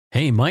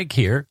Hey, Mike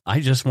here. I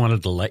just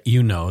wanted to let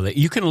you know that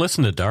you can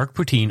listen to Dark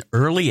Poutine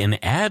early and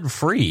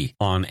ad-free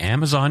on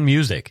Amazon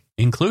Music,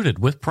 included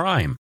with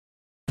Prime.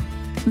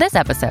 This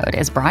episode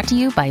is brought to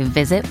you by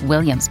Visit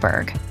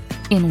Williamsburg.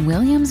 In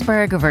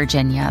Williamsburg,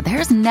 Virginia,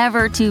 there's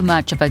never too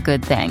much of a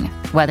good thing.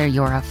 Whether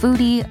you're a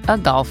foodie, a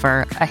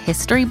golfer, a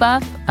history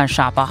buff, a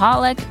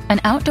shopaholic, an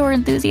outdoor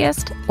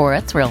enthusiast, or a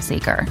thrill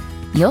seeker,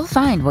 you'll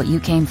find what you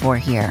came for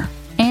here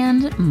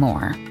and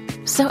more.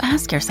 So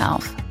ask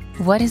yourself,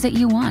 what is it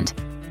you want?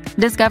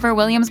 Discover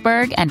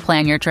Williamsburg and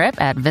plan your trip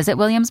at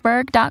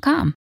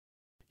visitwilliamsburg.com.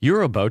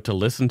 You're about to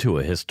listen to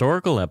a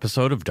historical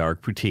episode of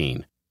Dark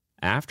Poutine.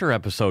 After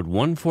episode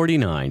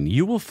 149,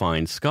 you will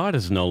find Scott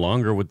is no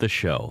longer with the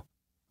show.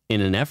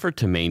 In an effort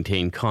to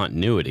maintain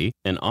continuity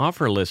and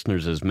offer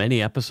listeners as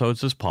many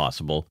episodes as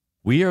possible,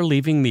 we are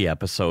leaving the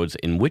episodes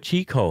in which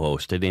he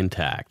co-hosted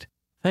intact.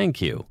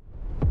 Thank you.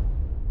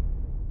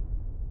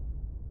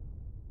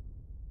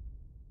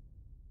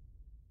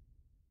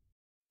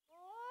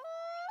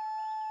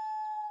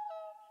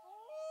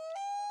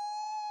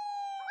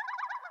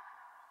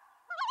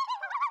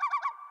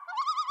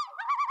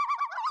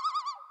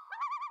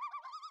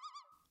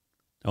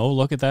 Oh,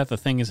 look at that. The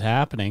thing is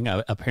happening.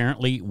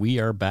 Apparently, we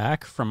are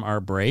back from our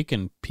break,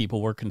 and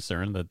people were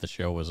concerned that the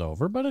show was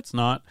over, but it's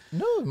not.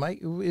 No,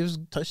 Mike, it was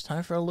touch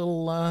time for a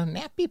little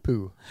nappy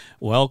poo.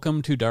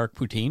 Welcome to Dark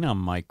Poutine. I'm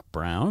Mike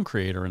Brown,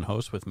 creator and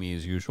host. With me,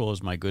 as usual,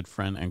 is my good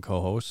friend and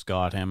co-host,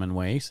 Scott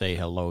Hemingway. Say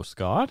hello,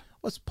 Scott.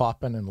 What's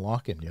popping and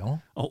locking,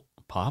 yo? Oh,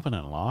 popping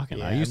and locking.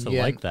 Yeah, I used to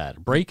like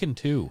that. Breaking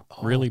 2.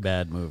 Really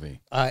bad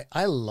movie.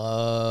 I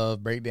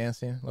love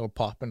breakdancing, little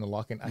popping and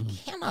locking. I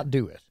cannot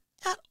do it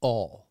at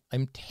all.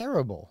 I'm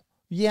terrible.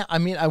 Yeah, I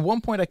mean, at one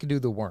point I could do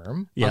the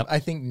worm. Yep. I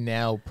think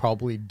now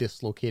probably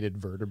dislocated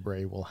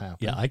vertebrae will happen.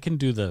 Yeah, I can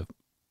do the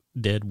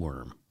dead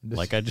worm.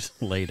 Like I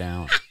just lay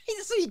down.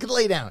 So you can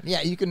lay down.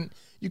 Yeah, you can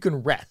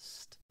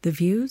rest. The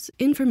views,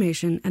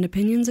 information, and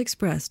opinions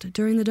expressed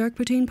during the Dark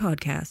Poutine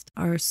podcast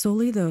are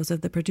solely those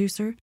of the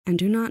producer and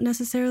do not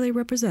necessarily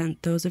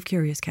represent those of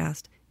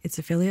CuriousCast, its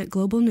affiliate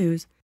Global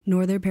News,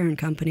 nor their parent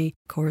company,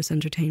 Chorus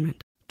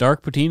Entertainment.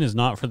 Dark Poutine is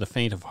not for the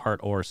faint of heart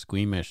or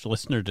squeamish.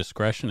 Listener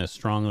discretion is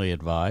strongly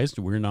advised.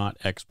 We're not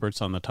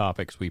experts on the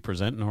topics we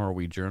present, nor are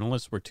we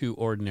journalists. We're two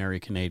ordinary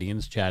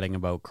Canadians chatting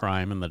about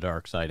crime and the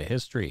dark side of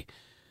history.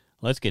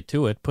 Let's get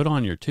to it. Put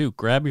on your toque,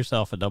 grab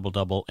yourself a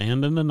double-double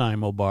and an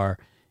Nanaimo bar.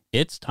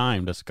 It's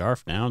time to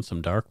scarf down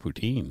some Dark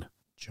Poutine.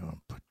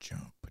 Jump,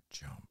 jump,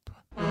 jump.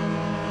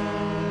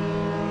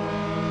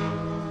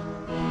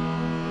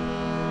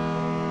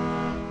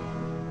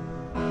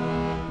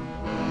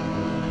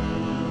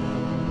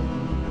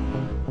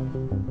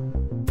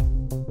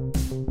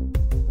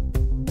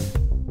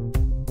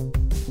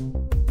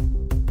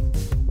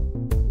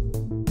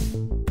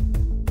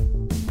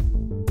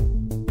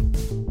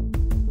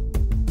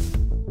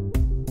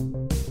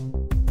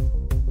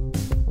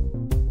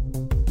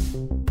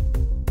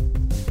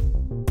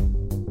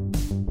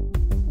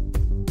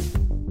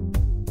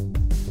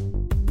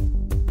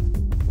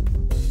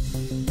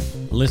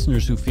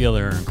 Listeners who feel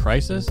they're in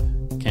crisis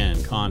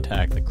can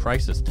contact the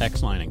Crisis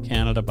Text Line in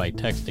Canada by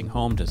texting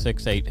HOME to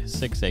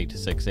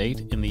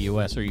 686868. In the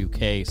US or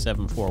UK,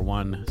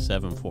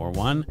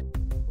 741-741.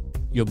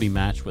 You'll be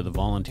matched with a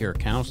volunteer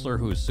counselor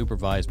who is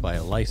supervised by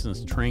a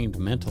licensed, trained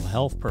mental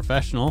health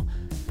professional.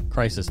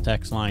 Crisis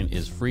Text Line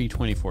is free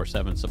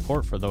 24/7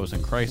 support for those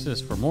in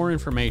crisis. For more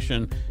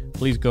information,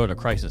 please go to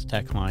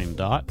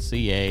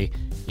crisistextline.ca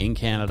in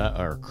Canada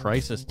or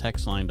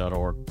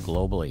crisistextline.org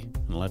globally.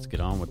 And let's get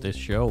on with this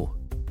show.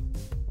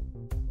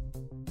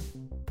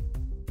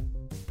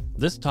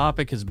 This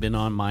topic has been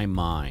on my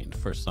mind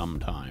for some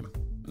time.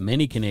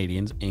 Many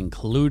Canadians,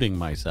 including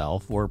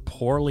myself, were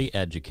poorly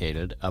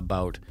educated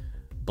about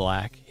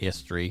Black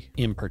history,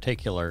 in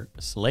particular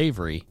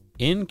slavery,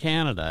 in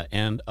Canada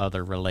and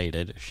other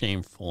related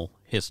shameful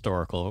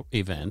historical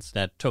events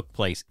that took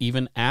place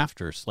even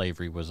after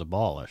slavery was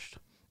abolished.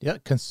 Yeah,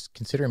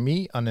 consider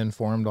me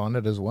uninformed on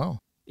it as well.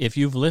 If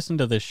you've listened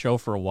to this show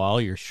for a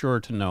while, you're sure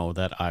to know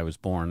that I was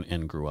born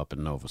and grew up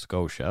in Nova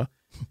Scotia.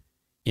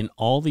 In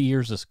all the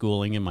years of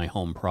schooling in my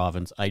home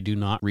province, I do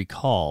not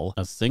recall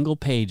a single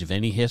page of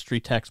any history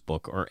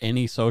textbook or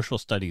any social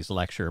studies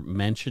lecture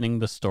mentioning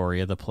the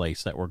story of the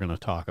place that we're going to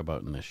talk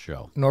about in this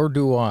show. Nor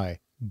do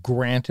I.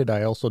 Granted,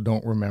 I also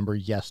don't remember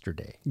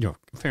yesterday.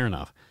 Fair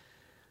enough.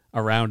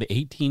 Around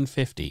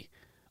 1850,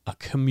 a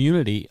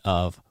community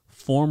of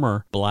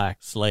former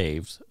Black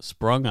slaves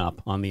sprung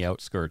up on the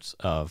outskirts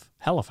of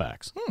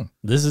Halifax.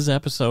 This is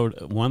episode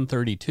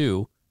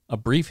 132, A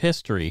Brief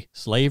History,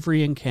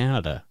 Slavery in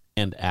Canada,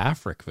 and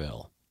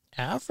Africville.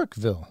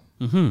 Africville?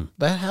 Mm-hmm.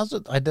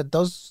 That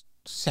does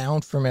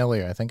sound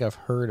familiar. I think I've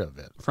heard of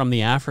it. From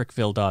the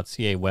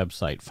Africville.ca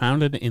website,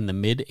 founded in the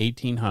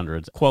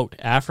mid-1800s, quote,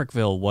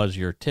 Africville was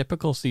your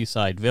typical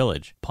seaside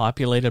village,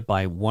 populated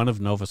by one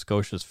of Nova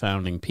Scotia's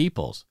founding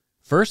peoples.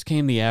 First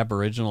came the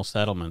Aboriginal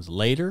settlements,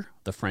 later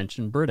the French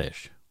and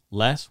British.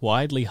 Less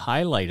widely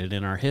highlighted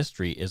in our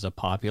history is a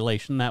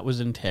population that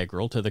was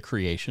integral to the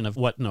creation of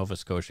what Nova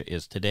Scotia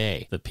is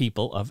today, the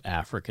people of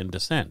African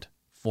descent.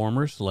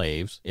 Former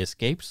slaves,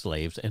 escaped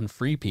slaves, and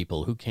free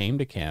people who came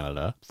to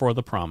Canada for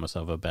the promise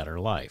of a better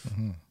life.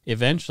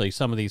 Eventually,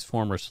 some of these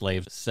former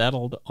slaves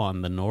settled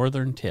on the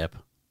northern tip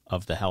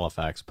of the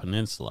Halifax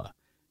Peninsula.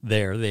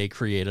 There, they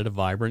created a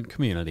vibrant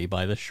community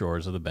by the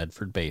shores of the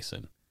Bedford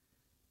Basin.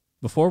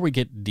 Before we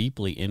get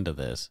deeply into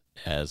this,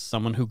 as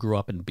someone who grew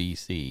up in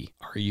BC,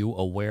 are you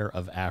aware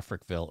of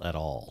Africville at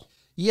all?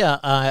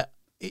 Yeah,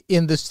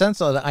 in the sense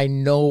that I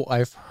know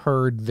I've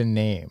heard the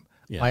name.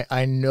 Yeah.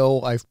 I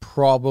know I've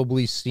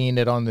probably seen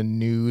it on the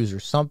news or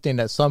something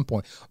at some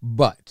point,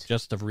 but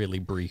Just a really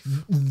brief.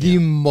 the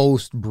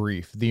most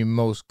brief, the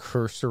most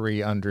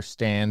cursory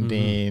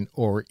understanding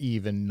or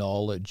even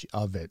knowledge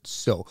of it.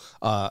 So,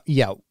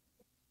 yeah,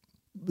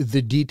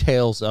 the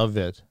details of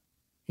it,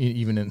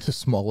 even in the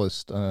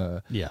smallest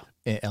Yeah.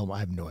 element, I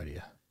have no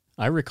idea.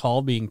 I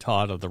recall being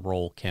taught of the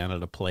role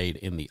Canada played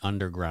in the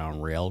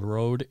Underground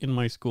Railroad in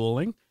my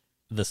schooling.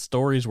 The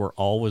stories were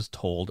always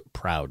told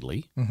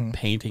proudly,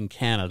 painting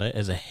Canada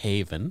as a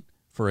haven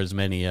for as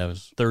many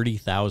as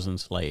 30,000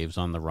 slaves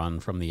on the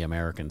run from the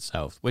American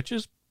South, which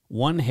is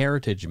one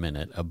heritage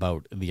minute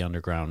about the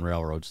Underground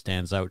Railroad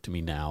stands out to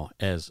me now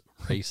as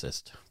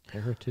racist.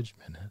 Heritage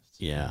Minutes.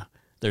 Yeah.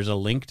 There's a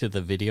link to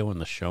the video in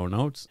the show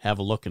notes. Have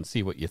a look and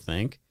see what you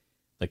think.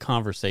 The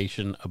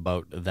conversation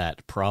about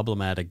that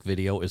problematic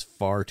video is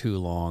far too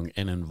long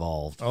and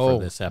involved for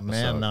this episode.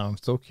 Man, now I'm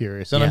so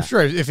curious. And Yeah. I'm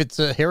sure if it's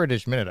a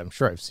Heritage Minute, I'm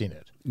sure I've seen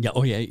it. Yeah.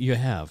 Oh, yeah. You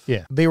have.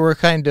 Yeah. They were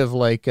kind of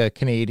like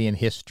Canadian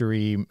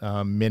history,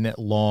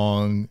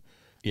 minute-long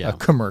Yeah.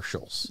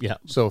 commercials. Yeah.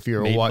 So if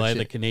you're Made by watching...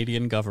 the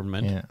Canadian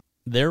government. Yeah.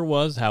 There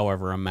was,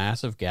 however, a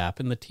massive gap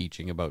in the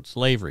teaching about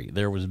slavery.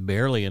 There was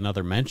barely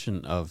another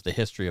mention of the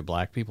history of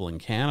black people in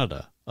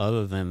Canada,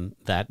 other than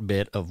that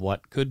bit of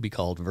what could be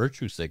called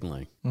virtue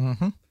signaling.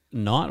 Mm-hmm.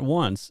 Not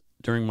once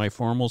during my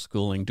formal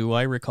schooling do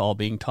I recall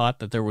being taught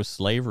that there was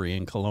slavery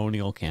in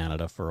colonial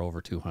Canada for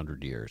over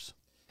 200 years.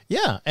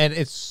 Yeah, and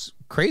it's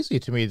crazy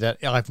to me that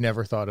I've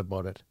never thought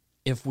about it.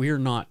 If we're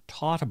not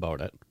taught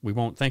about it, we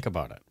won't think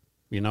about it.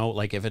 You know,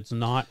 like if it's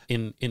not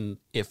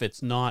if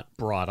it's not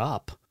brought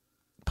up,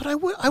 But I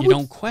would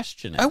don't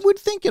question it. I would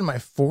think in my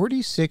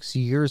 46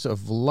 years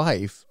of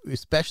life,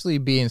 especially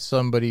being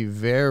somebody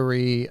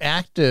very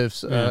active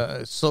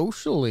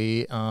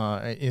socially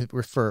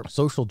for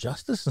social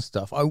justice and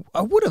stuff,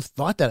 I would have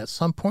thought that at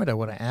some point I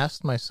would have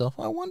asked myself,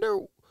 I wonder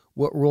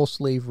what role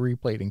slavery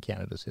played in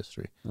Canada's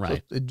history.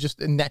 Right. So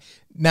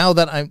now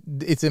that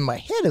it's in my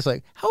head, it's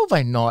like, how have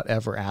I not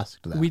ever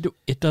asked that?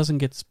 It doesn't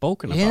get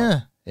spoken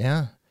about.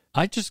 Yeah.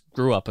 I just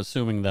grew up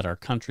assuming that our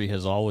country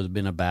has always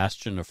been a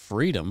bastion of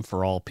freedom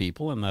for all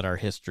people and that our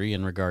history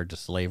in regard to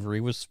slavery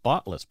was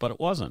spotless, but it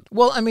wasn't.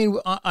 Well, I mean,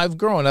 I've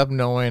grown up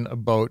knowing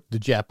about the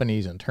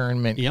Japanese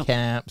internment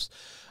camps,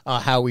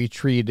 how we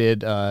treated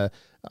the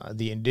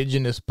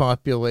indigenous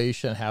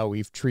population, how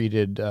we've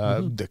treated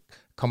the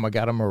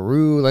Komagata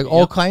Maru, like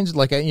all kinds,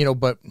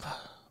 but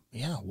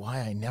yeah,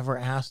 why I never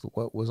asked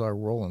what was our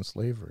role in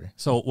slavery.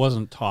 So it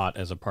wasn't taught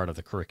as a part of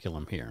the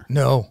curriculum here.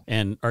 No.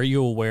 And are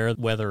you aware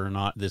whether or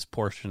not this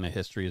portion of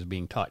history is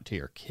being taught to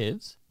your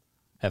kids?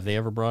 Have they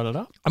ever brought it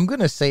up? I'm going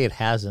to say it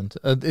hasn't.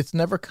 It's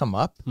never come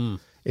up.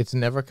 It's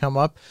never come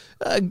up.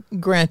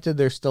 Granted,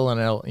 there's still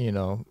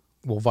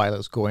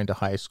Violet's going to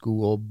high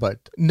school,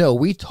 but no,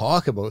 we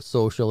talk about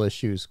social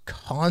issues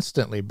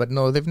constantly, but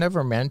no, they've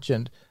never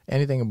mentioned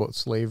anything about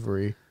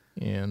slavery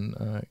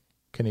in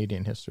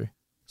Canadian history.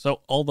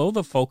 So, although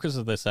the focus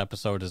of this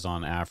episode is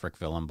on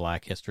Africville and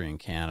Black history in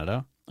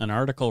Canada, an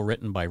article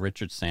written by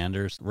Richard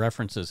Sanders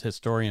references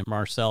historian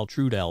Marcel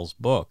Trudel's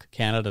book,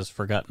 Canada's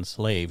Forgotten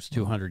Slaves,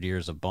 200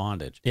 Years of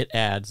Bondage. It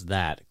adds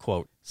that,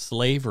 quote,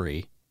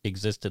 slavery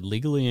existed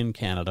legally in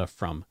Canada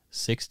from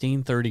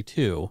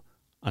 1632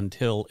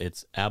 until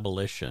its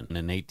abolition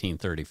in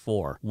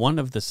 1834. One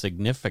of the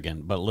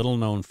significant but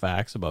little-known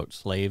facts about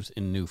slaves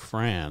in New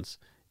France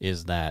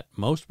is that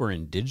most were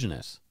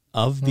indigenous.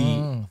 Of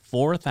the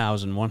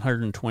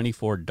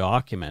 4,124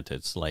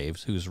 documented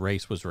slaves whose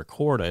race was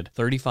recorded,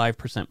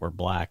 35% were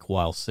black,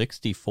 while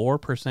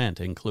 64%,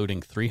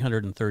 including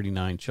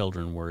 339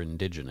 children, were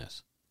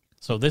indigenous.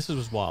 So this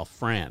was while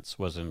France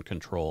was in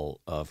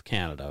control of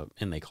Canada,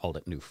 and they called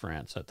it New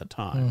France at the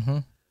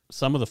time.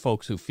 Some of the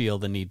folks who feel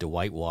the need to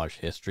whitewash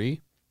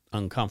history,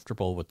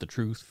 uncomfortable with the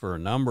truth for a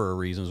number of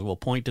reasons, will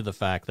point to the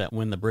fact that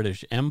when the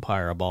British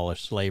Empire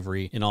abolished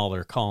slavery in all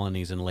their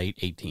colonies in late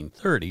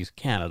 1830s,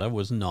 Canada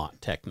was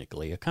not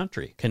technically a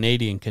country.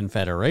 Canadian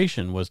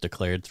Confederation was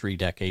declared 3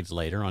 decades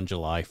later on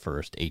July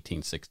 1st,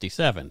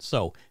 1867.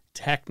 So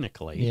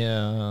technically,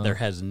 there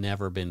has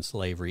never been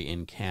slavery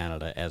in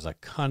Canada as a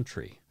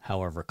country.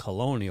 However,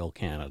 colonial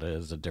Canada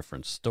is a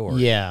different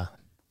story. Yeah.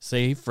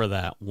 Save for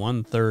that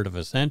 1/3 of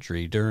a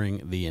century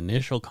during the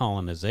initial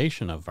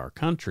colonization of our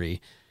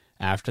country,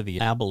 after the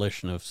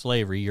abolition of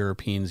slavery,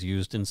 Europeans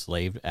used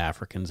enslaved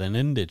Africans and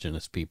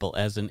indigenous people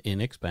as an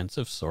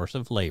inexpensive source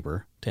of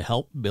labor to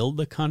help build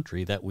the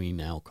country that we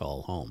now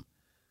call home.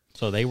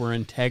 So they were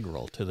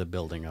integral to the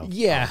building of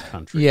Yeah. our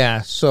country.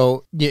 Yeah.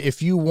 So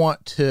if you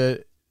want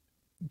to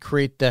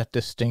create that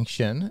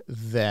distinction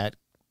that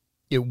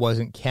it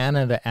wasn't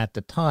Canada at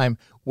the time,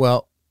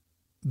 well,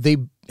 they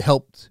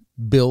helped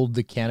build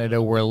the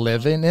Canada we're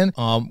living in.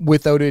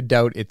 Without a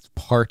doubt, it's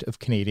part of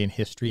Canadian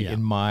history, Yeah.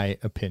 in my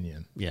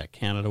opinion. Yeah,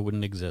 Canada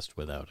wouldn't exist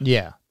without it.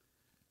 Yeah.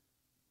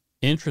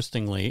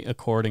 Interestingly,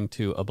 according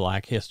to a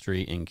Black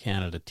History in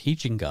Canada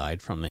teaching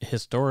guide from the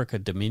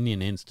Historica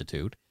Dominion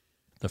Institute,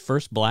 the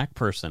first black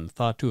person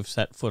thought to have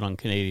set foot on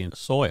Canadian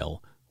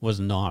soil was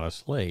not a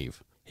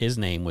slave. His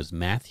name was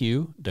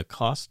Matthew da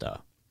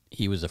Costa.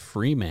 He was a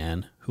free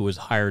man who was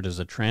hired as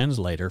a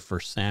translator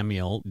for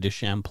Samuel de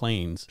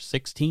Champlain's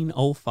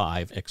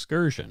 1605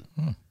 excursion.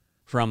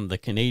 From the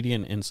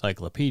Canadian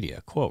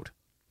Encyclopedia, quote,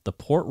 "The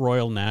Port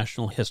Royal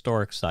National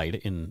Historic Site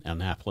in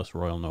Annapolis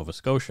Royal, Nova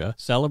Scotia,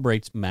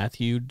 celebrates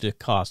Matthew da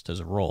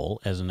Costa's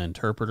role as an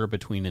interpreter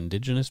between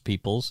Indigenous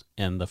peoples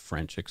and the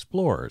French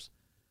explorers.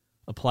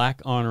 A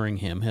plaque honoring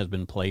him has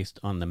been placed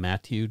on the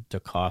Matthew da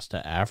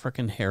Costa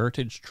African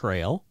Heritage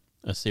Trail,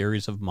 a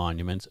series of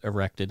monuments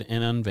erected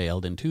and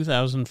unveiled in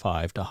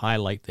 2005 to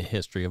highlight the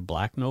history of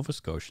Black Nova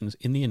Scotians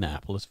in the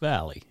Annapolis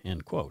Valley,"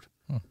 end quote.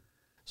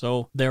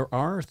 So there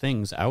are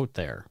things out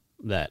there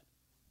that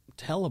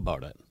tell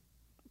about it,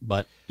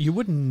 but you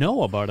wouldn't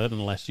know about it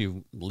unless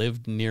you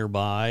lived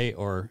nearby,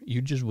 or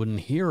you just wouldn't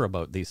hear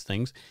about these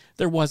things.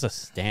 There was a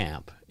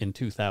stamp in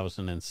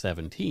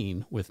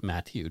 2017 with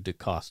Matthew da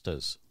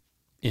Costa's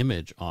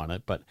image on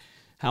it, but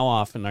how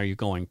often are you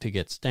going to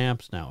get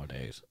stamps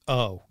nowadays?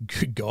 Oh,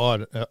 good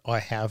God. I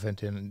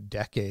haven't in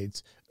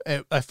decades.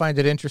 I find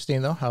it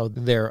interesting, though, how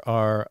there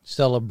are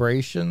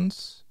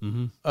celebrations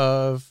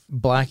of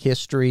Black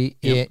history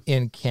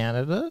in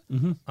Canada,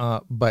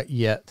 but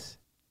yet,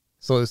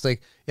 so it's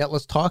like, yeah,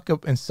 let's talk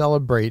up and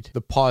celebrate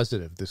the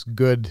positive, this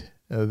good,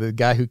 the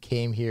guy who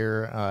came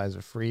here as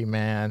a free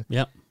man.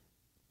 Yep.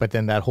 But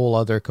then that whole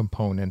other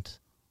component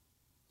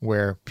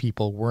where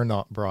people were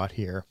not brought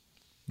here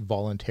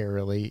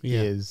voluntarily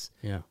is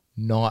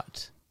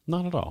not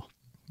Not at all.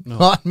 No.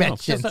 not No,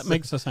 mentioned. because that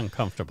makes us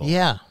uncomfortable.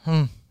 Yeah.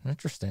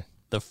 Interesting.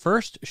 The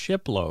first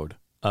shipload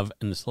of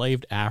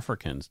enslaved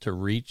Africans to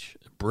reach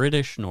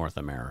British North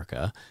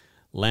America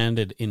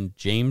landed in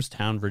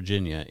Jamestown,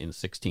 Virginia in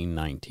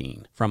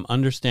 1619. From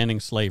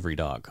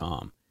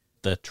UnderstandingSlavery.com,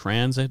 the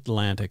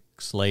transatlantic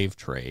slave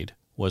trade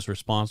was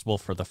responsible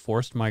for the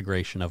forced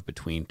migration of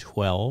between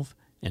 12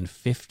 and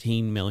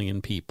 15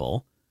 million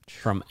people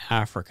from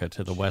Africa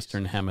to the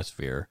Western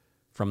Hemisphere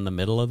from the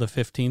middle of the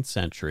 15th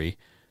century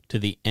to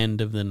the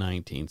end of the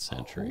 19th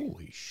century.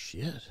 Holy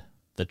shit.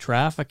 The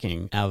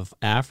trafficking of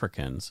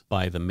Africans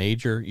by the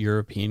major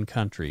European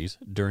countries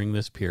during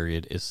this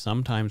period is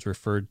sometimes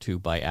referred to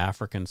by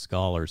African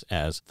scholars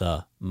as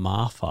the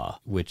Maafa,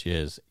 which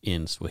is,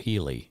 in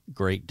Swahili,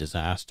 great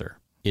disaster.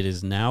 It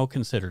is now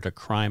considered a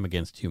crime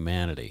against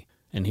humanity.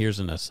 And here's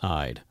an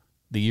aside.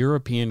 The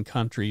European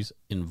countries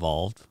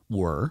involved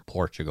were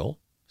Portugal,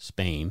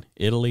 Spain,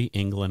 Italy,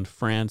 England,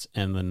 France,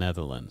 and the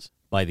Netherlands.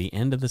 By the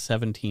end of the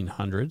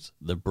 1700s,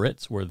 the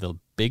Brits were the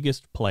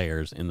biggest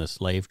players in the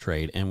slave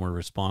trade and were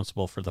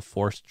responsible for the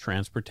forced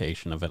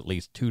transportation of at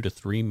least 2 to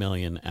 3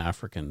 million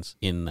Africans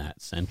in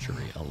that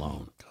century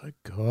alone. Good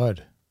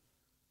God.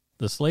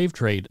 The slave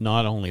trade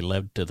not only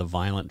led to the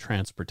violent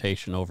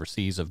transportation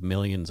overseas of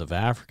millions of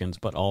Africans,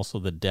 but also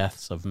the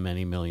deaths of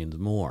many millions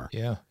more.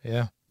 Yeah,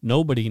 yeah.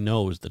 Nobody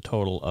knows the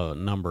total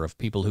number of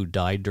people who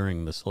died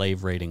during the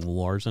slave-raiding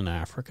wars in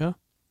Africa,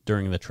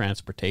 during the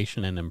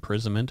transportation and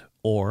imprisonment,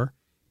 or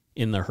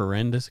in the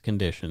horrendous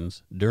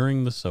conditions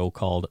during the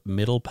so-called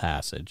Middle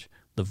Passage,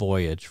 the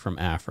voyage from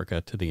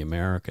Africa to the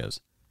Americas.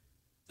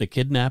 The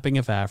kidnapping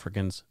of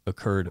Africans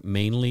occurred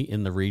mainly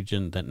in the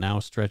region that now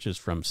stretches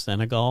from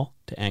Senegal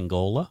to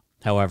Angola.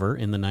 However,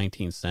 in the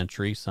 19th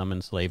century, some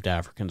enslaved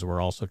Africans were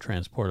also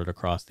transported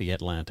across the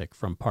Atlantic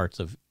from parts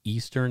of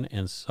eastern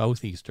and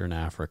southeastern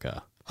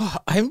Africa.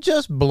 I'm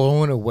just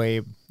blown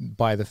away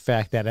by the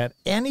fact that at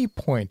any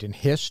point in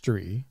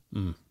history,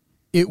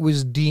 it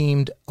was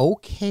deemed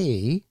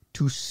okay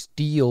to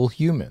steal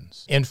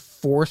humans and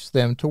force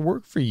them to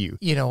work for you.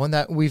 You know, and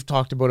that we've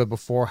talked about it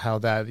before, how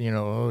that, you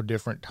know,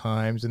 different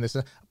times and this.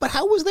 But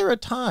how was there a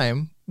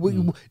time,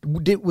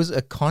 was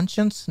a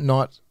conscience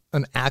not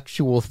an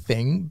actual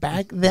thing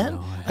back then?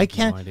 No, I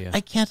have no idea.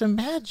 I can't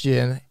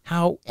imagine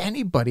how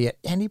anybody at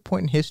any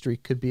point in history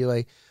could be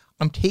like,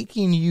 I'm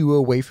taking you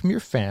away from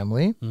your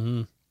family.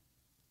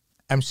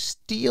 I'm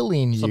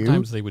stealing you.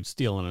 Sometimes they would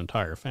steal an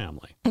entire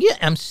family. Yeah,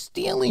 I'm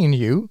stealing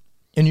you,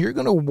 and you're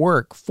going to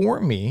work for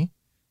me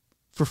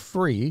for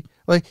free.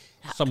 Like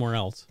Somewhere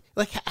else.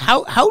 Like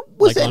how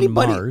was Like on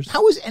anybody Mars.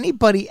 how was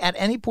anybody at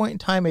any point in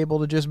time able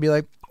to just be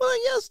like,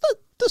 well, yes,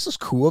 this is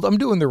cool. I'm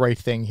doing the right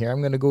thing here.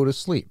 I'm going to go to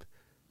sleep.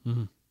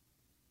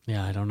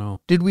 Yeah, I don't know.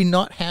 Did we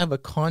not have a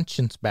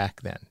conscience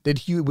back then?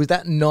 Was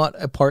that not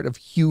a part of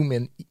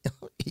human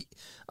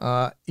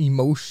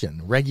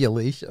emotion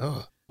regulation?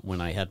 Ugh.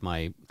 when I had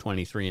my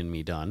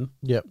 23andMe done,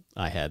 Yep.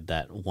 I had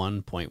that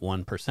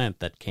 1.1%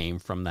 that came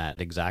from that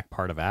exact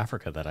part of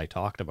Africa that I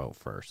talked about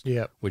first,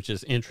 Yep. which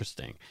is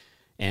interesting.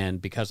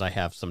 And because I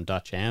have some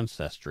Dutch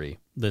ancestry,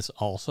 this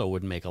also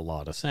would make a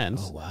lot of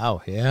sense. Oh,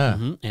 wow.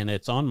 Yeah. And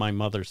it's on my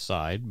mother's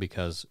side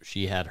because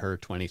she had her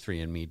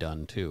 23andMe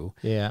done too.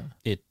 Yeah.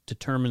 It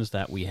determines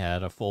that we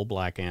had a full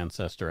black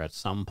ancestor at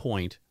some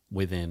point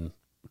within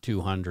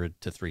 200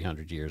 to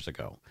 300 years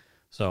ago.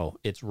 So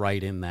it's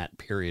right in that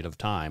period of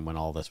time when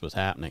all this was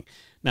happening.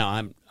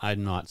 Now,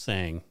 I'm not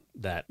saying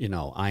that,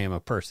 I am a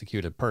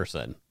persecuted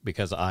person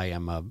because I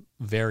am a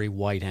very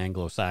white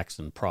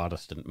Anglo-Saxon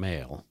Protestant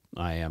male.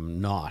 I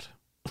am not.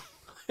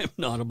 I'm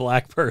not a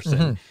black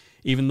person,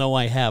 even though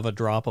I have a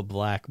drop of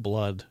black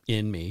blood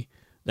in me.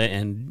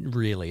 And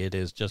really, it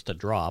is just a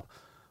drop.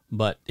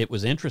 But it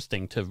was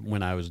interesting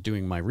when I was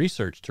doing my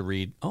research to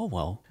read,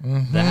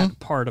 that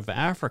part of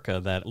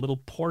Africa, that little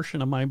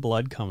portion of my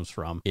blood comes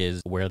from,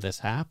 is where this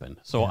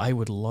happened. So I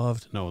would love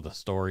to know the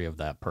story of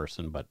that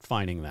person, but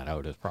finding that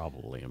out is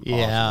probably impossible.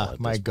 Yeah,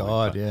 my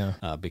God,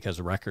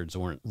 because records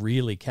weren't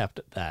really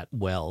kept that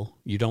well.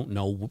 You don't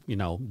know,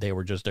 they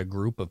were just a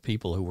group of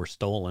people who were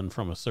stolen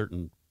from a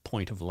certain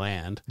point of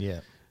land. Yeah.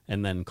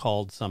 And then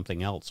called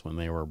something else when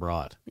they were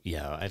brought.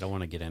 Yeah, I don't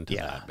want to get into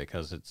that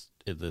because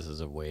this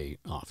is a way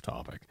off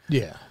topic.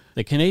 Yeah.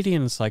 The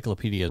Canadian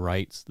Encyclopedia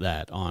writes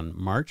that on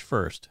March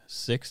 1st,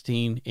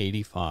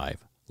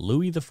 1685,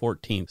 Louis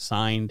XIV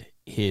signed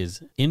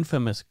his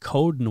infamous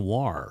Code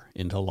Noir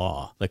into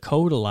law. The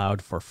code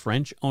allowed for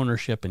French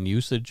ownership and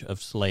usage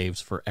of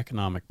slaves for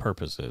economic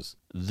purposes.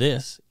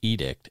 This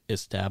edict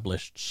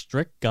established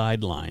strict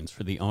guidelines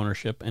for the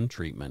ownership and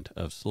treatment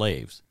of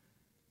slaves.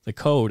 The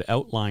code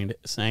outlined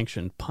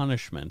sanctioned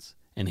punishments,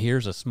 and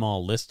here's a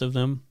small list of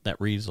them that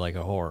reads like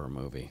a horror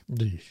movie.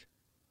 Yeesh.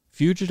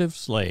 Fugitive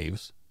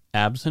slaves,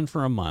 absent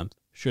for a month,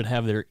 should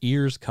have their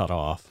ears cut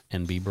off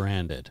and be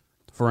branded.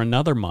 For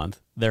another month,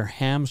 their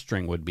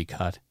hamstring would be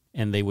cut,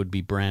 and they would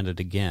be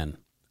branded again.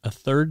 A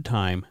third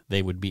time,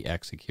 they would be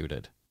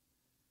executed.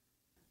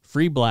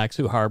 Free blacks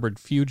who harbored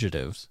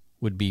fugitives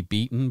would be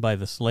beaten by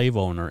the slave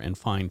owner and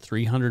fined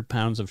 300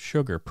 pounds of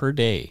sugar per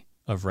day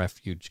of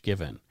refuge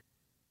given.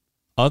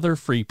 Other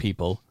free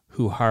people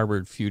who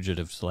harbored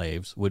fugitive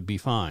slaves would be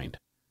fined.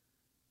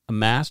 A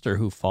master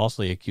who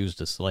falsely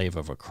accused a slave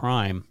of a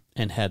crime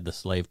and had the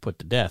slave put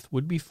to death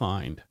would be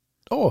fined.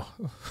 Oh.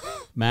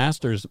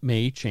 Masters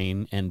may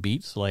chain and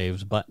beat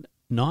slaves, but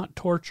not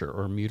torture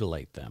or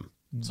mutilate them.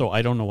 So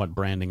I don't know what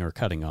branding or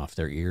cutting off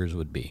their ears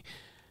would be.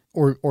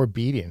 Or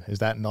beating. Is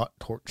that not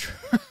torture?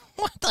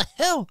 What the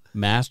hell?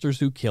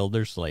 Masters who killed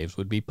their slaves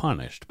would be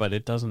punished, but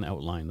it doesn't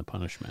outline the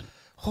punishment.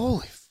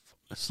 Holy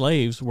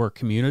Slaves were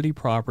community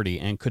property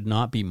and could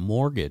not be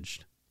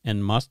mortgaged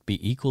and must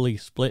be equally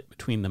split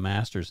between the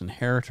master's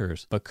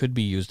inheritors, but could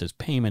be used as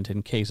payment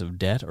in case of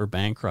debt or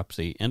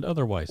bankruptcy and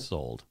otherwise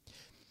sold.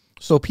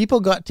 So people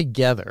got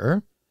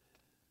together,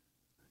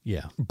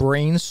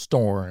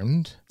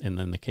 brainstormed, and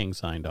then the king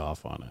signed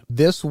off on it.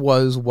 This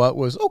was what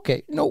was,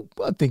 okay, no,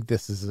 I think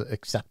this is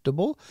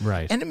acceptable.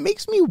 Right. And it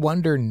makes me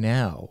wonder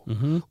now,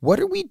 what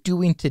are we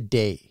doing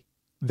today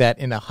that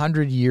in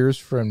 100 years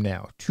from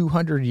now,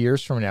 200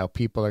 years from now,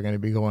 people are going to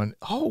be going,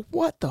 oh,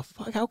 what the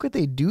fuck? How could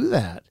they do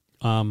that?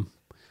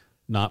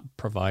 Not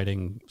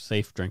providing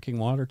safe drinking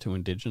water to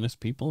indigenous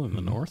people in the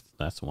north.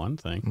 That's one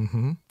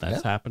thing.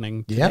 That's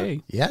happening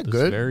today. Yeah, this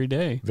good. very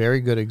day.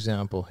 Very good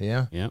example.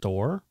 Yeah.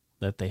 Store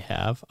that they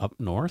have up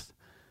north,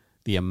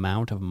 the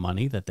amount of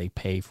money that they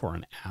pay for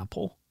an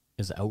apple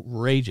is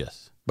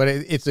outrageous. But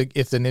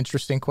it's an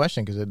interesting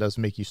question because it does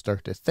make you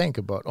start to think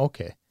about,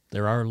 okay.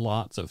 There are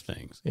lots of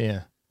things.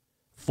 Yeah.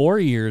 4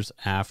 years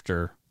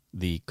after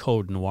the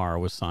Code Noir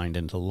was signed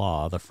into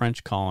law, the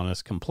French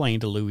colonists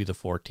complained to Louis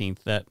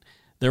XIV that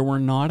there were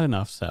not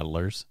enough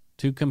settlers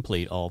to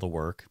complete all the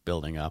work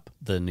building up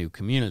the new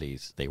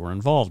communities they were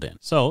involved in.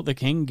 So the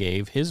king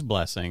gave his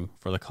blessing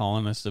for the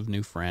colonists of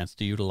New France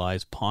to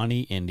utilize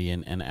Pawnee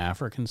Indian and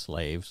African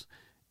slaves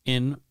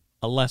in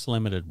a less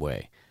limited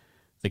way.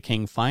 The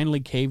king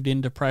finally caved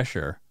into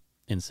pressure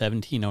in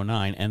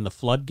 1709, and the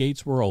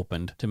floodgates were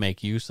opened to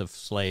make use of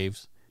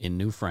slaves in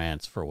New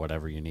France for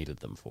whatever you needed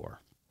them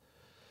for.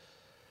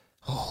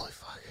 Holy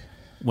fuck.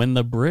 When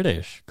the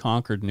British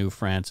conquered New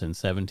France in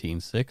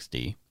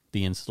 1760,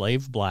 the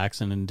enslaved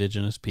blacks and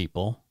indigenous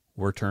people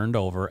were turned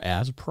over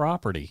as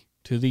property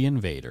to the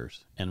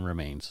invaders and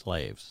remained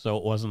slaves. So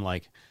it wasn't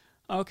like,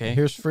 okay,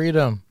 here's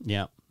freedom.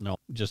 Yeah, no,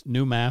 just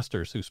new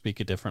masters who speak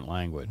a different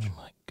language. Oh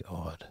my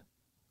God.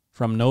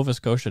 From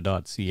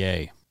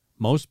novascotia.ca,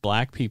 most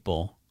black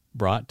people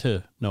brought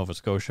to Nova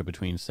Scotia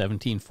between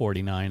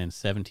 1749 and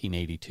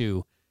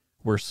 1782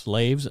 were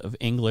slaves of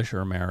English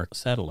or American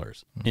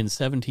settlers. In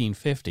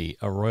 1750,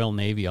 a Royal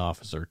Navy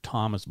officer,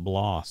 Thomas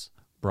Bloss,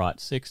 brought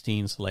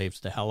 16 slaves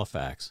to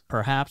Halifax,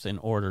 perhaps in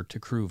order to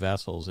crew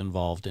vessels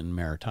involved in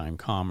maritime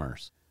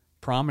commerce.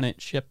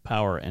 Prominent ship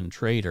power and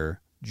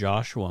trader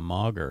Joshua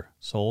Mauger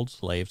sold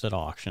slaves at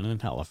auction in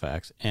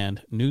Halifax,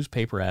 and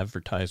newspaper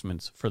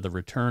advertisements for the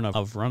return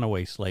of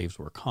runaway slaves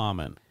were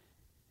common.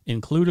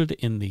 Included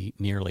in the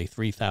nearly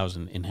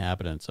 3,000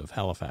 inhabitants of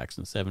Halifax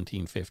in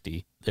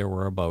 1750, there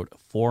were about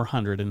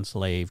 400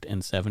 enslaved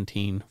and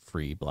 17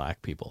 free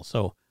black people.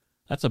 So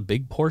that's a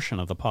big portion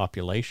of the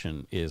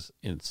population is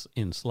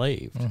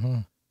enslaved. Mm-hmm.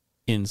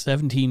 In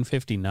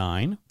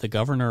 1759, the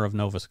governor of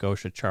Nova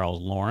Scotia,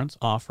 Charles Lawrence,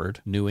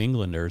 offered New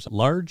Englanders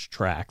large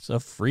tracts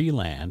of free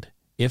land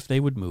if they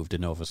would move to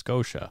Nova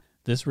Scotia.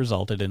 This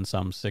resulted in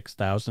some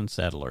 6,000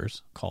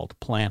 settlers, called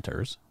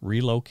planters,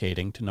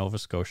 relocating to Nova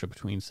Scotia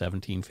between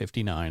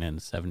 1759 and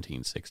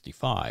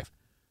 1765.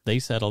 They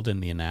settled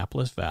in the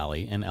Annapolis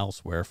Valley and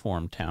elsewhere,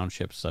 formed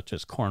townships such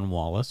as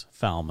Cornwallis,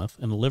 Falmouth,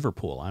 and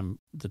Liverpool.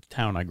 The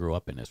town I grew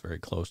up in is very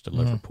close to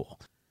Liverpool.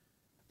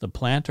 The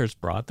planters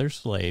brought their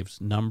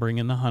slaves, numbering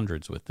in the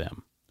hundreds, with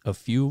them. A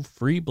few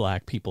free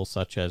black people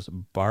such as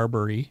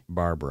Barbara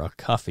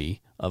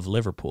Cuffey of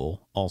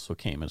Liverpool also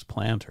came as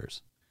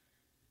planters.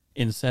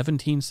 In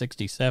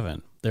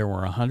 1767, there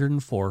were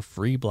 104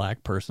 free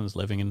black persons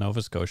living in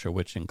Nova Scotia,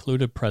 which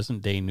included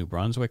present-day New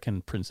Brunswick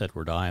and Prince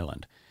Edward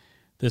Island.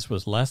 This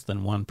was less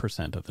than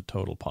 1% of the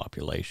total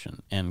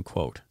population, end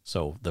quote.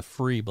 So the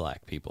free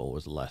black people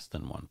was less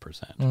than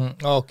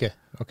 1%.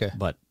 Okay.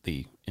 But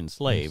the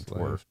enslaved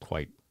were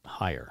quite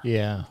higher.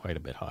 Yeah. Quite a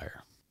bit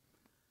higher.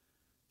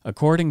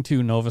 According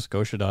to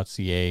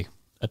NovaScotia.ca,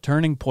 a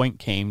turning point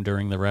came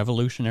during the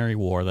Revolutionary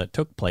War that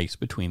took place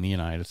between the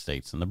United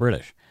States and the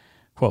British.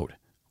 Quote,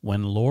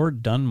 when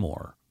Lord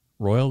Dunmore,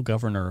 Royal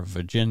Governor of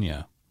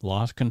Virginia,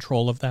 lost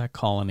control of that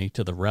colony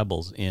to the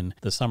rebels in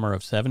the summer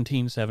of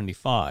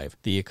 1775,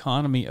 the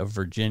economy of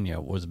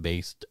Virginia was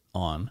based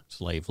on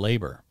slave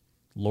labor.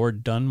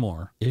 Lord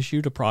Dunmore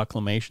issued a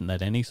proclamation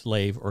that any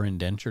slave or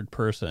indentured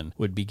person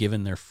would be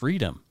given their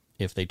freedom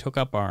if they took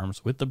up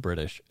arms with the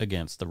British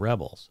against the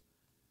rebels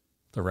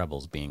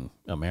being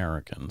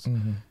Americans.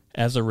 Mm-hmm.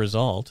 As a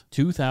result,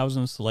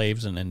 2,000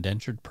 slaves and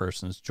indentured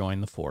persons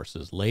joined the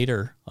forces.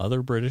 Later,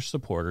 other British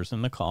supporters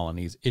in the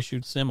colonies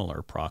issued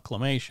similar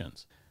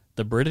proclamations.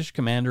 The British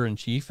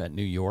commander-in-chief at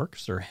New York,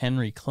 Sir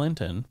Henry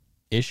Clinton,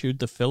 issued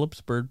the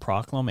Philipsburg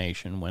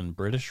Proclamation when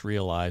British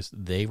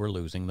realized they were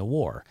losing the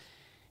war.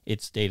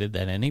 It stated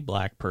that any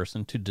black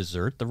person to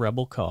desert the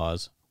rebel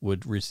cause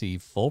would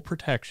receive full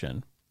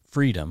protection,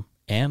 freedom,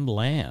 and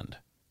land.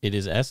 It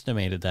is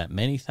estimated that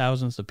many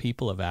thousands of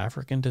people of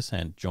African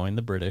descent joined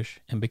the British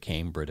and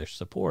became British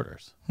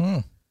supporters.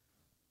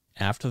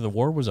 After the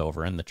war was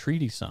over and the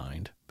treaty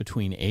signed,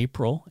 between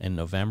April and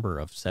November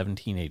of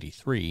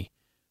 1783,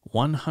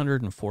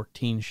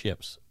 114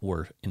 ships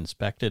were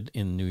inspected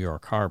in New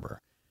York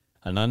Harbor.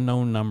 An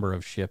unknown number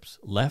of ships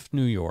left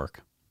New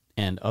York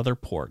and other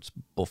ports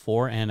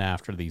before and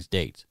after these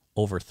dates.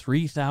 Over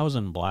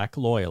 3,000 black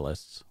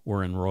loyalists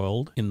were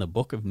enrolled in the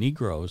Book of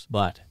Negroes,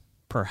 but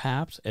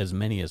perhaps as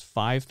many as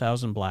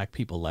 5,000 black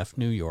people left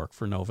New York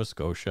for Nova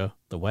Scotia,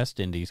 the West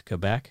Indies,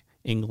 Quebec,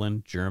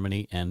 England,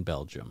 Germany, and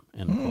Belgium.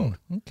 End quote.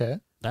 Okay.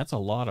 That's a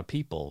lot of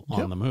people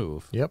on the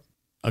move. Yep.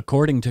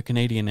 According to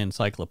Canadian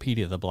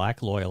Encyclopedia, the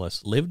black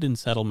loyalists lived in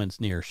settlements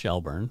near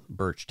Shelburne,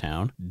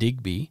 Birchtown,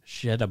 Digby,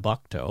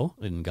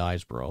 Chedabucto in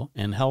Guysborough,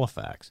 and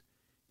Halifax.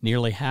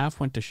 Nearly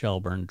half went to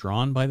Shelburne,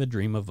 drawn by the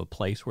dream of a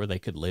place where they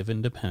could live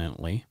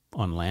independently,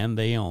 on land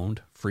they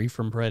owned, free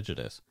from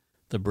prejudice.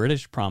 The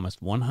British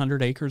promised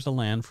 100 acres of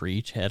land for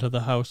each head of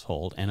the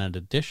household and an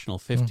additional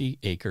 50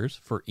 acres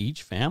for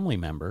each family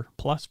member,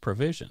 plus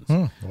provisions.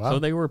 Wow. So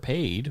they were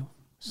paid.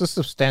 It's a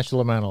substantial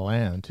amount of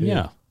land, too.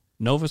 Yeah.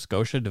 Nova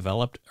Scotia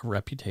developed a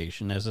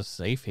reputation as a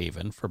safe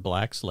haven for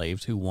black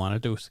slaves who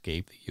wanted to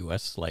escape the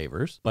U.S.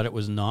 slavers, but it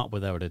was not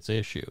without its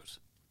issues.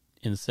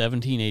 In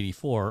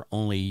 1784,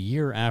 only a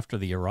year after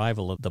the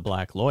arrival of the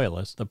black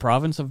loyalists, the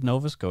province of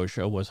Nova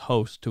Scotia was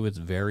host to its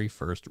very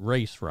first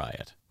race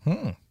riot.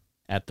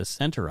 At the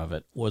center of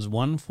it was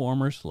one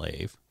former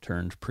slave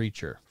turned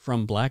preacher.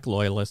 From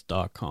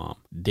blackloyalist.com.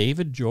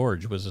 David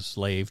George was a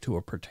slave to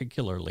a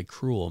particularly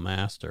cruel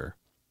master.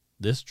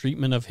 This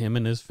treatment of him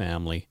and his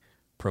family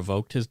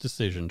provoked his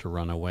decision to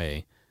run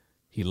away.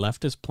 He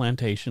left his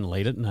plantation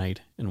late at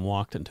night and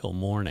walked until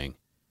morning.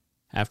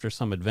 After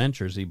some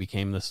adventures, he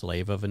became the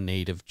slave of a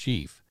native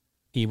chief.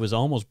 He was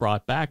almost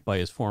brought back by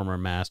his former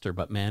master,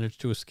 but managed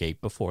to escape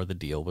before the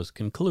deal was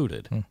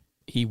concluded.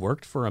 He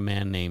worked for a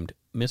man named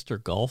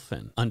Mr.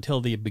 Golphin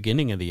until the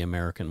beginning of the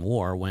American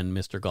War, when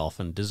Mr.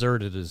 Golphin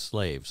deserted his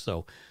slaves.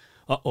 So,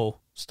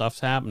 stuff's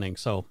happening.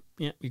 So,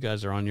 yeah, you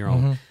guys are on your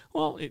own.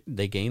 Well,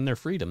 they gained their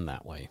freedom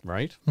that way,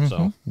 right?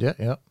 So,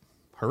 yeah.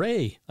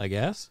 Hooray, I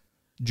guess.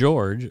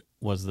 George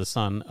was the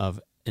son of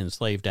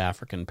enslaved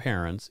African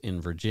parents in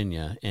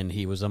Virginia, and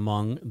he was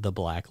among the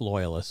black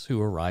loyalists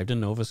who arrived in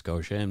Nova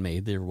Scotia and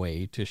made their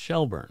way to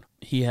Shelburne.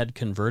 He had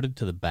converted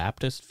to the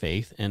Baptist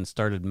faith and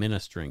started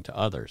ministering to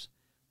others.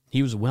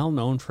 He was well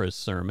known for his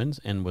sermons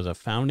and was a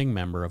founding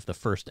member of the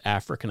first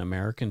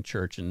African-American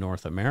church in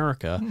North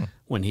America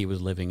when he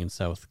was living in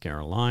South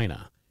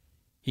Carolina.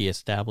 He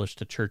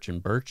established a church in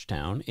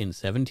Birchtown in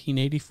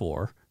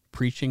 1784,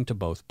 preaching to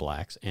both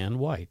blacks and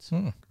whites.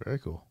 Very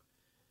cool.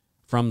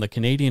 From the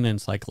Canadian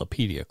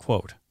Encyclopedia,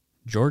 quote,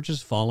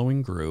 George's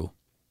following grew.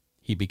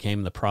 He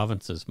became the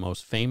province's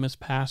most famous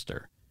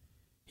pastor.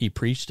 He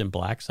preached in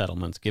black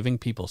settlements, giving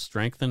people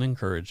strength and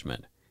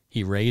encouragement.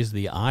 He raised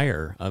the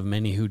ire of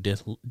many who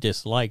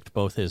disliked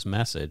both his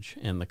message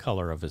and the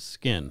color of his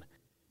skin.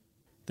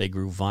 They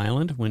grew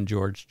violent when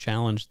George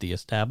challenged the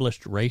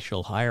established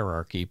racial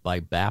hierarchy by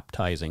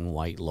baptizing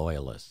white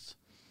loyalists.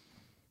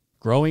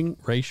 Growing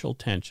racial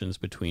tensions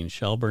between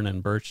Shelburne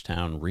and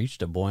Birchtown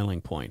reached a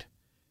boiling point.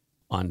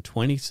 On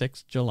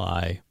 26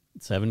 July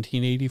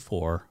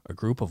 1784, a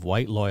group of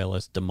white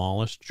loyalists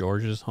demolished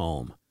George's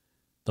home.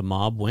 The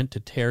mob went to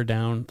tear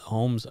down the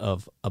homes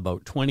of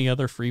about 20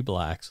 other free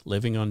blacks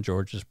living on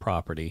George's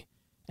property,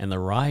 and the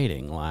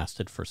rioting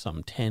lasted for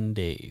some 10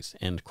 days,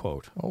 end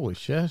quote. Holy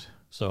shit.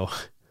 So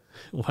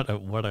what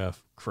a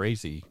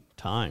crazy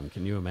time.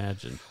 Can you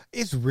imagine?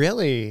 It's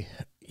really,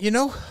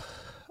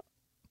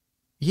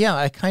 yeah,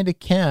 I kind of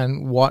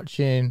can,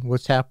 watching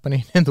what's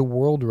happening in the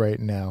world right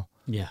now,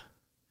 Yeah.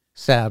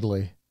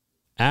 sadly.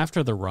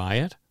 After the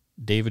riot,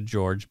 David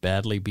George,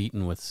 badly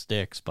beaten with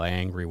sticks by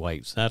angry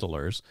white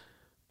settlers,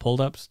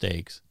 pulled up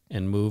stakes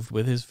and moved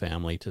with his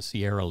family to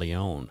Sierra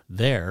Leone.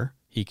 There,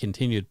 he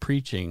continued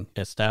preaching,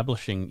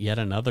 establishing yet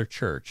another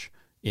church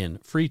in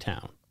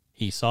Freetown.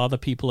 He saw the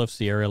people of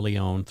Sierra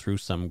Leone through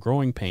some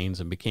growing pains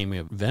and became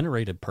a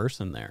venerated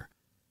person there.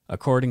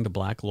 According to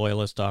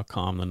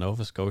BlackLoyalist.com, the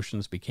Nova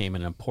Scotians became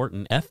an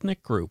important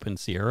ethnic group in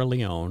Sierra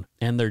Leone,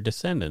 and their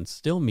descendants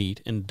still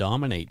meet and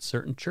dominate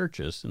certain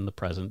churches in the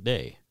present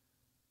day.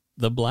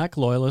 The Black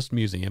Loyalist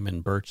Museum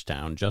in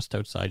Birchtown, just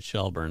outside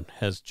Shelburne,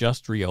 has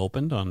just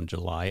reopened on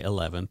July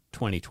 11,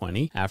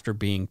 2020, after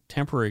being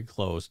temporarily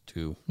closed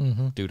due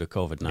to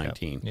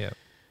COVID-19. Yeah.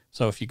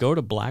 So if you go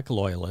to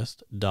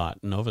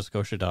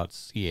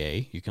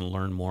blackloyalist.novascotia.ca, you can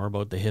learn more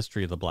about the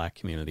history of the black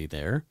community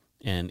there.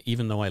 And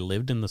even though I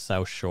lived in the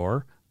South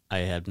Shore, I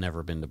had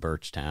never been to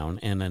Birchtown.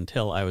 And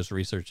until I was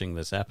researching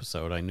this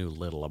episode, I knew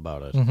little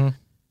about it.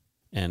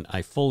 And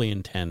I fully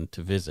intend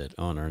to visit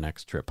on our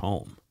next trip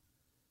home.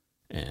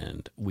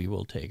 And we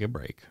will take a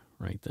break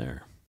right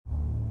there.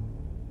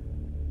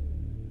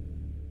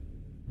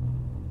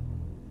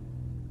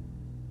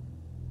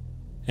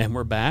 And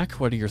we're back.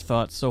 What are your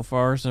thoughts so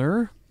far,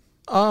 sir?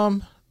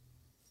 Kind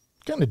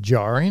of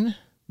jarring,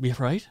 Yeah,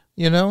 right?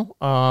 yeah,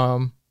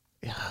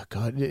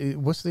 God,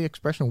 what's the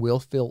expression?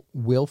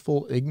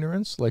 Willful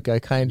ignorance? Like I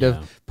kind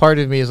of, part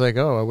of me is like,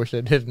 oh, I wish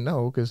I didn't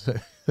know, because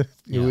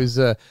it was,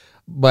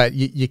 but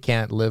you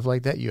can't live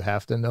like that. You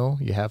have to know.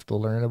 You have to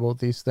learn about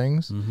these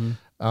things,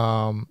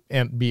 and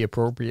be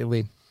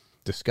appropriately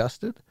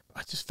disgusted.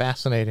 It's just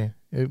fascinating.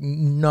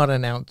 Not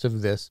an ounce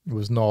of this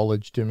was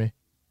knowledge to me.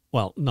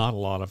 Well, not a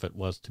lot of it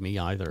was to me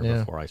either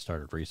before I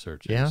started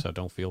researching, so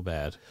don't feel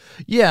bad.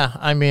 Yeah,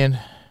 I mean,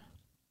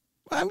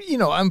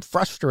 I'm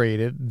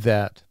frustrated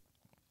that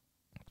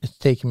it's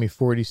taken me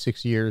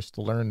 46 years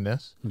to learn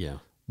this. Yeah.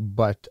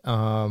 But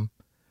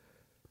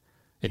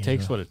it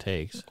takes what it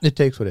takes. It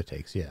takes what it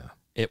takes, yeah.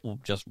 It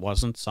just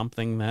wasn't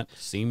something that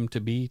seemed to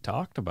be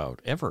talked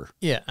about ever.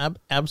 Yeah,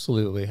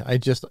 absolutely.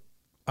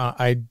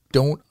 I'm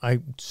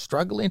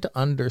struggling to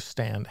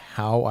understand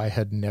how I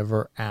had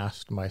never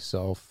asked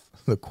myself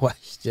the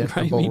question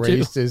about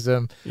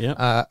racism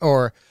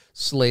or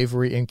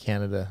slavery in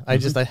Canada.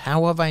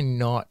 How have I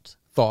not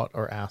thought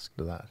or asked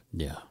that?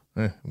 Yeah.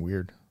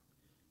 Weird.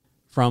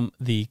 From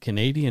the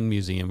Canadian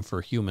Museum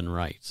for Human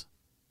Rights,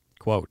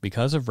 quote,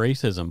 because of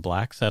racism,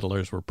 black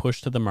settlers were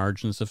pushed to the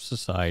margins of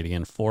society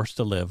and forced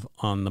to live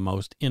on the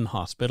most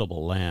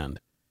inhospitable land.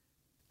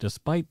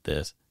 Despite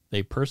this,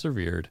 they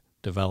persevered,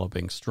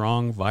 developing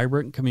strong,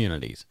 vibrant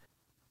communities.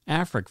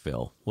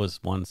 Africville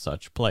was one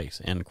such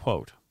place, end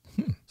quote.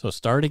 So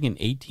starting in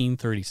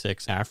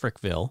 1836,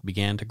 Africville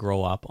began to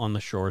grow up on the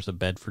shores of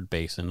Bedford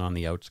Basin on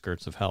the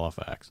outskirts of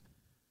Halifax.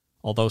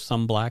 Although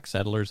some black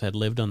settlers had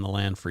lived on the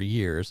land for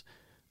years,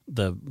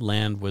 the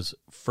land was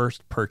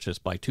first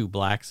purchased by two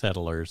black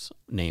settlers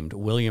named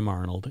William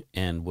Arnold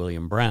and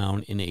William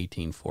Brown in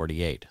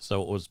 1848.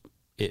 So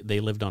they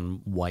lived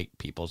on white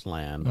people's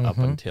land up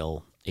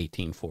until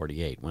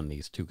 1848 when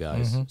these two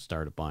guys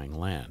started buying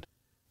land.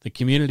 The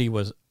community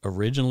was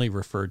originally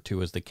referred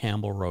to as the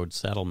Campbell Road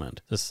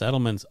Settlement. The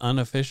settlement's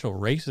unofficial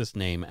racist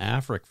name,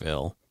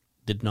 Africville,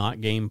 did not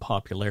gain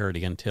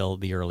popularity until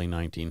the early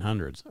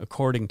 1900s.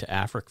 According to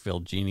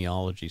Africville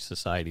Genealogy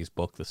Society's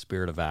book, The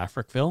Spirit of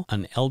Africville,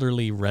 an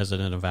elderly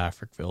resident of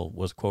Africville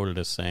was quoted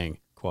as saying,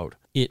 quote,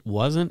 it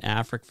wasn't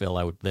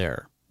Africville out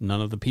there.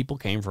 None of the people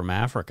came from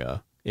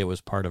Africa. It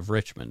was part of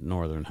Richmond,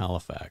 northern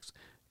Halifax,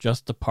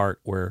 just the part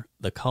where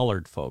the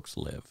colored folks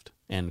lived,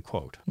 end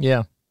quote.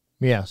 Yeah.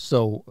 Yeah.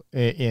 So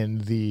in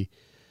the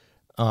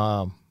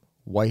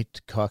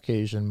white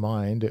Caucasian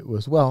mind, it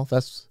was, well,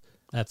 that's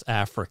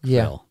Africville.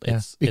 Yeah,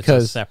 it's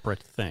because a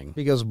separate thing.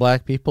 Because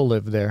black people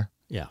live there.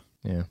 Yeah.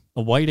 Yeah.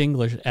 A white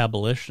English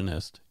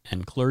abolitionist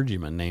and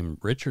clergyman named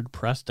Richard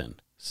Preston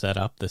set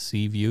up the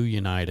Seaview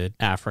United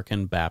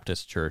African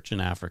Baptist Church in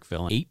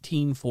Africville in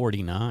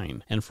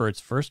 1849. And for its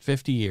first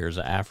 50 years,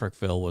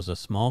 Africville was a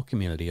small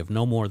community of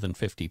no more than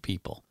 50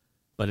 people.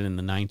 But in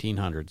the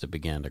 1900s, it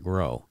began to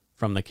grow.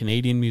 From the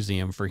Canadian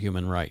Museum for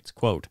Human Rights,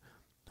 quote,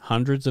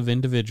 hundreds of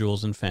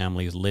individuals and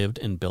families lived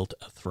and built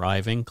a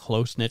thriving,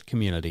 close-knit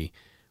community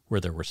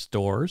where there were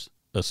stores,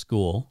 a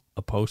school,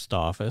 a post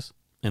office,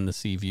 and the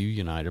Seaview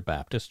United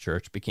Baptist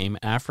Church became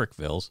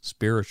Africville's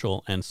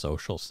spiritual and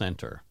social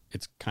center.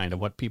 It's kind of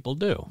what people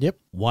do. Yep.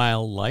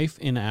 While life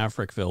in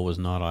Africville was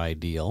not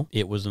ideal,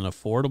 it was an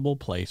affordable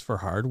place for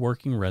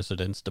hard-working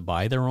residents to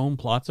buy their own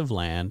plots of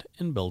land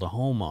and build a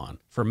home on.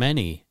 For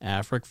many,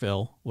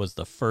 Africville was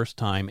the first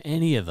time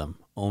any of them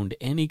owned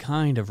any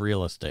kind of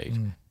real estate.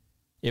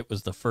 It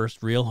was the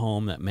first real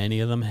home that many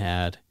of them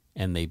had,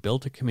 and they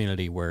built a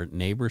community where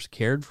neighbors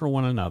cared for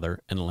one another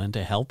and lent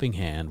a helping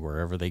hand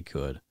wherever they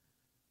could.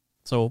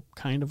 So,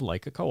 kind of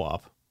like a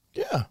co-op.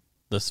 Yeah.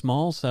 The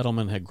small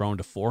settlement had grown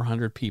to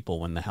 400 people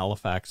when the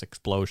Halifax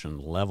explosion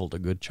leveled a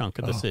good chunk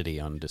of the city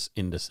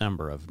in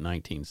December of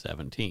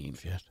 1917.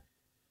 Shit.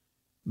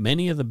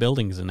 Many of the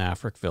buildings in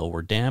Africville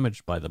were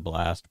damaged by the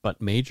blast,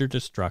 but major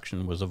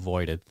destruction was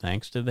avoided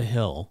thanks to the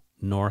hill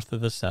north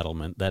of the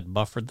settlement that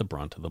buffered the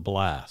brunt of the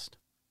blast.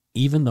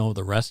 Even though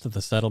the rest of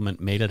the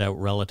settlement made it out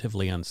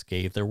relatively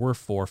unscathed, there were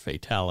 4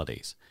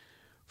 fatalities.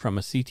 From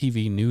a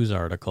CTV News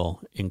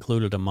article,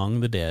 included among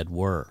the dead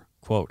were,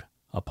 quote,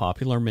 a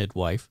popular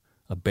midwife,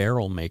 a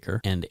barrel maker,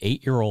 and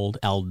 8-year-old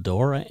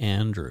Aldora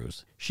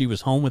Andrews. She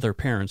was home with her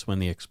parents when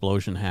the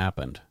explosion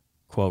happened.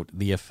 Quote,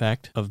 the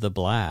effect of the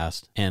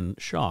blast and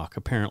shock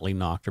apparently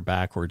knocked her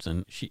backwards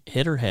and she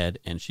hit her head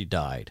and she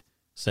died,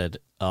 said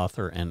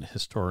author and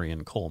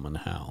historian Coleman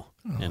Howe,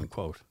 end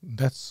quote.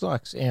 That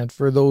sucks. And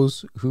for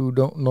those who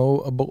don't know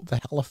about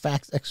the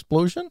Halifax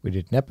explosion, we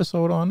did an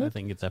episode on I it.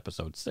 think it's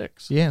episode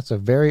 6. Yeah, it's a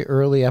very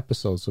early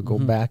episode, so go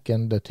back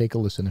and take a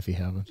listen if you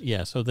haven't.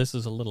 Yeah, so this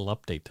is a little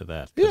update to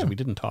that, because Yeah. we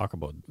didn't talk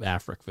about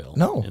Africville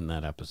No. in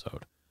that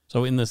episode.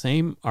 So in the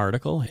same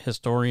article,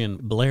 historian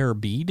Blair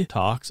Bede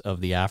talks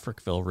of the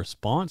Africville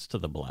response to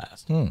the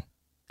blast.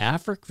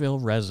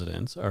 Africville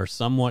residents are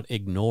somewhat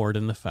ignored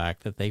in the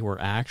fact that they were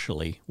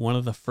actually one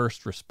of the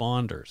first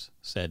responders,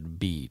 said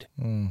Bede.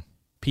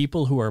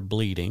 People who are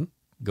bleeding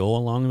go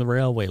along the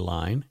railway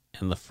line,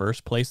 and the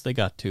first place they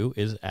got to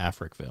is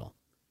Africville.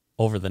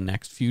 Over the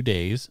next few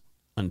days,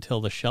 until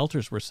the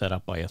shelters were set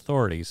up by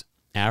authorities,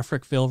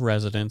 Africville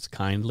residents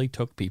kindly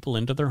took people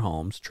into their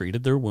homes,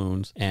 treated their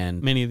wounds,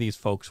 and many of these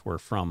folks were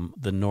from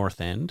the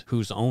North End,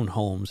 whose own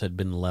homes had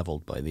been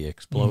leveled by the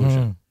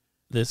explosion.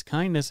 This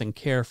kindness and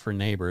care for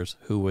neighbors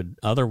who would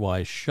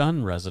otherwise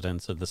shun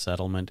residents of the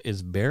settlement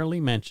is barely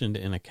mentioned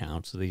in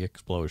accounts of the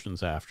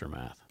explosion's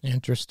aftermath.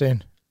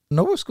 Interesting.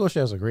 Nova Scotia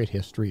has a great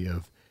history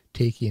of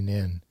taking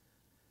in.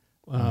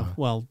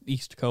 Well,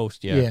 East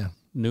Coast, yeah. Yeah.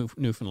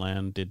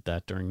 Newfoundland did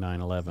that during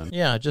 9/11.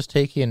 Yeah, just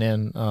taking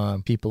in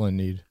people in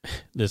need.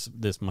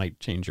 This might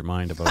change your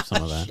mind about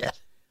some of that.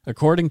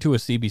 According to a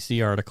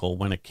CBC article,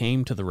 when it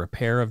came to the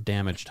repair of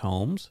damaged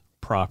homes,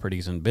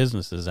 properties, and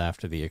businesses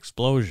after the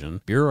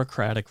explosion,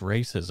 bureaucratic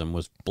racism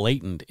was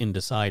blatant in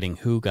deciding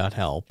who got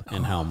help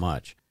and how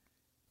much.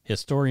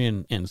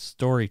 Historian and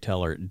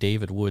storyteller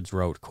David Woods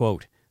wrote,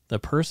 quote, the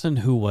person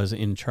who was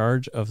in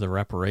charge of the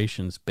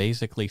reparations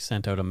basically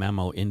sent out a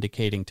memo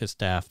indicating to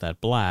staff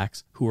that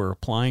blacks who were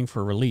applying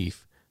for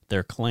relief,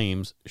 their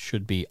claims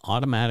should be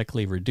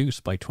automatically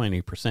reduced by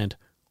 20%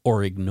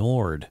 or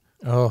ignored.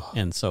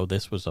 And so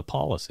this was a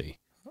policy.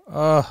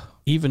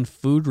 Even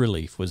food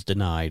relief was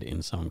denied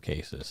in some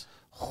cases.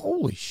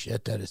 Holy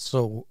shit, that is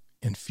so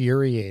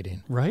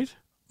infuriating. Right?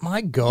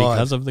 My God.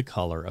 Because of the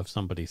color of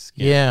somebody's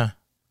skin. Yeah.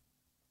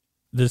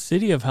 The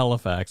city of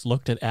Halifax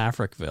looked at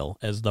Africville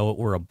as though it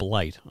were a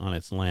blight on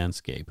its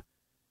landscape.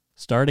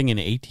 Starting in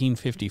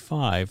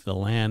 1855, the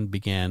land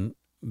began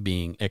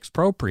being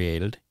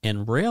expropriated,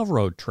 and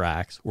railroad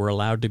tracks were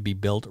allowed to be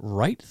built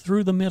right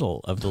through the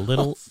middle of the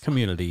little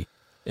community,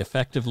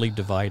 effectively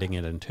dividing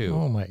it in two.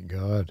 Oh, my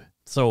God.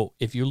 So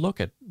if you look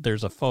at,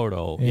 there's a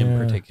photo in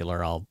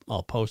particular, I'll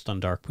post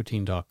on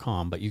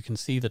darkpoutine.com, but you can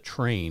see the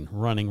train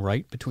running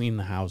right between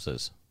the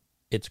houses.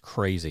 It's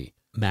crazy.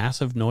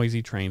 Massive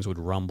noisy trains would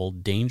rumble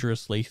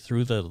dangerously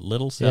through the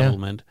little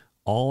settlement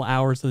all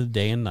hours of the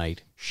day and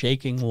night,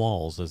 shaking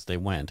walls as they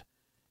went.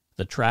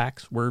 The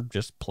tracks were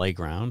just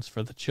playgrounds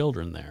for the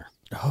children there.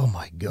 Oh,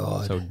 my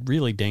God. So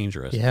really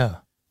dangerous. Yeah.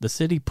 The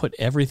city put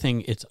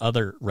everything its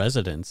other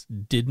residents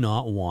did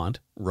not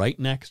want right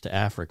next to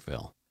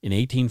Africville. In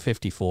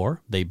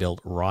 1854, they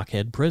built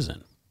Rockhead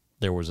Prison.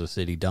 There was a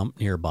city dump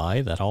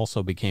nearby that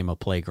also became a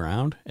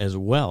playground, as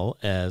well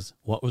as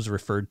what was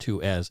referred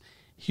to as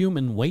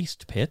human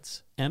waste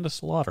pits and a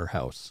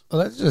slaughterhouse.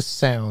 Well, that just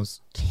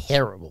sounds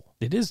terrible.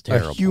 It is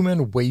terrible. A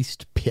human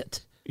waste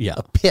pit. Yeah.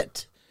 A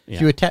pit. Yeah.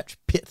 If you attach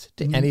pit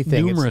to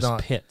anything, Numerous it's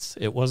not. pits.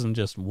 It wasn't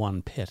just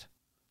one pit.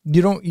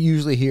 You don't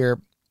usually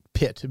hear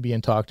pit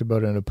being talked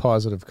about in a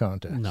positive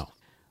context. No.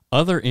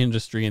 Other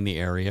industry in the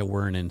area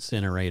were an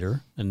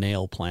incinerator, a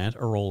nail plant,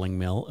 a rolling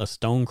mill, a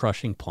stone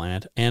crushing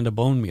plant, and a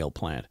bone meal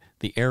plant.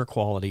 The air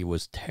quality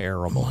was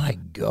terrible. My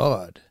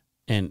God.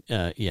 And,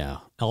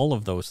 all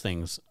of those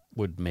things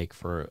would make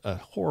for a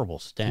horrible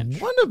stench.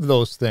 One of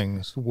those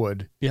things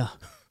would. Yeah.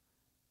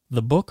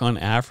 The book on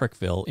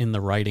Africville in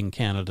the Righting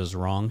Canada's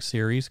Wrong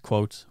series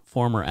quotes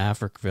former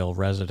Africville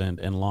resident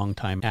and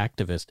longtime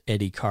activist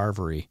Eddie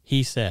Carvery.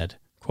 He said,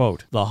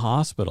 quote, "The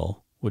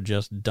hospital would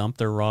just dump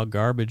their raw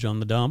garbage on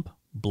the dump,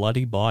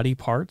 bloody body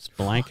parts,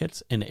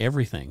 blankets, and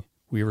everything.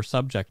 We were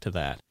subject to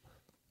that.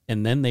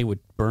 And then they would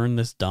burn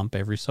this dump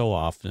every so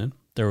often.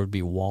 There would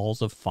be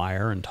walls of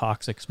fire and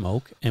toxic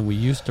smoke, and we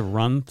used to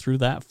run through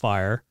that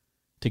fire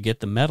to get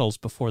the metals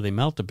before they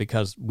melted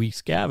because we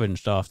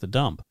scavenged off the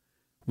dump.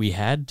 We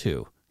had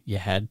to. You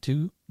had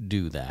to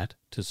do that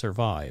to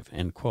survive,"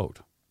 end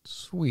quote.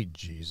 Sweet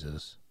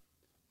Jesus.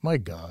 My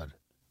God.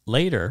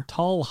 Later,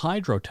 tall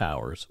hydro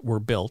towers were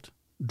built,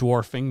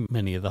 dwarfing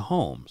many of the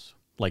homes.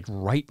 Like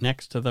right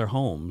next to their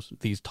homes,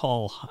 these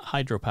tall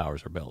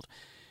hydropowers are built.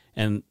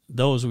 And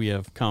those we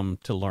have come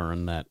to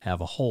learn that have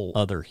a whole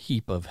other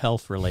heap of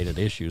health-related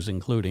issues,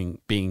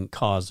 including being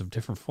cause of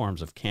different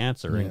forms of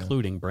cancer,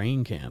 including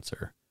brain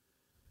cancer.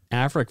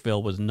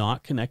 Africville was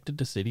not connected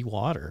to city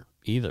water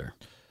either.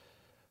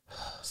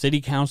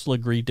 City council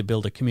agreed to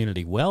build a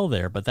community well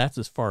there, but that's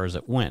as far as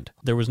it went.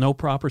 There was no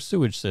proper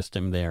sewage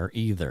system there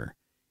either.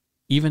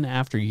 Even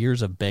after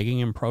years of begging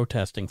and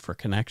protesting for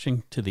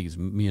connection to these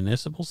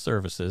municipal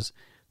services,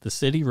 the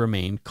city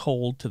remained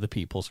cold to the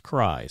people's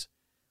cries,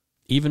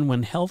 even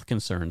when health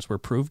concerns were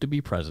proved to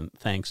be present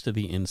thanks to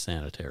the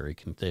insanitary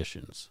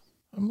conditions.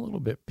 I'm a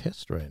little bit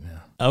pissed right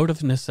now. Out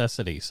of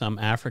necessity, some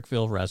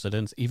Africville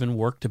residents even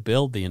worked to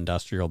build the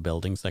industrial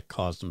buildings that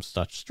caused them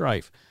such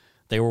strife.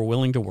 They were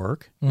willing to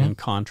work, and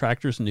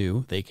contractors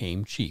knew they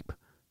came cheap,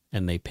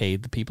 and they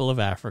paid the people of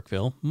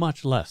Africville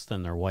much less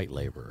than their white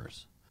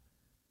laborers.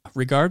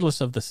 Regardless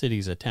of the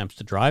city's attempts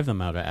to drive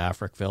them out of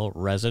Africville,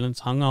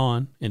 residents hung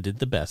on and did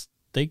the best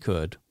they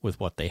could with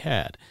what they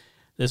had.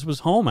 This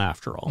was home,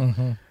 after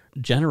all.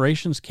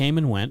 Generations came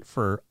and went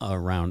for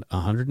around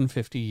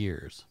 150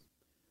 years.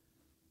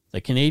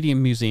 The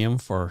Canadian Museum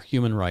for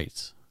Human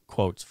Rights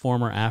quotes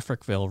former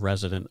Africville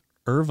resident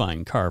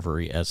Irvine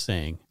Carvery as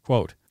saying,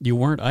 quote, "You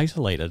weren't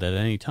isolated at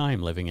any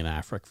time living in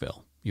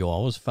Africville. You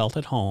always felt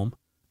at home.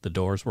 The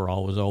doors were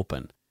always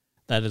open.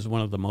 That is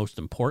one of the most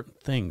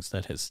important things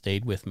that has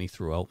stayed with me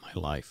throughout my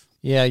life."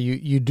 Yeah,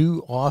 you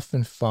do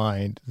often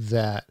find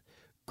that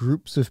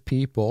groups of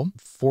people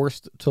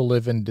forced to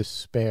live in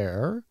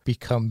despair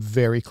become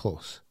very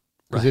close.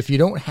 Because if you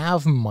don't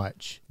have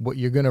much, what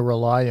you're going to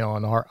rely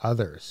on are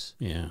others.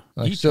 Yeah,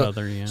 Like, each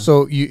other, yeah.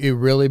 So it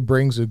really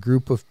brings a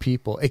group of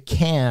people. It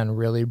can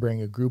really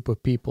bring a group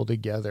of people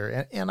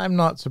together. And I'm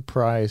not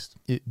surprised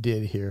it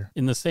did here.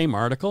 In the same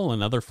article,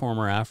 another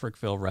former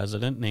Africville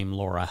resident named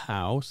Laura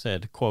Howe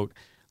said, quote,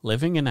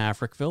 "Living in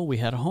Africville, we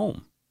had a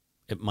home.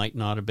 It might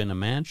not have been a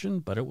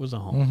mansion, but it was a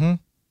home."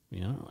 You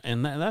know,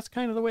 and that's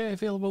kind of the way I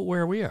feel about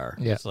where we are.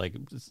 Yeah. It's like,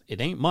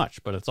 it ain't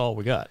much, but it's all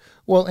we got.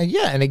 Well,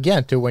 and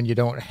again, too, when you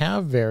don't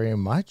have very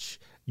much,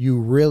 you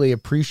really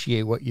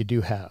appreciate what you do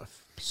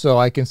have. So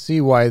I can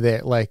see why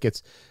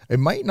it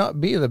might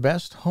not be the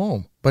best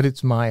home, but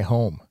it's my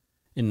home.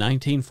 In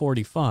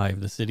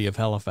 1945, the city of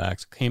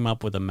Halifax came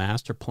up with a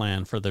master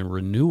plan for the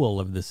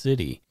renewal of the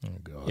city. Oh,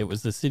 God. It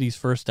was the city's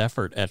first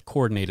effort at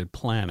coordinated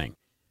planning.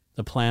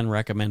 The plan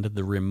recommended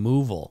the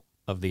removal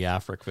of the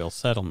Africville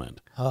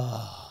settlement,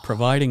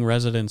 providing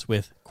residents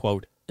with,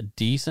 quote, "a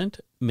decent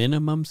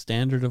minimum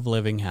standard of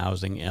living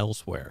housing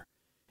elsewhere,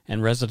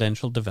 and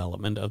residential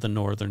development of the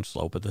northern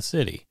slope of the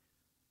city."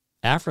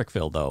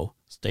 Africville, though,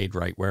 stayed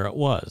right where it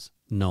was.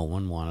 No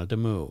one wanted to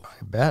move.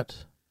 I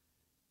bet.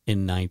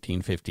 In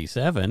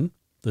 1957,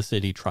 the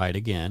city tried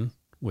again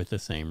with the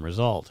same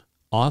result.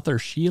 Author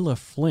Sheila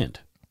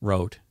Flint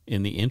wrote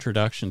in the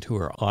introduction to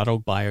her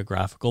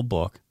autobiographical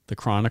book, The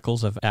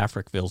Chronicles of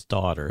Africville's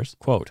Daughters,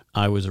 quote,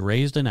 "I was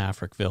raised in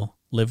Africville,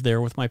 lived there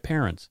with my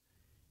parents.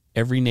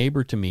 Every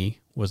neighbor to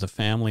me was a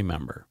family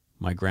member.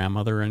 My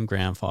grandmother and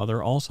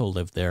grandfather also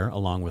lived there,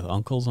 along with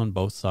uncles on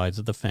both sides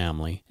of the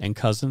family, and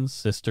cousins,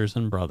 sisters,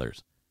 and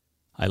brothers.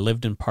 I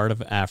lived in part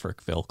of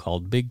Africville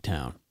called Big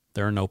Town.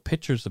 There are no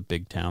pictures of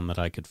Big Town that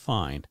I could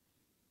find.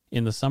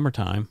 In the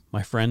summertime,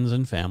 my friends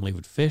and family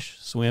would fish,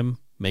 swim,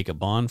 make a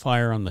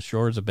bonfire on the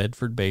shores of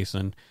Bedford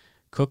Basin,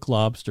 cook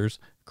lobsters,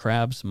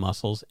 crabs,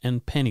 mussels,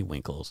 and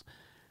pennywinkles.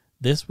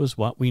 This was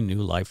what we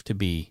knew life to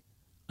be,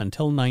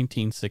 until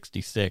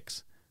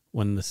 1966,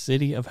 when the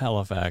city of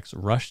Halifax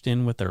rushed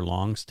in with their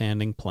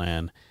long-standing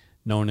plan,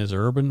 known as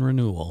urban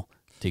renewal,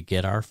 to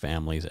get our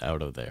families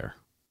out of there."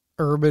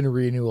 Urban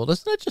renewal.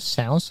 Doesn't that just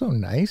sound so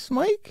nice,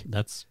 Mike?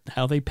 That's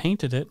how they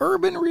painted it.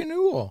 Urban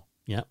renewal.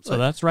 Yeah, so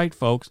that's right,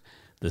 folks.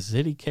 The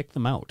city kicked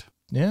them out.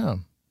 Yeah.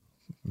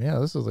 Yeah,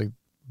 this is like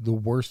the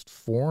worst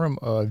form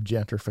of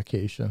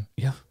gentrification.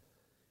 Yeah.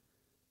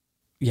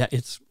 Yeah,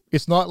 it's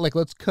not like,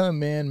 let's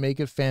come in,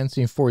 make it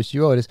fancy, and force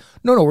you out. It's,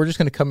 no, we're just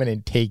going to come in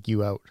and take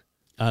you out.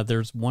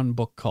 there's one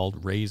book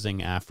called Raising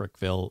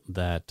Africville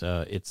that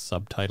its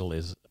subtitle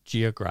is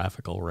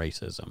Geographical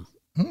Racism.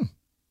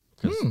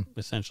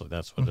 Essentially,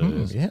 that's what it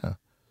is. Yeah.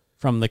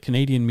 From the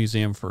Canadian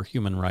Museum for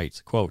Human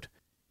Rights, quote,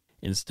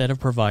 Instead of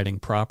providing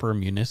proper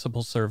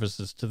municipal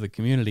services to the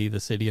community,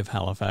 the city of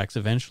Halifax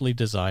eventually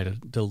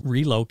decided to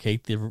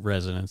relocate the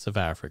residents of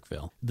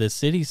Africville. The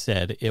city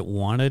said it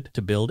wanted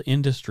to build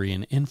industry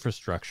and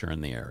infrastructure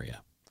in the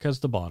area,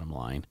 because the bottom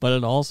line, but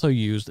it also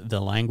used the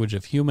language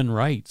of human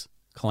rights,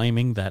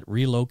 claiming that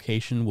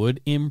relocation would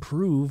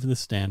improve the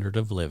standard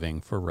of living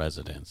for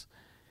residents.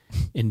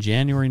 In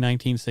January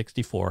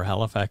 1964,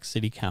 Halifax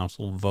City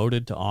Council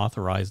voted to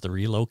authorize the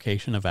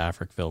relocation of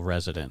Africville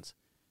residents.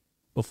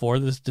 Before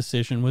this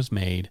decision was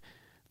made,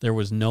 there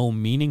was no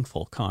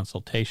meaningful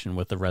consultation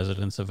with the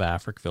residents of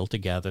Africville to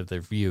gather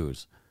their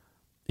views.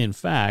 In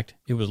fact,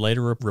 it was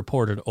later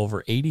reported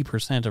over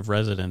 80% of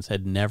residents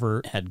had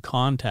never had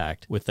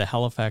contact with the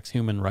Halifax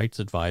Human Rights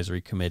Advisory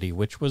Committee,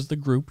 which was the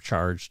group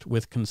charged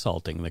with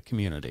consulting the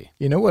community.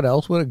 You know what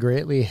else would have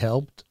greatly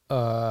helped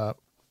the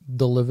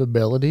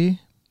livability,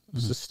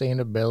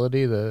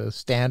 sustainability, the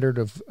standard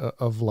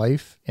of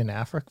life in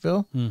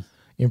Africville?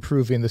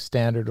 Improving the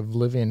standard of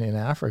living in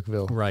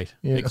Africville. Right.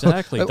 You know?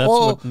 Exactly.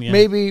 That's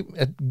maybe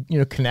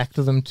connect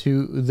them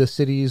to the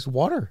city's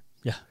water.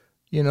 Yeah.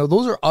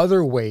 Those are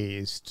other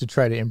ways to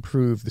try to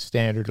improve the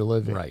standard of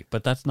living. Right.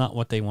 But that's not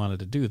what they wanted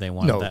to do. They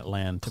wanted that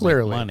land to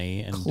make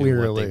money and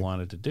do what they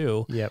wanted to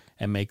do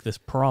and make this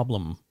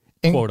problem,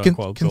 quote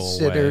unquote, go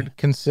away.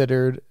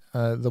 Considered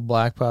the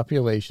black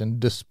population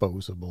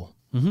disposable.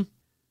 Mm-hmm.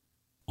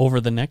 Over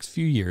the next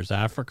few years,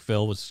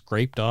 Africville was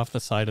scraped off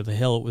the side of the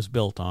hill it was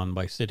built on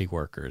by city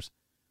workers.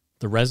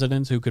 The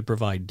residents who could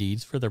provide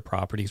deeds for their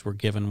properties were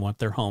given what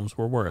their homes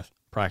were worth,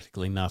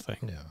 practically nothing.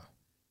 Yeah.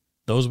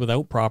 Those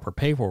without proper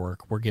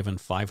paperwork were given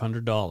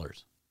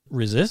 $500.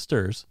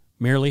 Resistors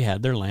merely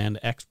had their land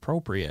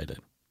expropriated.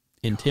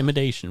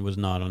 Intimidation was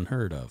not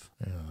unheard of.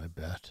 Yeah, I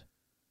bet.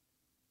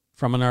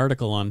 From an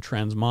article on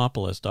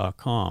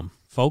Transmopolis.com,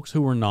 folks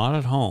who were not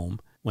at home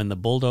when the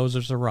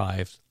bulldozers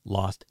arrived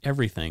lost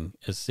everything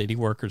as city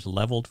workers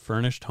leveled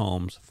furnished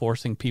homes,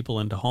 forcing people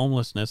into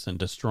homelessness and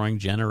destroying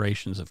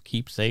generations of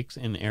keepsakes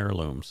and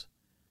heirlooms.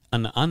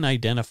 An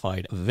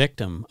unidentified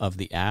victim of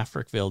the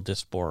Africville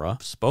diaspora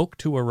spoke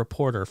to a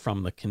reporter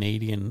from the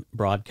Canadian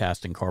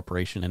Broadcasting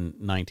Corporation in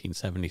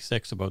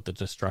 1976 about the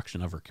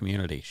destruction of her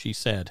community. She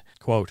said,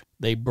 quote,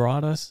 "They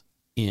brought us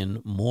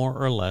in more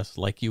or less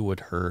like you would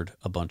herd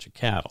a bunch of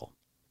cattle.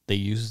 They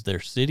used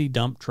their city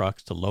dump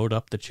trucks to load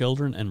up the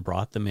children and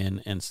brought them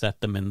in and set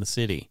them in the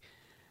city.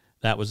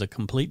 That was a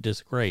complete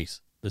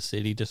disgrace. The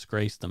city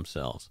disgraced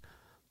themselves.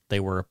 They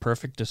were a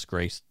perfect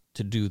disgrace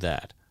to do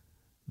that.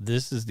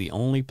 This is the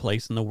only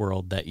place in the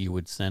world that you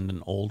would send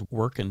an old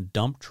working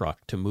dump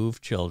truck to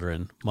move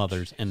children,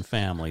 mothers, and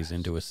families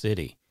into a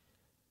city.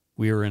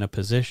 We were in a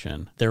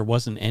position. There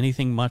wasn't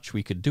anything much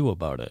we could do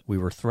about it. We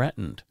were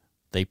threatened.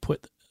 They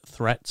put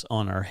threats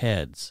on our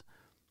heads.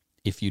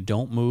 If you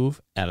don't move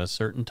at a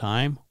certain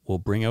time, we'll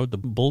bring out the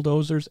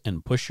bulldozers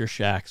and push your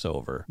shacks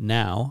over.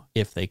 Now,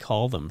 if they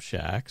call them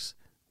shacks,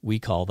 we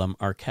call them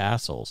our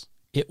castles.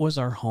 It was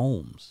our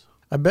homes."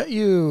 I bet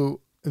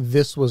you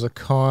this was a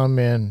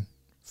common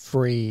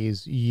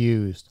phrase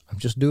used. I'm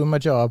just doing my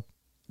job.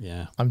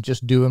 Yeah. I'm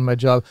just doing my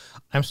job.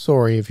 I'm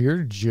sorry, if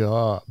your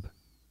job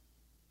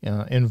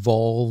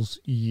involves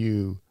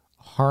you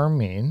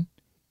harming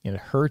and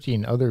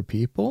hurting other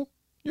people,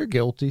 you're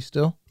guilty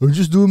still. I'm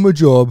just doing my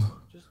job.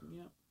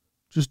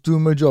 Just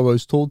doing my job. I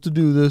was told to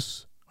do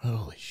this.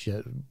 Holy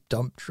shit.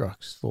 Dump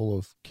trucks full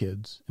of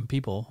kids. And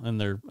people,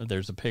 and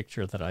there's a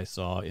picture that I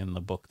saw in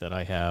the book that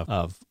I have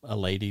of a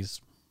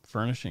lady's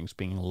furnishings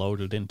being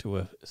loaded into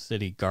a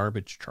city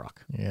garbage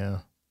truck. Yeah.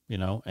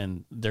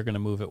 And they're going to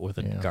move it with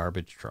a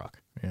garbage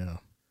truck. Yeah.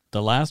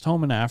 The last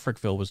home in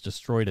Africville was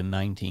destroyed in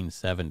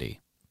 1970.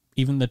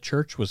 Even the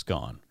church was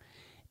gone.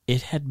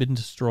 It had been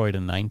destroyed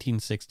in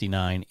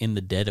 1969 in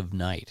the dead of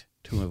night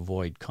to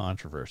avoid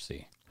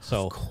controversy.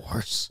 So, of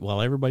course,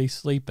 while everybody's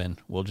sleeping,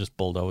 we'll just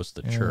bulldoze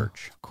the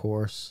church. Of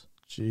course.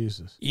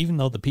 Jesus. Even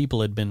though the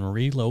people had been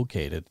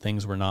relocated,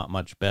 things were not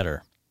much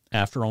better.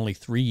 After only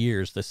 3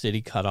 years, the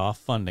city cut off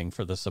funding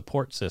for the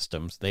support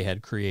systems they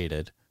had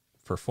created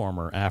for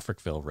former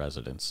Africville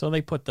residents. So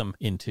they put them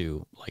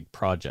into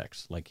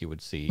projects like you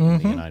would see in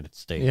the United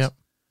States. Yep.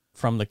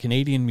 From the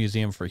Canadian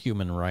Museum for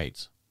Human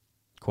Rights,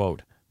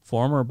 quote,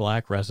 "Former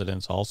black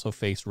residents also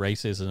face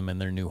racism in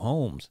their new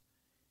homes.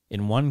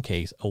 In one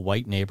case, a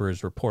white neighbor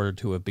is reported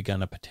to have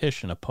begun a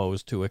petition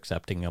opposed to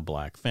accepting a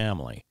black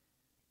family.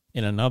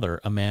 In another,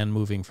 a man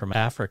moving from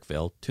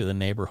Africville to the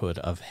neighborhood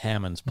of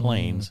Hammonds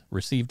Plains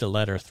received a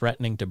letter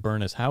threatening to burn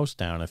his house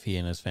down if he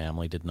and his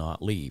family did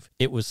not leave.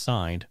 It was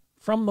signed,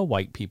 'From the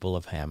white people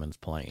of Hammonds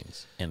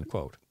Plains,' end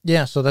quote."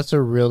 Yeah, so that's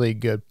a really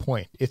good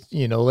point. It's,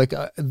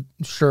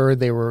 sure,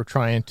 they were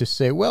trying to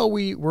say, well,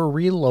 we're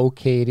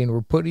relocating,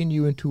 we're putting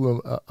you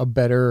into a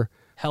better...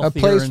 a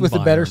place with a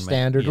better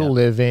standard of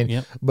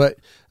living, but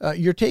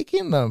you're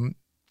taking them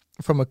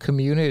from a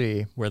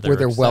community where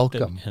they're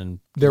welcome and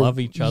love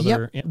each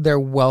other. Yep, they're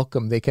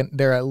welcome.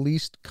 They're at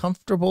least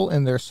comfortable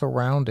in their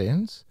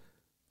surroundings,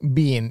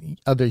 being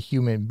other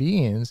human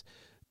beings,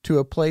 to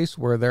a place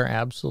where they're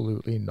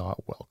absolutely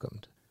not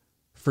welcomed.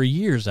 For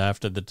years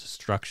after the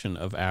destruction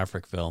of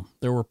Africville,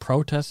 there were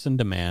protests and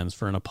demands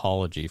for an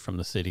apology from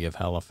the city of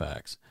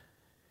Halifax.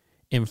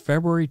 In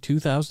February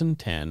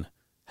 2010,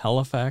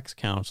 Halifax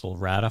Council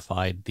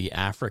ratified the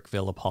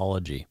Africville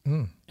Apology,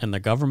 and the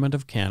Government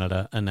of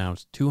Canada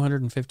announced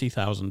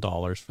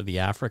 $250,000 for the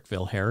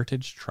Africville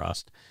Heritage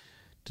Trust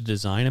to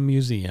design a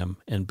museum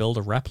and build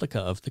a replica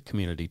of the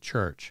community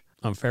church.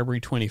 On February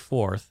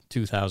 24th,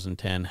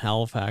 2010,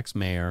 Halifax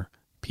Mayor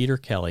Peter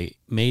Kelly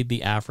made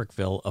the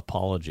Africville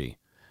Apology,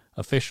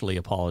 officially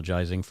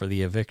apologizing for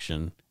the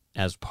eviction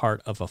as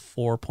part of a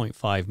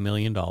 $4.5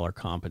 million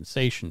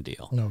compensation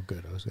deal. No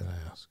good, I was going to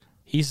ask.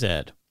 He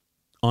said,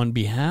 "On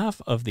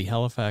behalf of the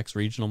Halifax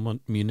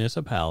Regional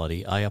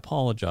Municipality, I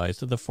apologize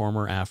to the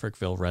former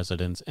Africville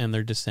residents and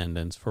their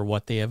descendants for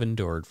what they have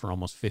endured for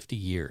almost 50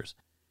 years.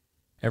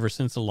 Ever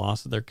since the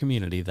loss of their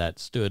community that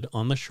stood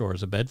on the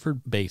shores of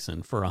Bedford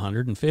Basin for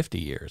 150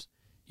 years.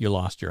 You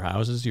lost your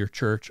houses, your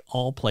church,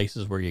 all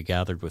places where you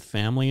gathered with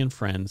family and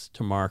friends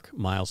to mark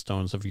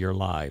milestones of your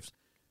lives.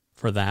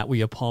 For that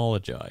we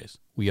apologize.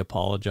 We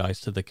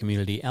apologize to the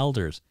community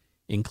elders,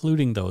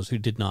 including those who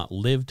did not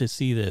live to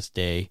see this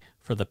day,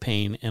 for the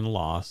pain and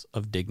loss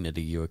of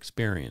dignity you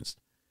experienced.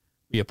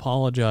 We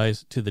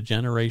apologize to the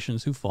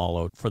generations who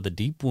followed for the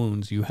deep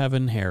wounds you have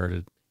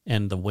inherited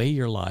and the way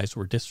your lives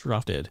were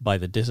disrupted by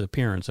the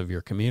disappearance of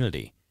your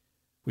community.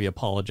 We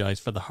apologize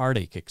for the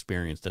heartache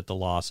experienced at the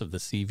loss of the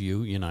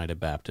Seaview United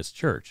Baptist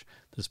Church,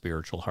 the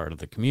spiritual heart of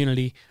the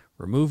community,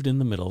 removed in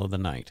the middle of the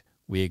night.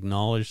 We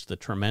acknowledge the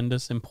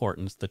tremendous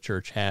importance the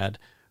church had,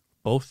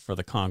 both for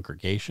the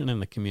congregation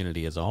and the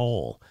community as a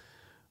whole.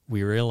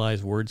 We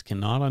realize words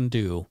cannot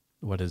undo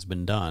what has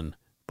been done,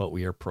 but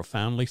we are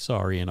profoundly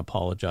sorry and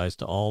apologize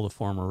to all the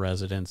former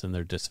residents and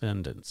their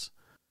descendants.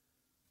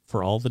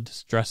 For all the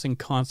distressing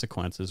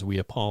consequences, we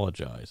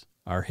apologize.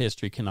 Our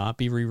history cannot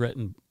be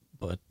rewritten,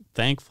 but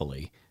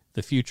thankfully,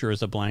 the future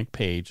is a blank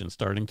page, and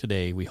starting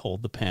today, we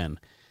hold the pen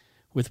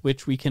with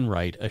which we can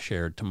write a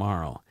shared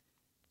tomorrow.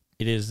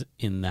 It is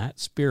in that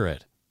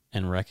spirit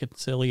and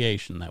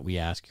reconciliation that we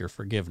ask your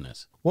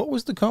forgiveness." What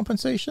was the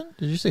compensation?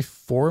 Did you say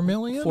 $4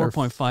 million?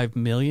 4.5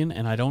 million,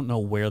 and I don't know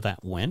where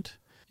that went,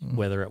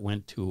 whether it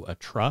went to a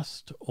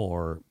trust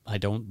or I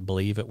don't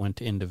believe it went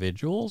to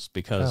individuals,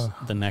 because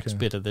the next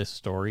bit of this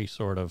story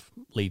sort of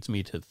leads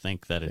me to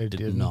think that it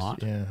did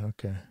not. Yeah,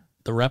 okay.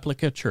 The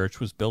replica church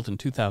was built in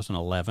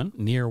 2011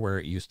 near where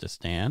it used to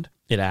stand.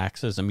 It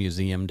acts as a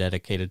museum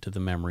dedicated to the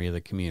memory of the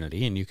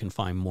community, and you can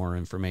find more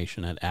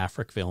information at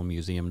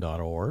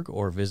africvillemuseum.org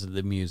or visit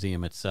the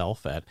museum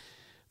itself at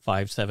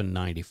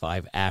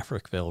 5795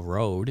 Africville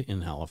Road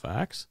in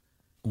Halifax.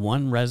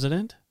 One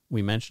resident,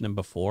 we mentioned him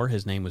before,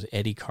 his name was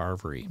Eddie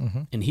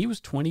Carvery, and he was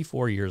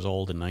 24 years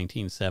old in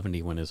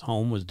 1970 when his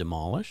home was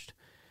demolished.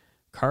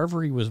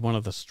 Carvery was one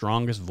of the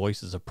strongest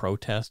voices of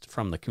protest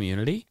from the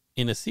community.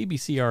 In a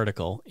CBC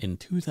article in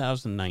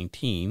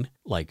 2019,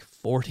 like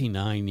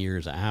 49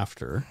 years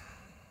after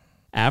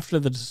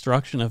the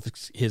destruction of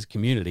his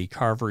community,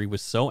 Carvery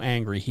was so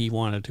angry he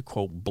wanted to,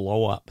 quote,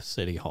 blow up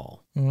City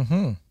Hall.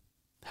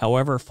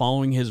 However,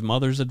 following his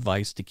mother's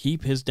advice to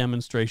keep his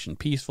demonstration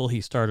peaceful,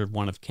 he started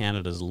one of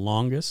Canada's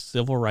longest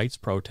civil rights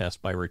protests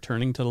by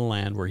returning to the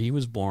land where he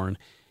was born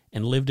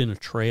and lived in a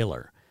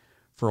trailer.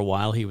 For a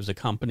while, he was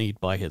accompanied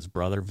by his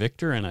brother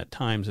Victor and at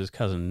times his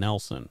cousin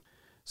Nelson.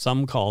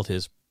 Some called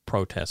his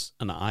protests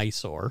an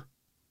eyesore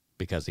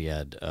because he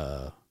had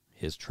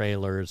his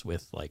trailers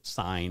with like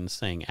signs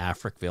saying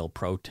Africville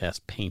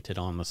protest painted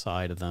on the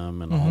side of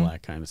them and all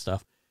that kind of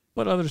stuff.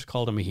 But others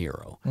called him a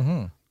hero.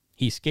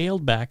 He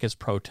scaled back his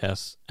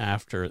protests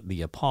after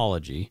the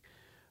apology,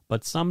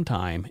 but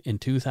sometime in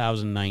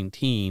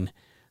 2019,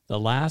 the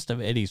last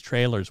of Eddie's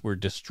trailers were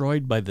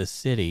destroyed by the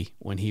city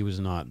when he was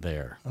not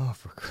there. Oh,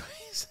 for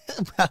Christ's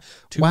sake.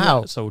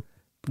 Wow. So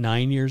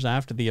 9 years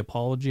after the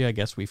apology, I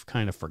guess we've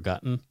kind of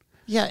forgotten.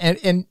 Yeah,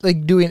 and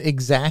like doing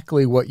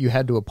exactly what you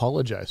had to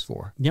apologize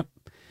for. Yep.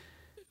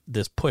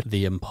 This put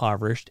the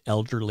impoverished,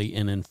 elderly,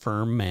 and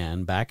infirm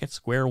man back at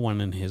square one,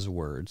 in his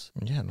words.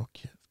 Yeah, no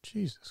kid.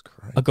 Jesus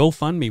Christ. A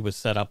GoFundMe was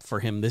set up for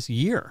him this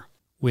year,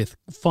 with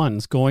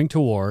funds going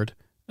toward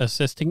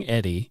assisting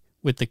Eddie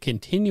with the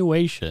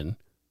continuation.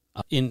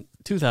 In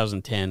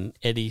 2010,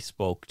 Eddie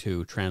spoke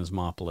to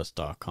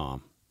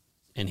Transmopolis.com,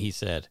 and he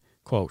said,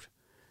 quote,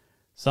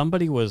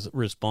 "Somebody was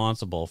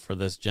responsible for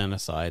this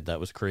genocide that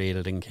was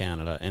created in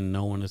Canada, and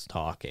no one is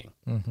talking.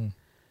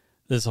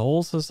 This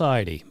whole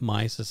society,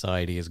 my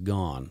society, is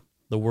gone.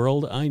 The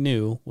world I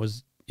knew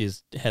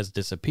has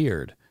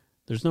disappeared.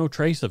 There's no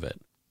trace of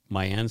it.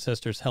 My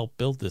ancestors helped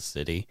build this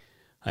city.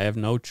 I have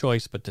no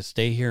choice but to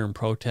stay here and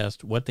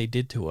protest what they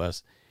did to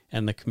us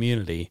and the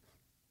community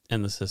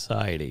and the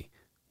society.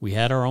 We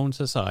had our own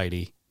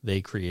society.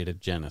 They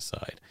created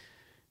genocide."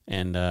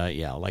 And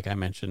like I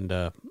mentioned,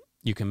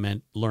 you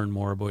can learn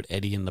more about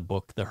Eddie in the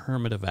book The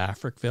Hermit of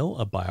Africville,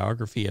 a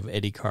biography of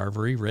Eddie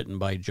Carvery written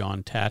by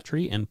John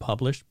Tatry and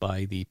published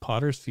by the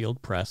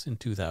Pottersfield Press in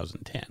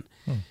 2010.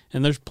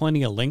 And there's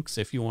plenty of links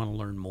if you want to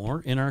learn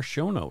more in our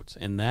show notes.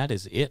 And that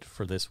is it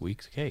for this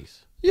week's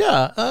case.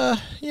 Yeah,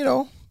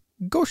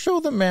 go show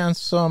the man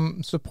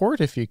some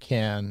support if you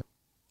can.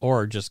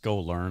 Or just go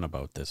learn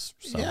about this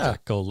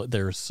subject. Yeah.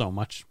 There's so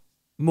much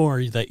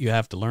more that you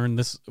have to learn.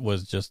 This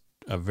was just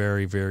a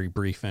very, very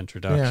brief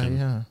introduction.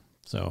 Yeah.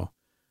 So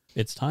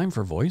it's time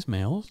for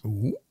voicemails.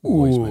 Ooh.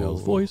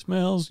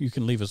 Voicemails. You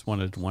can leave us one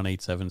at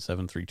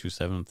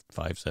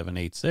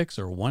 1-877-327-5786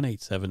 or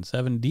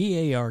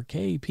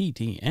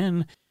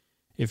 1-877-DARKPTN.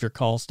 If your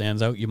call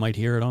stands out, you might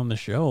hear it on the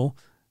show.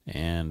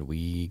 And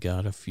we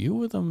got a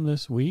few of them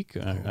this week.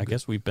 I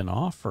guess we've been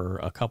off for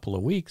a couple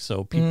of weeks,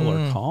 so people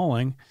are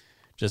calling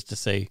just to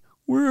say,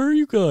 where are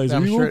you guys?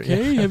 Are you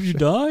okay? Have you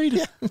died?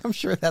 Yeah, I'm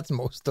sure that's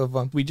most of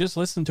them. We just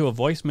listened to a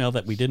voicemail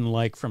that we didn't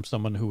like from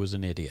someone who was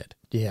an idiot.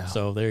 Yeah.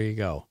 So there you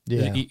go.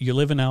 Yeah. You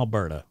live in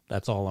Alberta.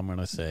 That's all I'm going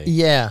to say.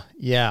 Yeah.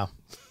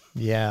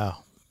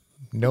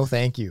 No,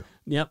 thank you.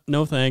 Yep.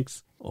 No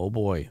thanks. Oh,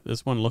 boy.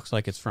 This one looks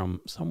like it's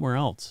from somewhere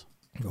else.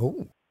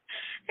 Oh.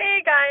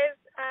 Hey, guys.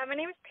 My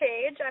name is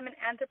Paige. I'm an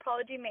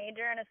anthropology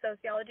major and a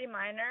sociology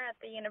minor at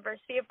the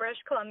University of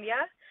British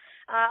Columbia.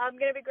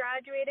 I'm going to be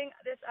graduating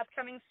this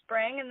upcoming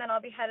spring, and then I'll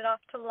be headed off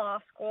to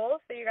law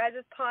school. So you guys'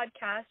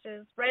 podcast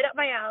is right up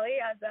my alley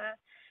as a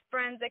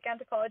forensic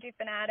anthropology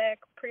fanatic,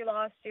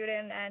 pre-law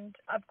student, and,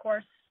 of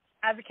course,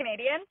 as a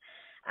Canadian.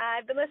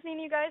 I've been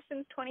listening to you guys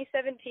since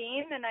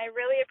 2017, and I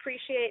really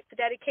appreciate the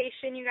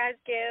dedication you guys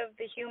give,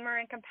 the humor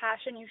and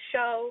compassion you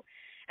show,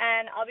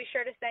 and I'll be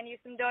sure to send you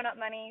some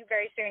donut money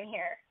very soon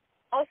here.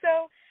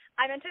 Also,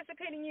 I'm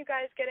anticipating you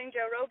guys getting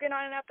Joe Rogan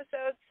on an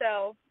episode,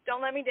 so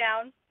don't let me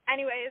down.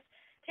 Anyways,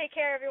 take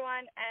care,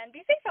 everyone, and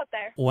be safe out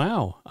there.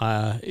 Wow.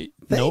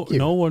 Thank you.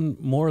 No one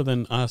more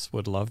than us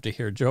would love to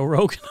hear Joe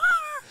Rogan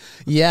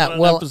Yeah, on an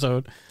well,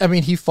 episode. I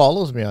mean, he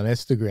follows me on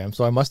Instagram,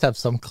 so I must have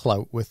some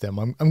clout with him.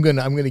 I'm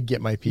gonna get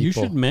my people. You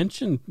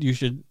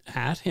should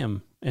at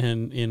him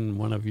and in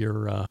one of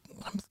your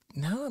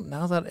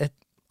Now that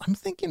I'm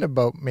thinking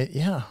about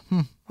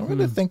I'm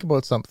gonna think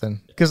about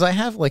something because I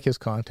have like his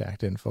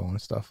contact info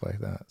and stuff like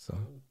that. So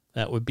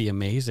that would be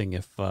amazing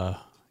if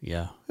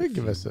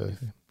give us a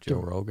Joe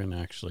Rogan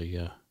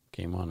actually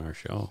came on our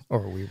show.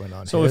 or we went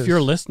on. So his. if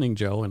you're listening,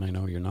 Joe, and I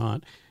know you're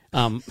not,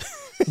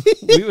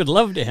 we would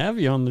love to have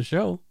you on the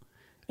show.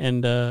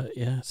 And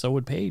so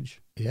would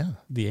Paige,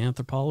 the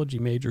anthropology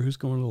major who's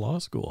going to law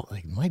school.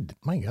 like my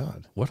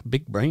God, What a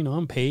big brain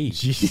on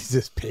Paige.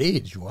 Jesus,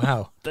 Paige,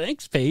 wow.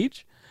 Thanks,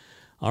 Paige.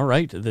 All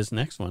right, this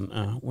next one.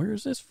 Where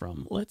is this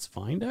from? Let's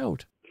find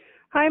out.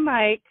 Hi,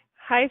 Mike.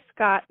 Hi,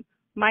 Scott.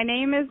 My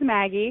name is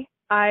Maggie.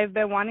 I've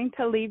been wanting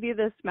to leave you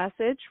this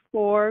message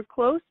for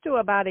close to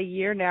about a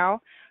year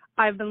now.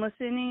 I've been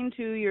listening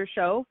to your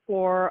show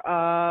for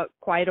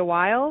quite a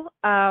while,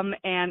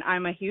 and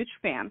I'm a huge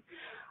fan.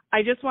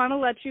 I just want to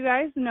let you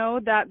guys know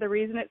that the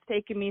reason it's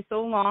taken me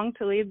so long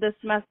to leave this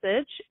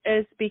message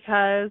is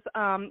because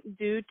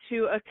due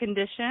to a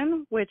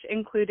condition which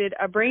included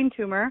a brain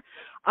tumor,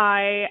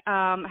 I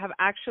have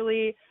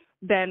actually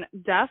been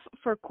deaf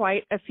for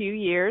quite a few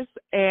years.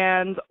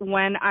 And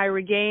when I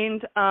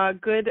regained a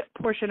good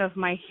portion of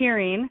my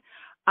hearing,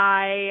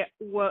 I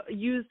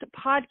used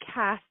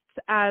podcasts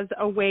as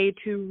a way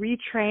to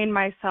retrain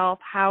myself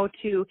how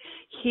to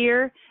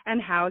hear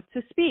and how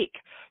to speak.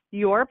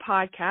 Your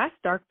podcast,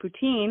 Dark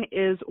Poutine,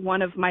 is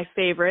one of my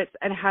favorites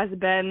and has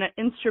been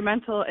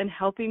instrumental in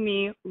helping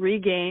me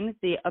regain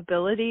the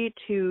ability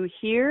to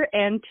hear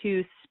and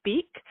to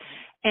speak.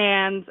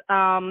 And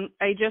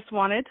I just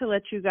wanted to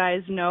let you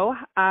guys know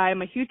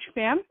I'm a huge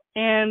fan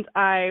and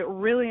I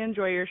really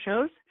enjoy your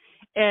shows,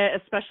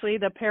 especially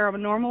the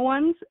paranormal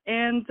ones.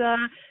 And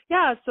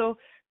so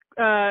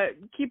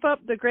keep up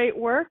the great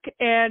work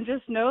and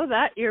just know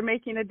that you're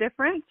making a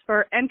difference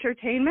for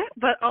entertainment,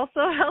 but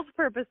also health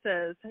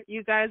purposes.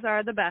 You guys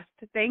are the best.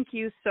 Thank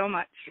you so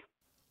much.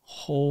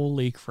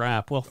 Holy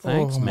crap. Well,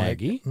 thanks,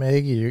 Maggie.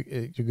 Maggie,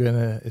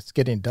 it's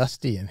getting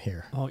dusty in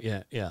here. Oh,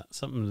 yeah.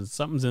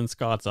 Something's in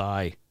Scott's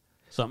eye.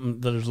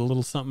 There's a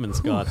little something in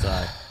Scott's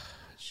eye.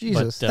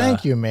 Jesus,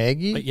 thank you,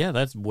 Maggie. But yeah,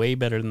 that's way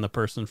better than the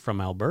person from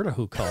Alberta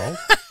who called.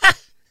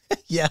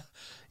 Yeah,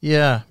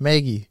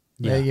 Maggie.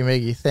 Yeah.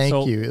 Maggie,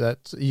 thank you.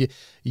 That's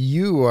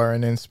you are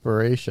an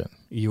inspiration.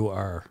 You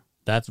are.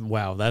 That's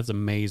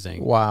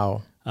amazing.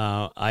 Wow.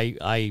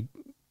 I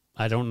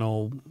don't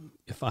know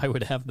if I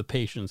would have the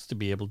patience to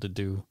be able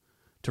to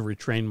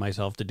retrain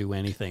myself to do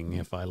anything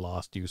if I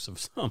lost use of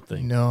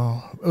something.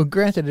 No. Well,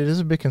 granted, it is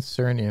a bit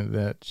concerning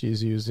that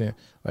she's using,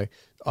 like,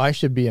 I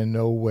should be in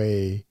no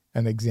way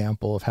an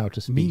example of how to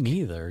speak. Me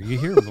neither. You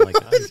hear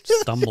like I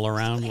stumble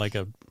around like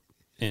I'm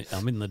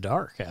in the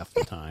dark half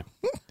the time.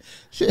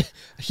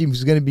 She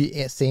was going to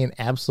be saying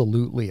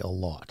absolutely a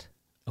lot.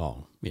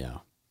 Oh, yeah.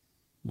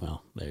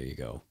 Well, there you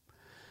go.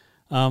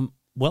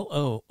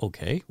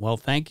 Okay. Well,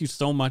 thank you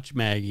so much,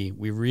 Maggie.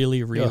 We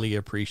really, really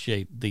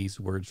appreciate these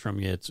words from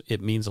you.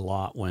 It means a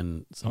lot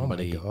when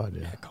somebody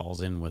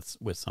calls in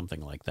with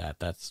something like that.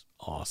 That's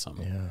awesome.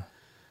 Yeah.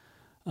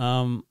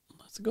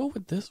 Let's go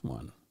with this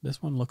one.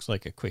 This one looks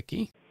like a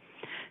quickie.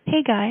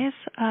 Hey, guys.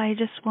 I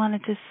just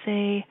wanted to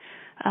say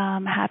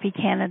Happy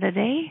Canada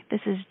Day.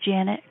 This is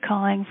Janet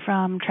calling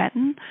from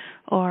Trenton,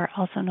 or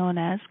also known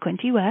as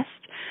Quinte West.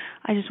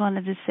 I just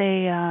wanted to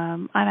say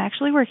I'm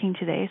actually working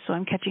today, so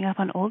I'm catching up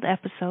on old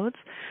episodes.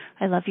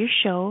 I love your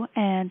show,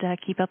 and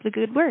keep up the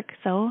good work.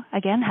 So,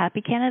 again,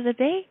 Happy Canada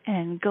Day,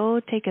 and go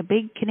take a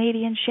big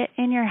Canadian shit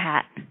in your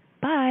hat.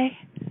 Bye.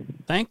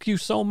 Thank you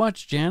so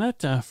much,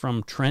 Janet,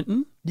 from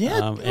Trenton.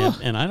 Yeah.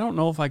 And I don't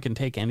know if I can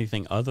take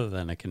anything other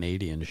than a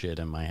Canadian shit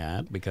in my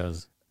hat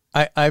because...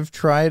 I've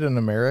tried an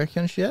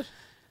American shit.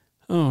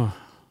 Oh,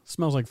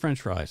 smells like French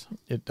fries.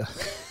 It does.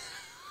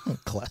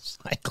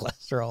 High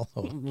cholesterol.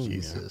 Oh,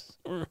 Jesus.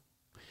 Yeah.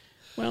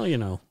 Well, you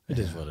know, it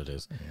is what it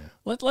is.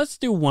 Yeah. Let's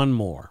do one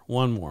more.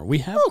 We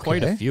have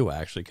quite a few,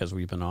 actually, because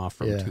we've been off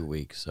from 2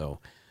 weeks. So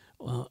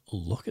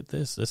look at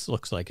this. This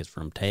looks like it's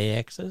from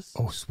Texas.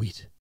 Oh,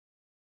 sweet.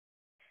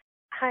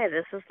 Hi,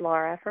 this is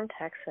Laura from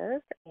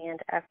Texas, and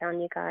I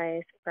found you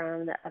guys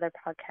from the other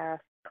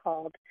podcast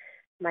called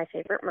My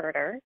Favorite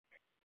Murder.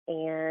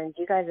 And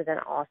you guys have been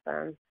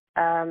awesome.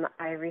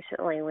 I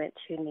recently went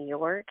to New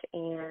York,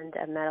 and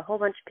I met a whole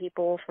bunch of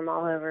people from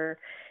all over,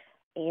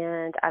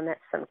 and I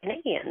met some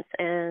Canadians.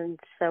 And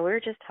so we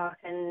were just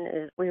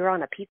talking. We were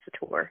on a pizza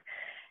tour,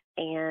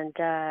 and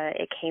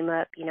it came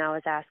up, I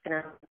was asking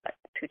them what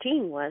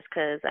poutine was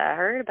because I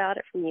heard about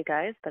it from you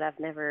guys, but I've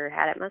never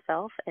had it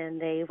myself.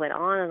 And they went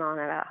on and on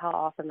about how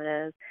awesome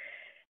it is.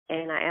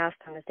 And I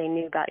asked them if they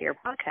knew about your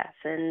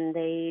podcast, and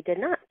they did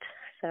not.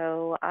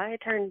 So I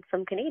turned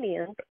some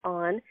Canadians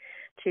on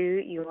to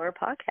your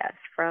podcast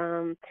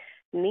from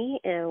me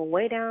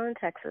way down in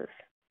Texas.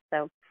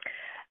 So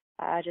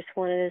I just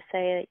wanted to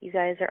say that you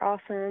guys are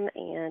awesome,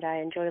 and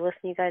I enjoy listening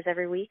to you guys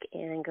every week,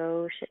 and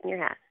go shit in your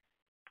hat.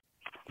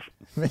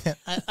 Man,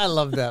 I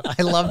love that.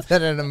 I love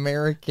that an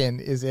American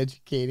is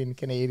educating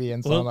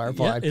Canadians on our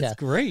podcast. It's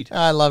great.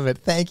 I love it.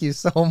 Thank you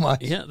so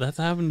much. Yeah, that's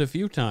happened a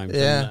few times.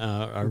 Yeah. And,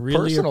 I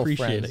really Personal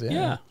appreciate friends,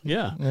 it.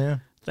 Yeah.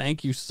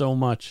 Thank you so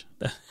much.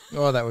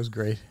 Oh, that was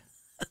great.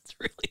 That's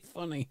really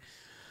funny.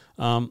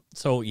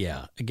 So,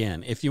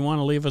 again, if you want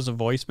to leave us a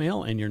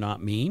voicemail and you're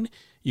not mean,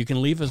 you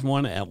can leave us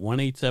one at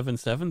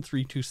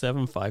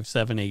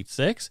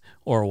 1-877-327-5786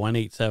 or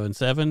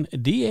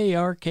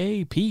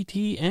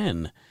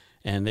 1-877-DARK-PTN.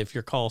 And if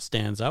your call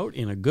stands out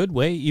in a good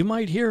way, you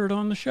might hear it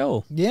on the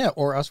show. Yeah,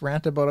 or us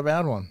rant about a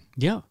bad one.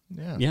 Yeah,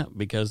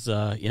 because,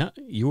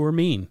 you were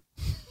mean.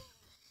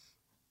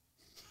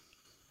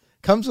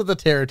 Comes with the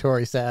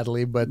territory,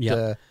 sadly, but...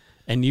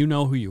 and you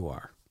know who you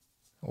are.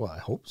 Well, I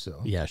hope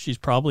so. Yeah, she's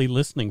probably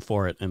listening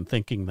for it and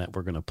thinking that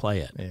we're going to play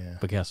it. Yeah.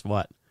 But guess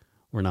what?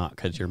 We're not,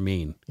 because you're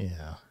mean.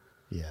 Yeah.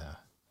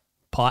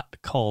 Pot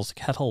calls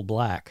kettle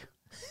black.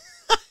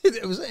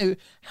 It was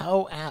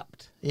how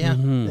apt. Yeah.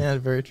 Mm-hmm. Yeah,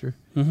 very true.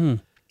 Mm-hmm.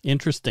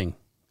 Interesting.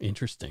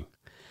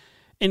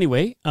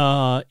 Anyway,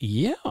 I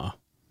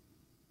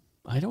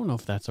don't know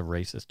if that's a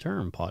racist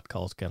term, pot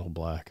calls kettle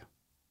black.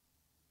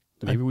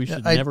 Maybe we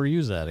should never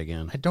use that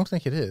again. I don't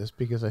think it is,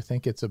 because I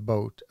think it's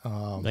about...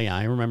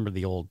 I remember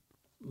the old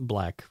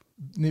black...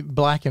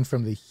 Blackened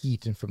from the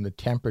heat and from the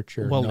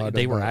temperature. Well,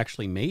 they were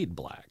actually made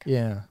black.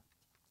 Yeah.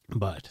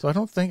 But... So I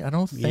don't think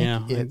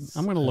it's...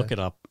 I'm going to look it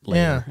up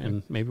later,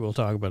 and maybe we'll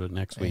talk about it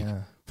next week.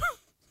 Yeah.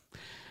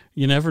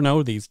 You never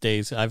know these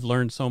days. I've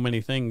learned so many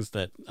things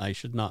that I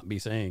should not be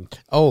saying.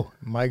 Oh,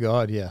 my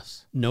God,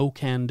 yes. No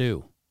can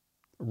do.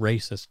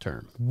 Racist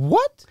term.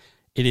 What?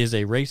 It is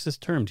a racist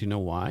term. Do you know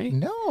why?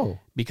 No.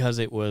 Because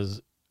it was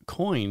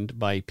coined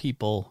by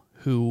people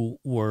who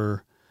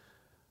were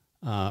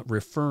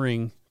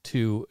referring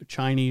to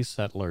Chinese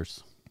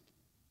settlers.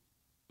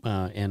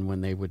 And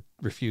when they would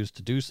refuse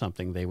to do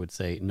something, they would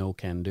say, no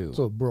can do.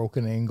 So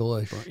broken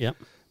English. Yep.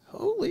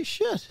 Holy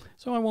shit.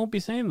 So I won't be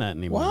saying that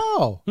anymore.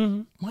 Wow.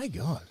 Mm-hmm. My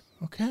God.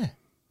 Okay.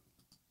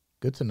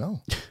 Good to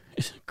know.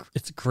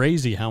 It's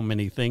crazy how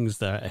many things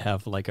that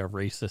have like a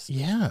racist...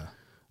 Yeah.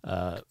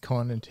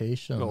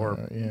 Connotation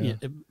or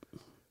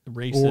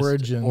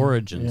racist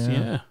origins.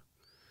 Yeah.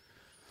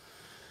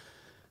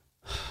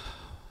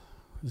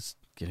 It's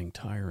getting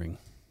tiring.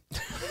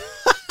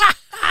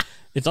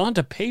 It's on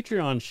to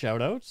Patreon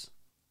shoutouts,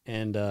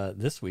 and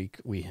this week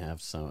we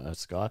have some.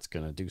 Scott's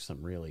going to do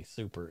some really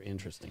super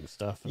interesting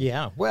stuff.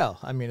 Yeah, well,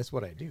 I mean, it's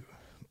what I do.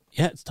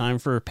 Yeah, it's time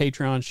for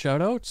Patreon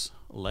shoutouts.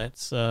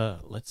 Let's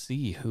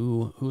see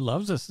who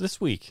loves us this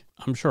week.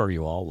 I'm sure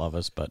you all love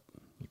us, but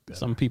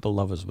some people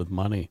love us with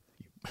money.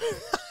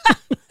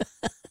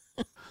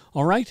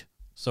 All right.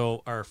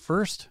 So our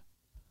first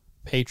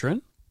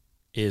patron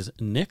is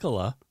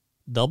Nicola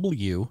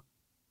W.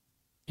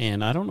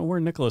 And I don't know where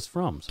Nicola's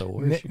from. So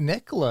where's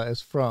Nicola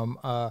is from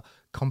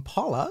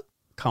Kampala.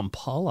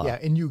 Kampala. Yeah,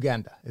 in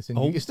Uganda. It's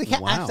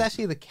it's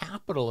actually the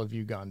capital of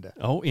Uganda.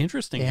 Oh,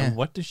 interesting. Yeah. And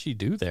what does she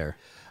do there?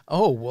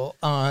 Oh, well,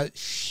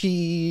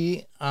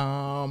 she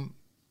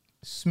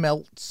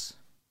smelts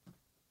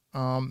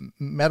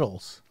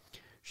metals.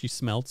 She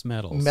smelts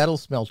metals. Metal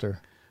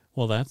smelter.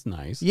 Well, that's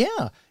nice.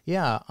 Yeah.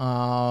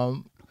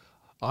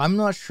 I'm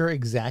not sure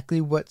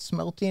exactly what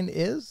smelting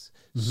is,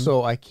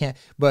 so I can't.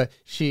 But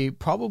she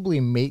probably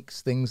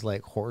makes things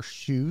like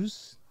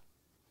horseshoes.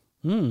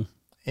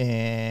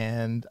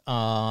 and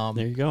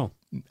There you go.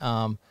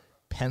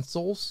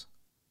 pencils.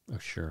 Oh,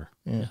 sure.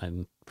 Yeah.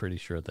 I'm pretty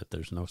sure that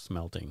there's no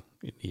smelting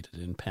needed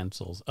in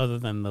pencils other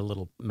than the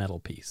little metal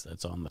piece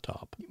that's on the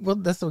top. Well,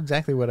 that's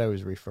exactly what I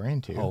was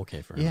referring to. Oh,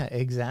 okay, fair Yeah, enough.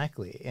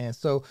 exactly. And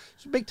so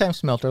she's a big time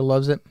smelter,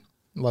 loves it.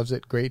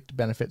 Great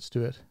benefits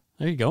to it.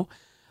 There you go.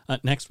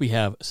 Next, we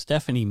have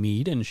Stephanie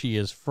Mead, and she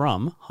is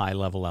from High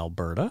Level,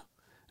 Alberta.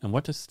 And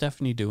what does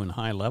Stephanie do in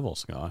High Level,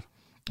 Scott?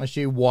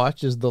 She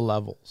watches the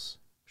levels.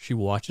 She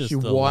watches She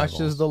the watches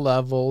levels. the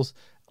levels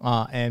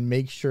and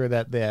makes sure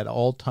that they at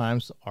all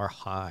times are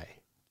high.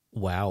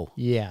 Wow.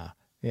 Yeah.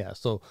 Yeah.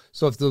 So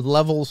if the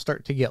levels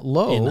start to get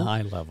low, In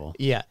High Level.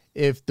 yeah,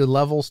 if the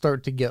levels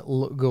start to go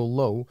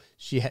low,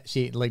 she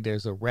like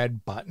there's a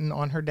red button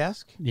on her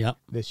desk Yep.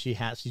 that she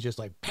just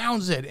like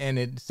pounds it and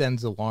it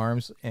sends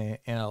alarms and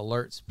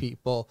alerts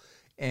people.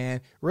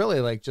 And really,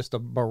 like, just a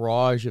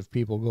barrage of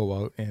people go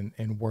out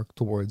and work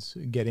towards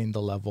getting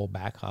the level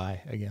back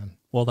high again.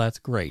 Well, that's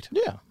great.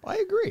 Yeah, I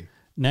agree.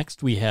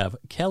 Next, we have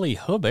Kelly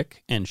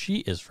Hubick, and she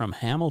is from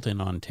Hamilton,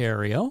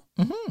 Ontario.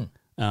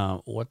 Mm-hmm.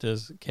 What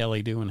does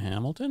Kelly do in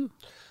Hamilton?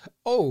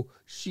 Oh,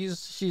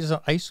 she's an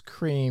ice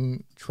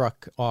cream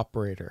truck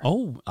operator.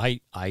 Oh, I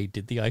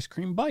did the ice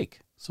cream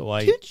bike. So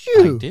Did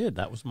you? I did.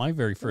 That was my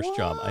very first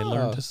job. I Wow.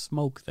 learned to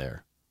smoke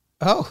there.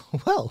 Oh,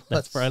 well,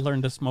 That's where I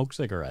learned to smoke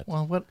cigarettes.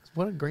 Well,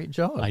 what a great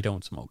job. I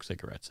don't smoke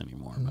cigarettes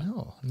anymore. But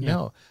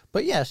No.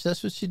 But yes,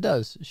 that's what she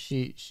does.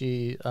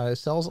 She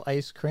sells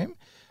ice cream.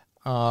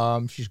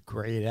 She's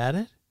great at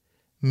it.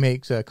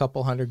 Makes a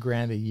couple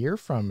 $100,000 a year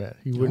from it.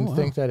 You wouldn't wow.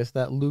 think that it's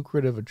that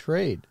lucrative a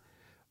trade,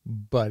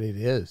 but it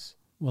is.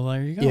 Well,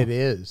 there you go. It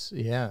is.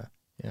 Yeah.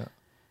 Yeah.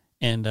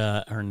 And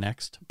our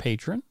next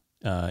patron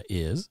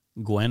is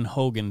Gwen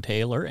Hogan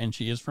Taylor, and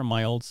she is from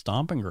my old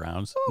stomping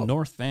grounds,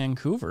 North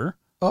Vancouver.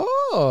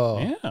 Oh.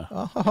 Yeah.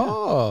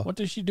 Oh. What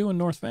does she do in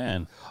North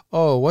Van?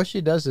 Oh, what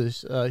she does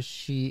is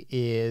she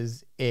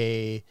is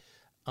in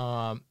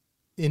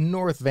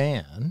North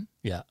Van.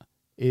 Yeah.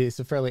 It's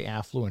a fairly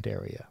affluent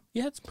area.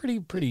 Yeah, it's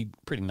pretty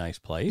nice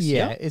place.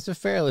 Yeah, it's a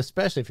fairly,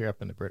 especially if you're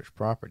up in the British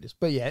properties.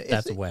 But yeah,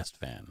 That's West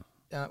Van.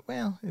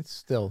 Well,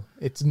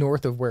 it's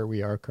north of where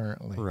we are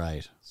currently.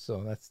 Right.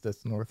 So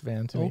that's North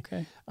Van to me.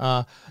 Okay.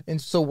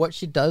 And so what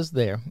she does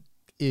there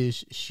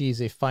is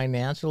she's a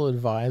financial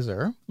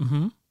advisor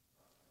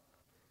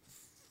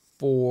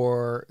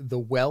for the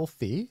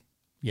wealthy.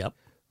 Yep.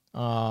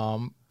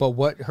 But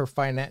what her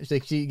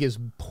she gives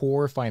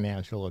poor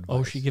financial advice.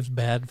 Oh, she gives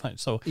bad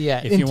so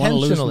yeah, if you want to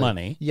lose intentionally.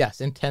 money,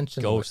 yes,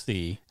 intentionally. go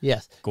see.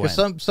 Yes, Gwen.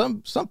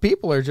 because some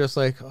people are just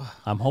like, oh,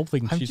 I'm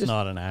hoping she's just-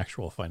 not an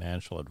actual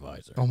financial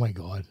advisor. oh my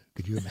God,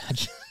 could you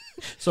imagine?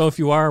 So if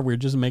you are, we're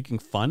just making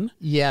fun.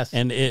 Yes,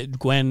 And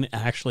Gwen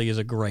actually is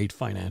a great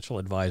financial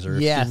advisor.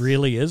 If Yes. she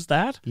really is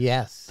that,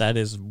 yes. that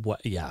is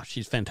what, yeah,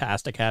 she's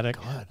fantastic at it.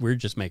 God. We're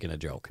just making a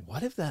joke.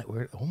 What if that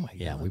were? Oh my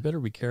Yeah, God. we better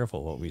be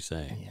careful what we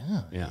say.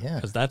 Yeah.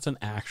 Because that's an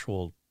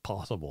actual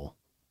possible.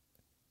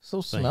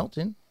 So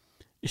smelting.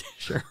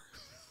 Sure.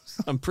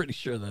 I'm pretty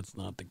sure that's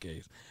not the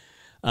case.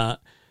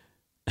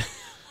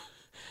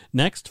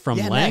 Next, from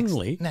Yeah,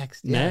 Langley,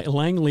 next, yeah.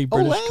 Langley,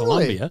 British Langley.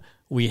 Columbia,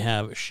 we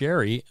have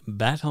Sherry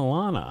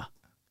Batalana.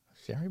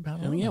 Sherry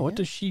Ballard. I mean, what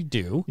does she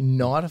do?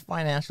 Not a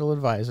financial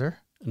advisor.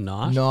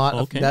 Not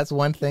Okay. That's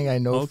one thing I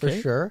know for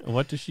sure.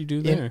 What does she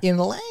do there? In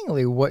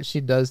Langley, what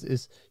she does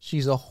is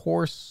she's a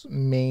horse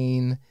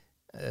mane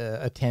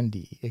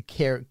attendee, a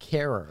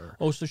carer.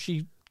 Oh, so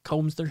she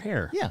combs their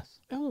hair. Yes.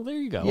 Oh, there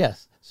you go.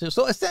 Yes.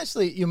 So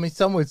essentially,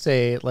 some would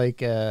say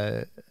like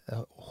a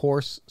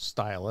horse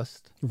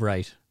stylist,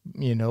 Right.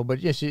 but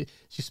yeah, she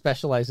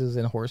specializes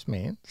in horse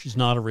mane. She's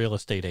not a real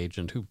estate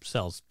agent who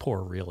sells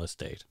poor real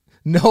estate.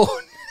 No,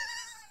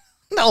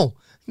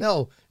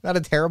 no, not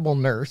a terrible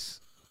nurse.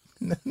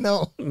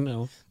 No,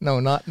 No.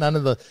 not none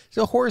of the. She's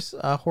a horse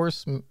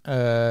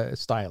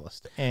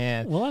stylist,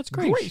 and Well, that's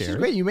great, She's Sherry.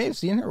 great. You may have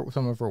seen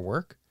some of her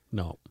work.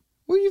 No.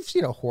 Well, you've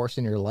seen a horse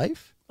in your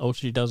life. Oh,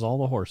 she does all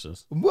the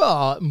horses.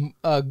 Well,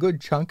 a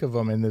good chunk of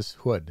them in this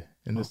hood,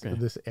 in this Okay.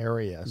 this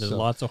area. There's So,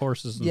 lots of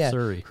horses in yeah,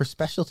 Surrey. her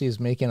specialty is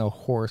making a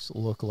horse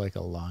look like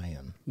a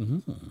lion.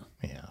 Mm-hmm.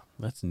 Yeah,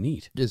 That's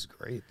neat. it is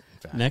great. In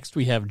fact. Next,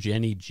 we have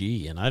Jenny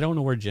G, and I don't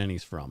know where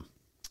Jenny's from.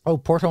 Oh,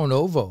 Porto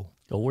Novo,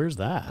 Oh, where's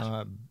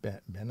that?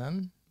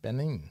 Benin.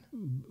 Benin.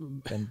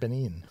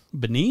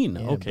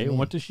 Yeah, Okay, Benin.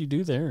 what does she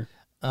do there?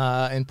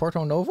 In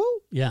Porto Novo.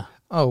 Yeah.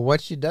 Oh, what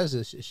she does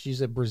is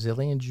she's a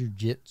Brazilian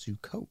jiu-jitsu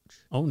coach.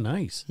 Oh,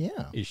 nice.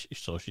 Yeah.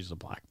 So she's a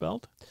black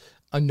belt?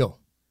 No.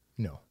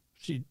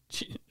 She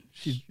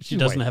She's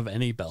doesn't white. have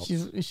any belt.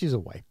 She's a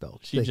white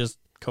belt. She Like, just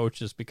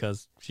coaches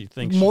because she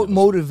thinks she knows.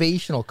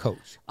 motivational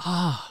coach.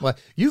 Ah, Well,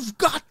 you've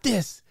got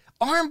this.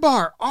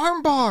 Armbar,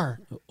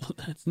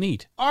 that's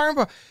neat.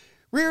 armbar.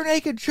 Rear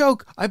naked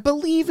choke. I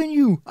believe in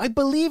you. I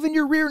believe in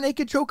your rear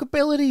naked choke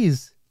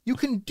abilities. You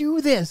can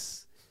do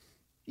this.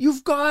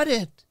 You've got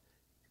it.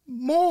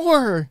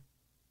 More.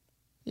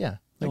 Yeah,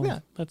 like Oh,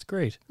 that. That's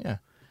great. Yeah.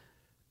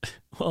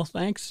 Well,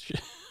 thanks.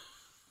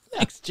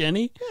 Thanks,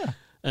 Jenny. Yeah.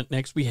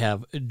 Next, we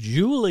have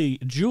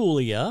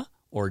Julia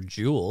or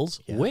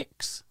Jules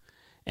Wicks,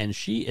 and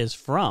she is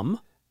from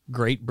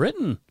Great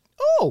Britain.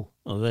 Oh,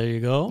 Well, there you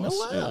go. No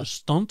way.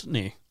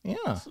 Stuntney. yeah.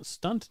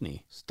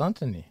 Stuntney.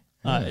 Stuntony.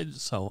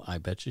 So I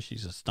bet you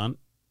she's a stunt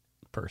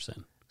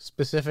person.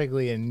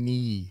 Specifically a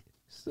knee.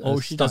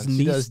 She does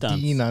knee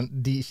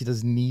stunts. She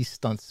does knee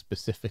stunts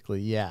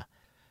specifically. Yeah.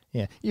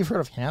 Yeah. You've heard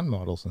of hand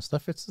models and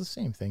stuff. It's the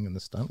same thing in the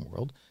stunt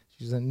world.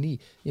 She's a knee.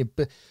 Yeah,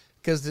 but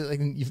because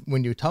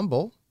when you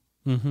tumble,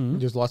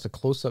 there's lots of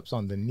close-ups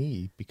on the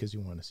knee because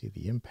you want to see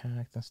the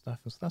impact and stuff.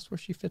 And so that's where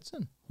she fits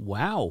in.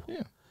 Wow.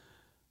 Yeah.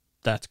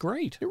 That's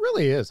great. It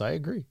really is. I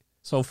agree.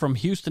 So from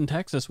Houston,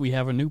 Texas, we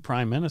have a new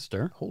prime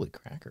minister. Holy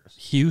crackers.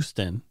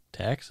 Houston,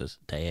 Texas.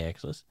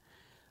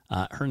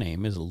 Her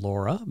name is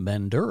Laura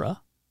Bandura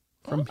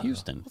from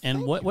Houston.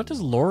 And what does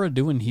Laura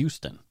do in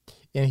Houston?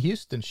 In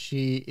Houston,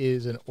 she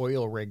is an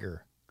oil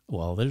rigger.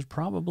 Well, there's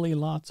probably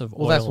lots of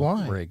that's oil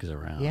why. rigs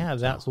around. Yeah,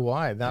 that's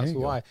why. That's you go.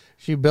 why.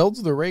 She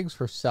builds the rigs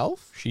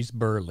herself. She's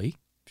burly.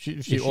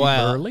 She's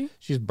burly?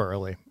 She's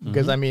burly.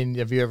 Because, I mean,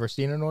 have you ever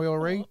seen an oil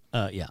rig?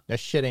 Yeah. That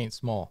shit ain't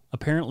small.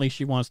 Apparently,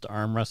 she wants to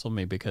arm wrestle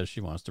me because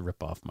she wants to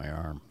rip off my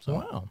arm. So,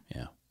 Wow.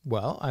 Yeah.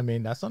 Well, I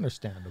mean, that's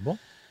understandable.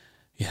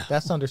 Yeah.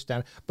 That's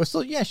understandable. But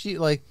so, yeah, she,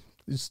 like,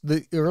 it's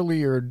the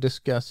earlier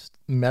discussed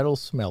metal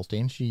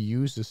smelting, she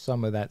uses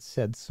some of that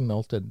said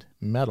smelted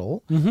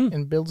metal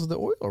and builds the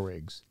oil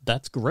rigs.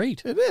 That's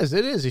great. It is.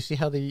 It is. You see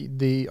how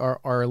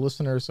our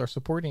listeners are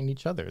supporting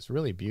each other. It's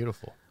really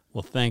beautiful.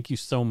 Well, thank you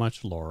so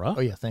much, Laura.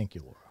 Oh, yeah. Thank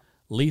you, Laura.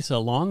 Lisa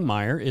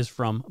Longmire is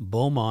from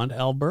Beaumont,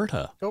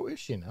 Alberta. Oh, is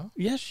she now?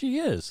 Yes, she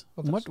is.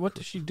 Oh, What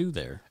does she do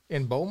there?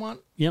 In Beaumont,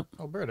 Yep.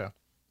 Alberta.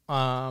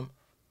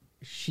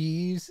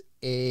 She's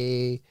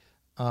a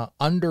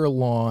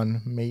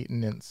underlawn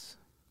maintenance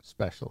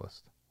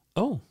specialist.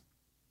 Oh,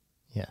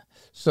 Yeah.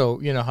 So,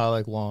 you know how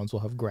like lawns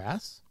will have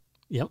grass?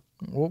 yep.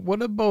 Well,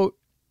 what about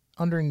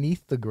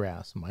underneath the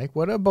grass, Mike?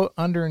 What about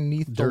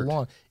underneath Dirt. the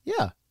lawn?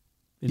 Yeah.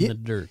 In the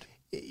dirt.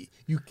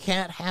 You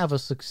can't have a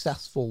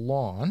successful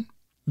lawn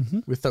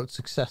without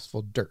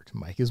successful dirt,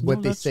 Mike, is what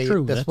No, they that's say.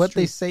 true. That's That's what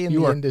they true. say in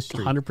You the are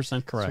industry.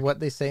 100% correct. That's what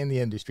they say in the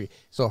industry.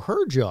 So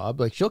her job,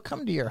 like she'll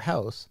come to your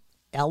house,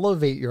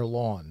 elevate your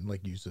lawn,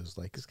 like uses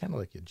like it's kind of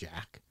like a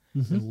jack,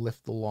 and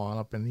lift the lawn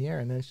up in the air,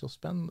 and then she'll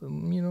spend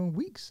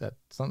weeks at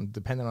some,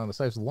 depending on the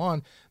size of the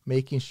lawn,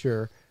 making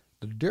sure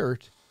the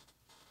dirt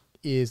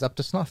is up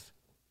to snuff,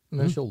 and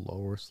then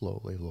she'll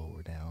slowly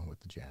lower down with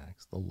the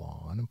jacks the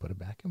lawn and put it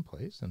back in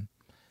place, and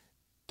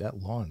that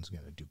lawn's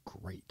going to do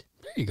great.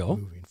 There you go.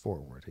 Moving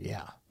forward,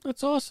 yeah,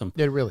 That's awesome.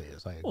 it really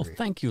is. I agree. Well,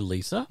 thank you,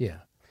 Lisa. Yeah.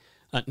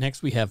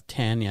 Next, we have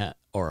Tanya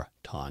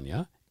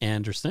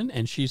Anderson,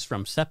 and she's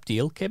from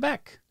Septiel,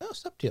 Quebec. Oh,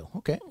 Septiel.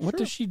 Okay. What sure.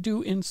 does she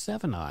do in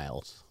Seven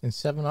Isles? In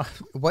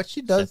what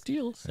she does?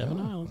 Septiel, Seven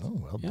Isles. Oh,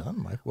 well Yeah.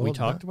 done, Mike. Well We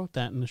talked done. about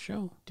that in the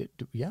show.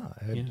 Yeah.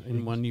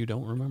 And one you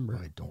don't remember.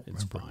 I don't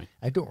It's remember. fine.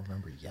 I don't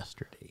remember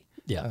yesterday.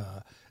 Yeah.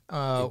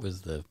 It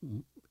was the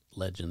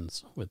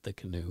Legends with the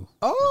canoe.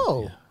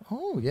 Oh, Yeah.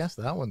 oh yes,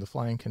 that one, the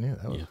flying canoe.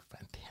 That was Yeah.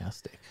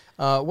 fantastic.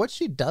 What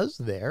she does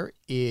there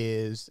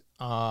is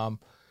a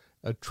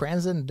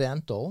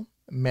transcendental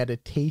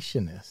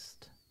meditationist.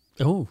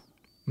 Oh.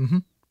 Mm-hmm.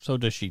 So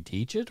does she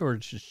teach it, or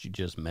does she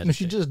just meditate? No,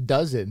 she just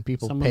does it, and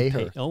people Someone pay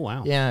her. Oh,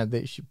 wow. Yeah,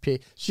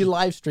 she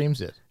live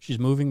streams it. She's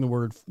moving the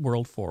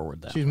world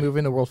forward. She's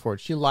moving the world forward.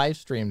 She live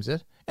streams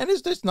it, and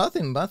there's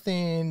nothing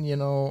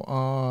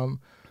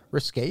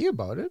risque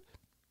about it.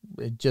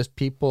 It just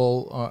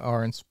people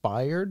are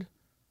inspired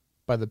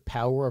by the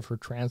power of her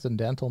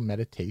transcendental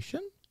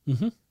meditation.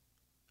 Mm-hmm.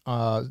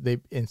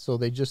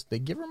 They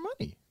give her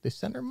money. They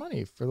send her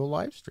money for the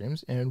live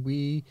streams, and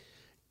we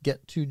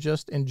get to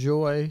just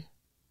enjoy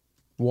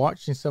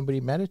watching somebody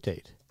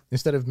meditate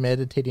instead of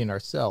meditating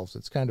ourselves.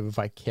 It's kind of a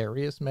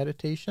vicarious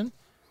meditation.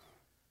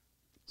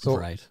 So,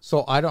 Right.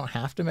 So I don't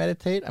have to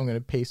meditate. I'm going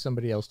to pay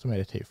somebody else to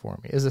meditate for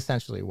me. Is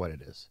essentially what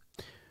it is.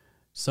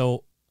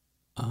 So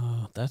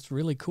that's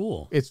really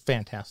cool. It's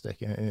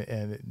fantastic, and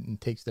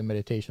it takes the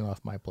meditation off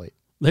my plate.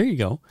 There you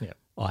go. Yeah.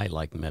 Well, I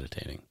like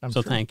meditating. I'm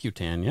So sure. thank you,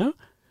 Tanya.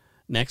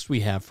 Next, we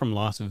have from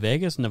Las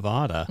Vegas,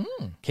 Nevada,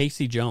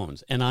 Casey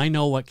Jones. And I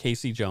know what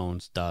Casey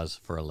Jones does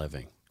for a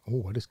living. Oh,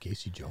 what does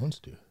Casey Jones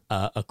do?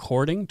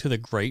 According to the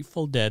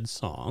Grateful Dead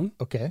song,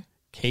 Okay.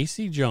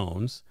 Casey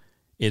Jones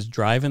is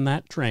driving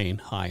that train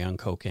high on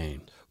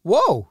cocaine.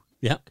 Whoa,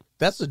 Yep.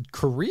 that's a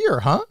career,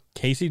 huh?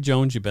 Casey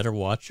Jones, you better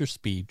watch your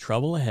speed.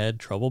 Trouble ahead,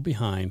 trouble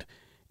behind.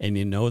 And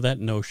you know that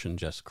notion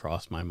just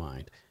crossed my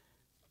mind.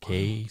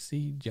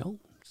 Casey Jones.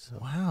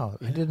 Wow,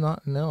 I did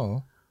not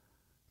know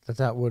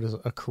that was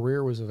a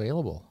career was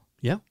available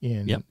Yeah.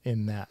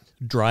 in that.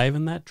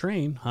 Driving that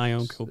train high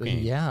on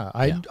cocaine. Yeah,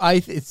 Yeah.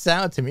 it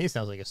sounds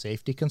like a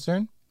safety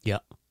concern. Yeah.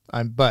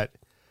 But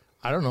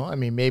I don't know. I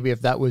mean, maybe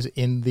if that was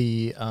in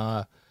the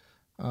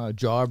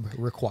job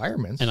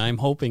requirements, And I'm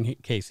hoping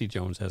Casey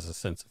Jones has a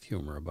sense of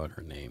humor about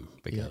her name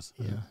because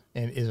yeah,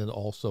 and is it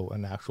also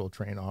an actual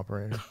train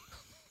operator?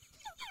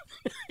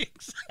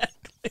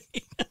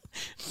 exactly.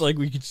 It's like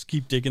we could just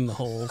keep digging the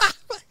holes.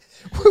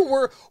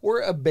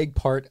 we're a big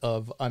part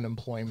of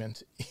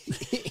unemployment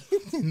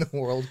in the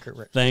world.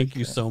 Correct. Thank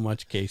you so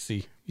much,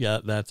 Casey. Yeah,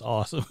 that's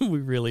awesome. We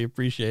really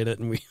appreciate it,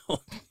 and we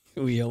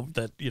hope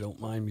that you don't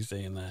mind me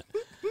saying that.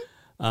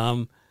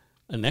 And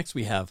next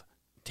we have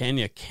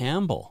Tanya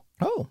Campbell.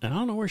 Oh. And I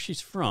don't know where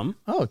she's from.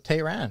 Oh,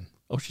 Tehran.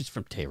 Oh, she's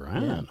from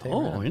Tehran. Yeah,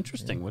 Tehran. Oh,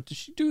 interesting. Yeah. What does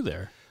she do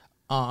there?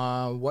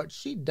 What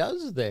she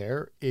does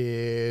there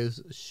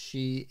is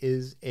she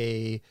is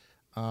a,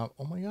 oh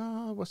my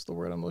God, what's the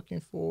word I'm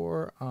looking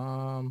for?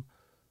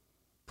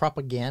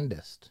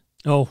 Propagandist.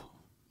 Oh.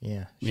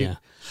 Yeah. Yeah.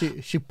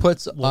 She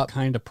puts what up.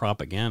 Kind of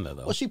propaganda,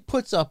 though? Well, she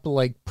puts up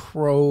like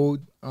pro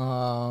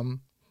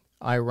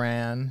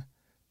Iran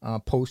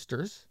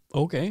posters.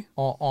 Okay.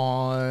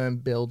 On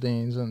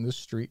buildings and the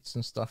streets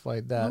and stuff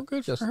like that. Oh,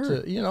 good just for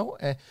her.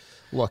 to,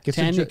 look. It's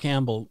Tanya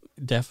Campbell,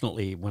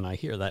 definitely, when I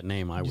hear that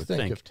name, I would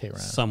think of Tehran.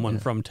 someone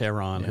from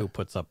Tehran who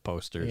puts up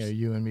posters. Yeah,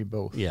 you and me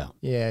both. Yeah.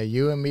 Yeah,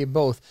 you and me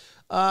both.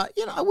 I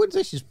wouldn't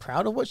say she's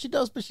proud of what she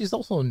does, but she's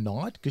also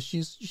not, because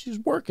she's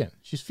working.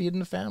 She's feeding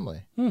the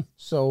family.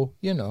 So,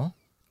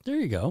 There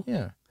you go.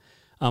 Yeah.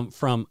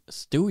 From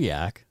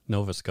Stewiacke,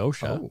 Nova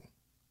Scotia. Oh.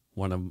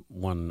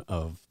 One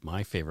of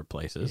my favorite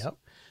places. Yep.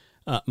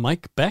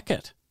 Mike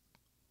Beckett.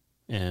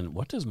 And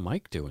what does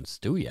Mike do in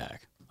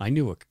Stewiacke? I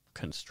knew a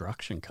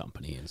construction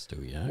company in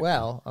Stewiacke.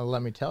 Well,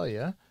 let me tell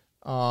you,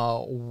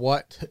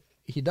 what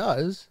he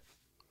does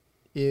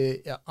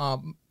is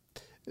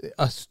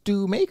a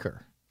stew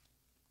maker.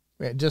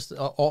 Just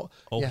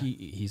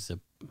he's a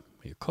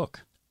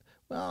cook.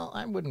 Well,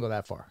 I wouldn't go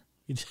that far.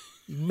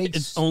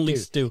 It's only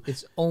stew.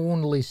 It's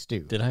only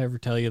stew. Did I ever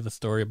tell you the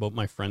story about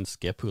my friend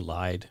Skip who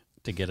lied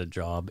to get a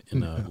job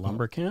in a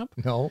lumber camp?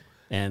 No.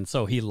 And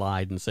so he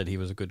lied and said he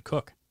was a good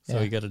cook. So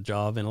he got a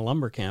job in a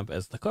lumber camp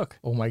as the cook.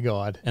 Oh, my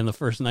God. And the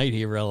first night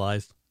he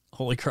realized,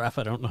 holy crap,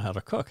 I don't know how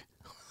to cook.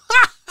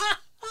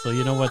 So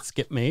you know what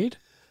Skip made?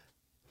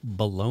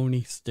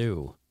 Bologna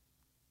stew.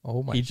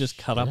 Oh, my He just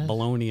cut up shit.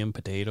 bologna and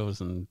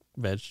potatoes and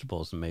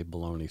vegetables and made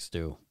bologna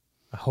stew.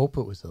 I hope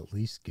it was at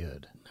least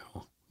good.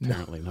 No,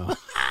 apparently not.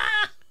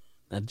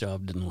 That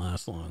job didn't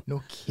last long.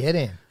 No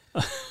kidding.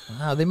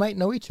 Wow, they might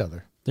know each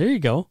other. There you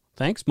go.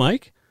 Thanks,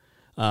 Mike.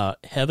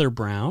 Heather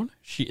Brown.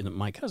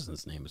 My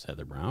cousin's name is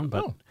Heather Brown,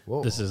 but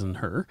this isn't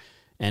her.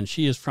 And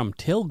she is from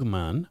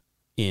Tilghman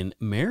in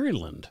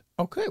Maryland.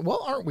 Okay,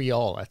 well, aren't we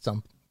all at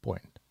some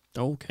point?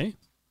 Okay.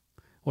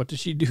 What does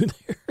she do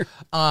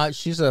there?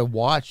 She's a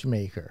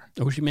watchmaker.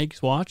 Oh, she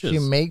makes watches. She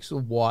makes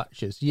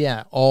watches.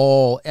 Yeah,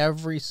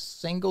 every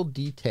single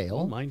detail.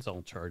 Oh, mine's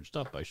all charged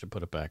up. I should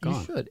put it back You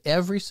on. should.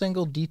 Every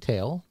single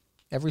detail,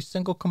 every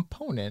single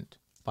component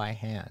by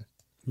hand.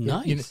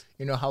 Nice.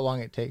 You know how long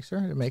it takes her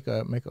to make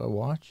a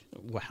watch?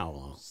 Well, how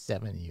long?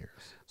 7 years.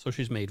 So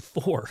she's made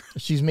 4.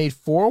 She's made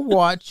 4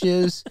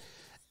 watches.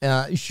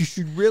 She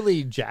should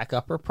really jack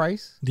up her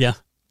price. Yeah.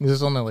 This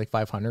is only like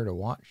 $500 a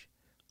watch.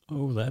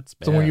 Oh, that's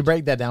bad. So when you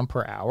break that down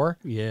per hour,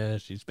 yeah,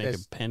 she's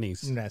making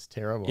pennies. That's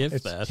terrible.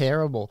 It's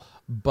terrible.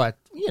 But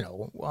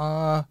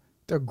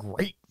they're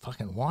great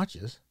fucking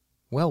watches.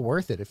 Well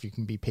worth it if you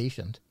can be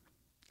patient.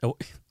 Oh,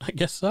 I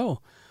guess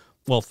so.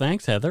 Well,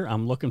 thanks, Heather.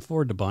 I'm looking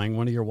forward to buying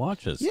one of your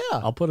watches. Yeah.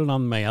 I'll put it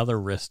on my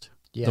other wrist,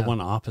 Yeah. the one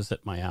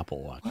opposite my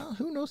Apple Watch. Well,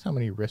 who knows how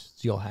many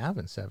wrists you'll have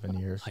in 7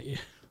 years?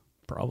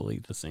 Probably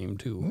the same,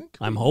 too. It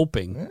could I'm be-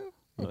 hoping. yeah,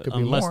 it could be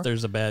Unless more.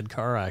 there's a bad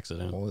car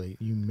accident. Well,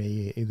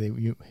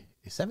 you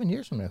 7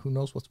 years from now, who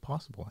knows what's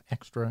possible?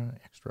 Extra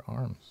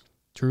arms.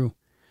 True.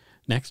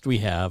 Next, we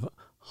have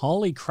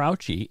Holly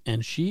Crouchy,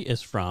 and she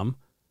is from,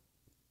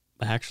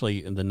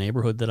 actually, the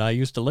neighborhood that I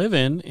used to live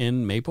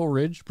in Maple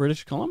Ridge,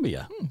 British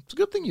Columbia. It's a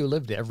good thing you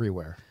lived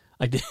everywhere.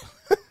 I did.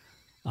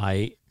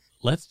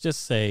 Let's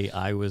just say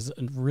I was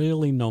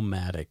really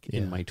nomadic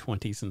in my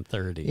 20s and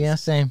 30s. Yeah,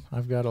 same.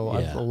 I've got a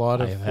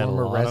lot of I've had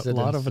former residents.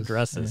 a lot of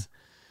addresses.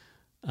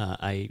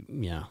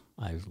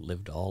 I've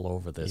lived all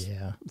over this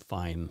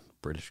fine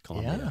British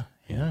Columbia.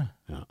 Yeah.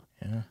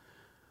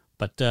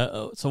 But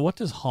so what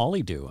does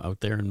Holly do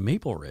out there in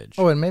Maple Ridge?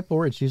 Oh, in Maple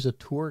Ridge, she's a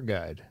tour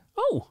guide.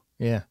 Oh.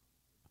 Yeah.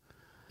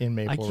 In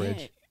Maple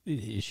Ridge.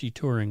 Is she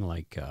touring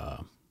like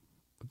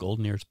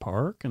Golden Ears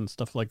Park and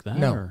stuff like that?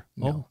 No,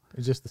 Oh,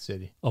 it's just the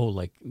city. oh,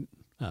 like,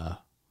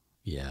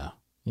 yeah.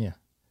 Yeah.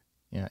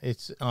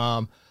 It's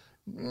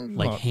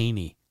Like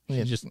Haney.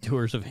 She just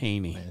tours of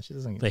Haney. Man, she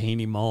doesn't. The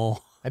Haney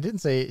Mall. I didn't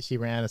say she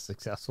ran a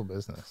successful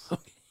business.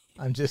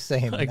 I'm just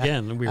saying.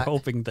 Again, we're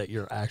hoping that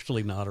you're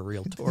actually not a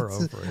real tour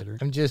operator.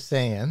 I'm just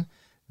saying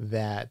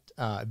that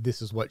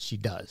this is what she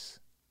does.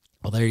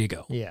 Well, there you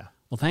go. Yeah.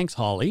 Well, thanks,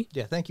 Holly.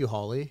 Yeah. Thank you,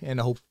 Holly. And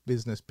I hope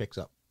business picks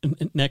up.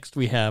 Next,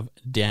 we have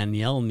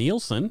Danielle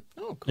Nielsen.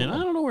 Oh, cool. And I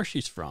don't know where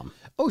she's from.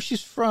 Oh,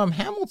 she's from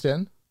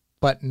Hamilton,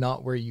 but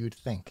not where you'd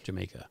think.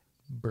 Jamaica.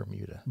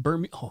 Bermuda.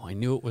 Oh, I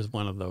knew it was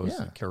one of those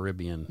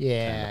Caribbean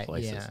kind of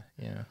places.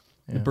 Yeah.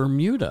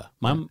 Bermuda.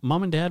 My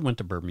mom and dad went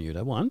to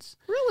Bermuda once.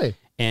 Really?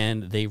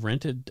 And they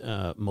rented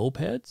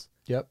mopeds.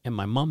 Yep. And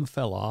my mom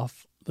fell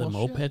off the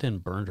moped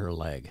and burned her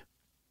leg.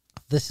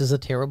 This is a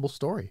terrible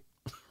story.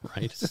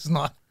 Right? This is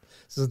not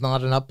This is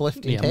not an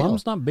uplifting tale.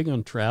 Mom's not big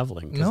on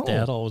traveling because No.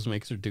 Dad always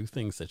makes her do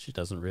things that she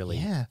doesn't really.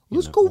 Yeah, you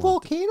let's know, go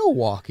want to. volcano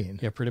walking.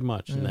 Yeah, pretty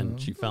much. And then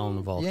she fell in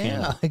the volcano.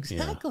 Yeah,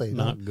 exactly.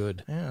 Not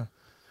good. Yeah.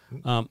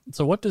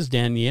 So what does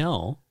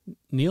Danielle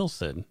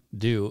Nielsen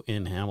do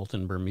in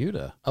Hamilton,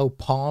 Bermuda? Oh,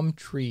 palm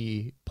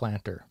tree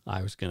planter.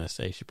 I was going to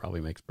say she probably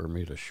makes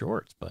Bermuda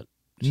shorts, but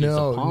she's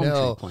No, a palm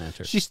no. tree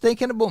planter. She's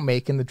thinking about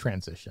making the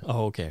transition.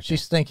 Oh, okay.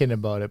 She's thinking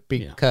about it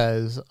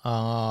because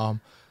how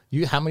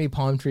many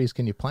palm trees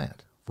can you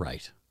plant?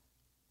 Right.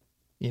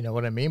 You know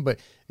what I mean? But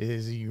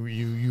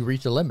you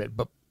reach a limit.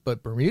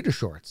 But Bermuda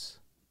shorts,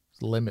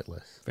 it's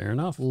limitless. Fair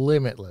enough.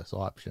 Limitless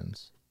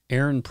options.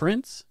 Aaron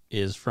Prince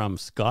is from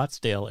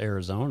Scottsdale,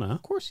 Arizona.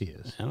 Of course he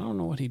is. I don't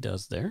know what he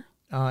does there.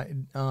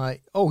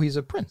 He's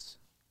a prince.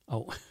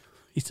 Oh,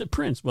 he's a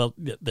prince. Well,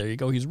 there you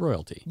go. He's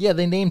royalty. Yeah,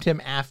 they named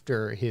him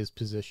after his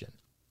position.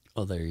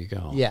 Oh, there you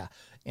go. Yeah.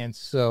 And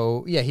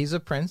so, he's a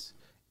prince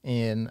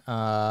in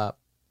Alberta.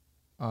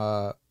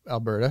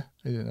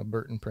 He's an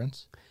Albertan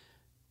prince.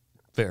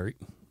 Very.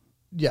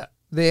 Yeah,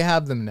 they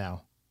have them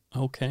now.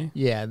 Okay.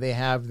 Yeah, they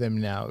have them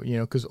now,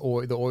 because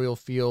the oil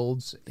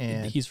fields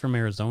and... He's from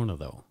Arizona,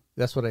 though.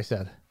 That's what I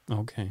said.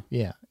 Okay.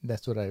 Yeah,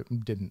 that's what I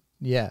didn't.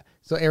 Yeah,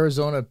 so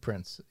Arizona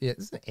prince. Yeah,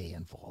 there's an A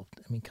involved.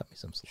 I mean, cut me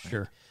some slack.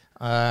 Sure.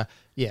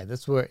 Yeah,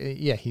 that's where.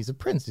 Yeah, he's a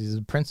prince. He's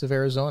a prince of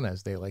Arizona,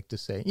 as they like to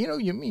say.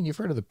 You've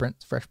heard of the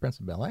Fresh Prince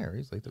of Bel-Air?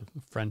 He's like the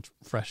French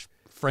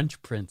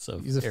prince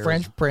of. He's a Arizona.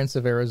 French prince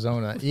of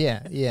Arizona.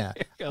 Yeah, yeah.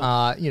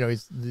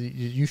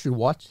 You should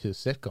watch his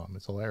sitcom.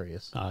 It's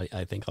hilarious.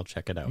 I think I'll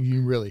check it out.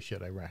 You really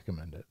should. I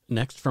recommend it.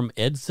 Next, from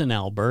Edson,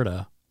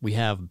 Alberta, we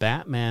have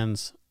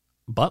Batman's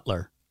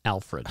butler,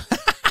 Alfred.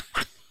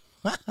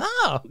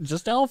 Oh,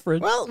 just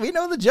Alfred. Well, we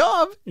know the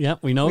job. Yeah,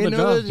 we know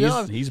the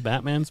job. He's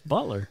Batman's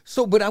butler.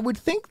 So, but I would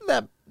think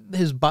that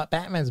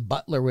Batman's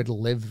butler would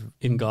live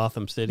in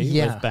Gotham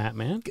City with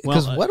Batman.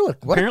 Because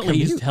apparently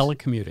he's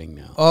telecommuting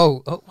now.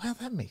 Oh, well,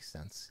 that makes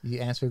sense.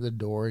 You answer the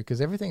door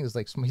because everything is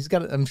like he's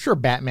got. I'm sure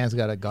Batman's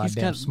got a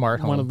goddamn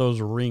smart home. One of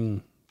those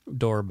Ring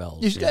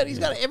doorbells. He's got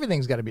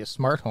everything's got to be a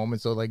smart home, and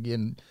so like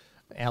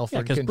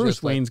Alfred, because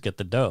Bruce Wayne's get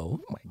the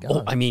dough. Oh my god!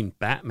 Oh, I mean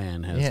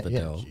Batman has the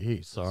dough.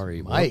 Geez,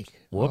 sorry, Mike.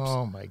 Whoops.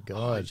 Oh my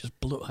god!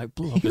 I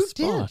blew up his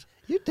spot.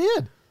 You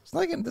did. It's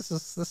not gonna.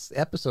 This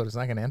episode is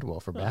not gonna end well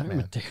for Batman.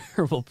 I'm a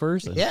terrible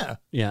person. Yeah.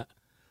 Yeah.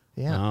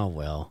 Yeah. Oh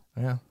well.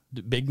 Yeah.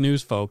 Big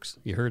news, folks.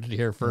 You heard it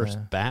here first.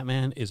 Yeah.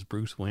 Batman is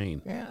Bruce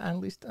Wayne. Yeah.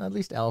 At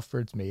least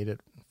Alfred's made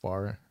it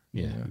far.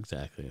 Yeah,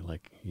 exactly.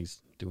 Like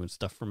he's doing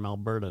stuff from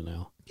Alberta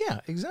now. Yeah,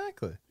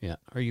 exactly. Yeah.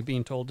 Are you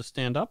being told to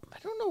stand up? I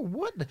don't know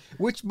what.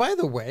 Which, by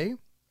the way,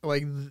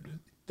 like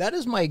that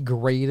is my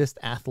greatest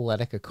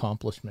athletic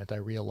accomplishment. I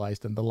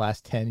realized in the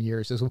last 10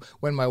 years is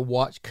when my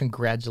watch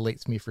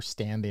congratulates me for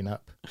standing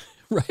up.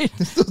 Right.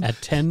 At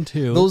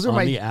 10:02 those are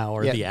on the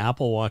hour, the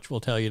Apple Watch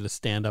will tell you to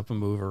stand up and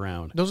move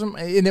around.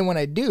 And then when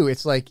I do,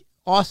 it's like,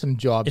 awesome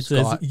job, it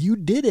Scott. Says you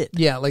did it.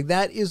 Yeah,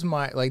 that is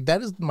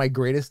my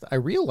greatest. I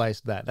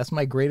realized that's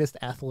my greatest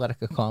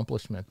athletic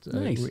accomplishment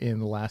in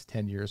the last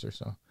 10 years or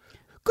so.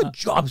 Good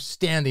job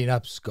standing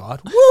up,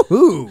 Scott.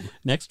 Woohoo!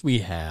 Next we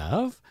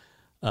have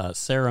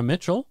Sarah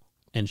Mitchell,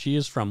 and she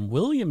is from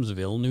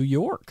Williamsville, New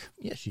York.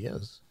 Yeah, she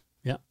is.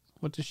 Yeah.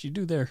 What does she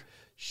do there?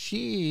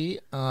 She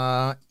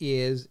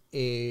is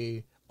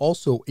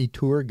also a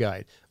tour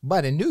guide,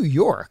 but in New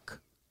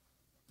York,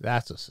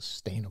 that's a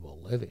sustainable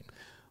living.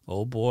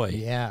 Oh boy.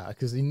 Yeah,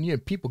 because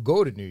people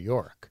go to New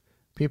York.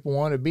 People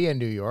want to be in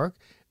New York.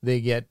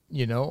 They get,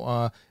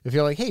 if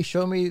you're like, hey,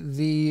 show me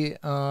the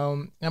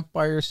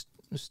Empire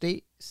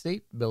State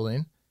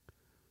Building. I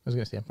was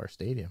going to say Empire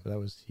Stadium, but that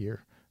was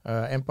here.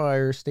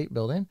 Empire State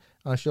Building.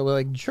 She'll be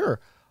like, sure,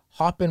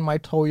 hop in my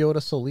Toyota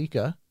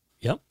Celica.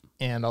 Yep.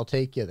 And I'll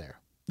take you there.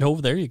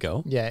 Oh, there you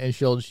go. Yeah, and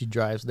she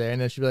drives there,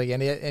 and then she'll be like,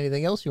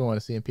 anything else you want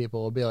to see? And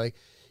people will be like,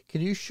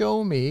 can you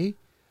show me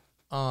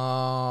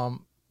other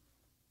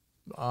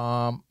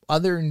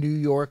New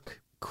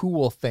York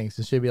cool things?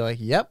 And she'll be like,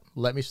 yep,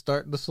 let me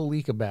start the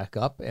Celica back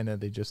up. And then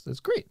it's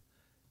great.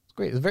 It's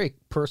great. It's a very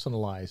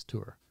personalized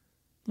tour.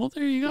 Well,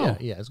 there you go.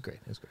 Yeah, it's great.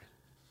 It's great.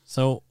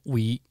 So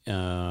we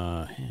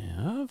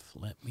have,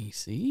 let me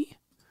see.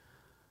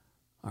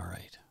 All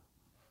right.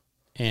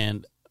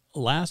 And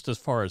last, as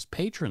far as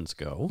patrons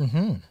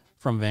go,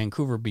 from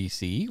Vancouver,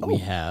 BC, we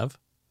have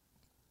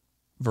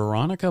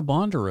Veronica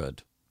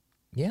Bonderud.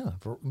 Yeah,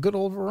 good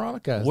old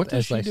Veronica. What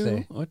does she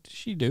do? What does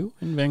she do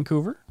in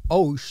Vancouver?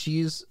 Oh,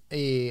 she's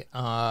a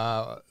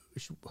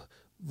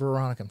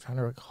Veronica. I'm trying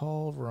to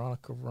recall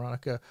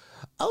Veronica.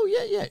 Oh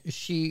yeah.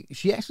 She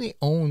actually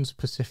owns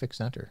Pacific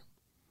Center.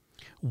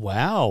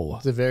 Wow,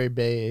 it's a very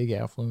big,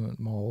 affluent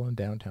mall in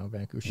downtown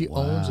Vancouver. She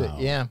owns it.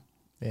 Yeah,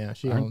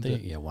 she owns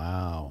it. Yeah,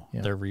 wow.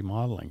 Yeah. They're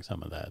remodeling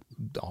some of that.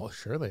 Oh,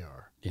 sure they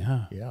are.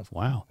 Yeah.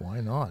 Wow.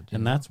 Why not?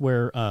 And that's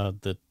where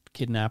the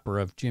kidnapper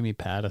of Jimmy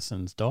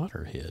Pattison's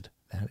daughter hid.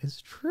 That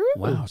is true.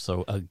 Wow.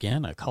 So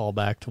again, a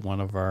callback to one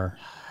of our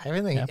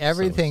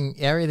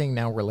everything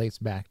now relates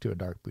back to a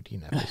Dark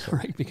Poutine episode.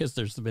 right, because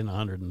there's been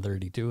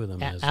 132 of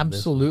them.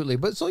 Absolutely.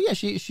 But so yeah,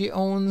 she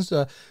owns.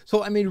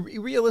 So I mean,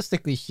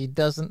 realistically, she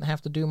doesn't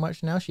have to do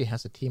much now. She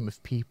has a team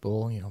of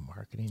people,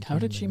 marketing. How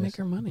did she make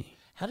her money?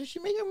 How did she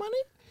make her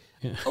money?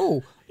 Yeah.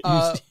 Oh,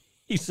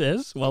 he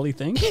says while he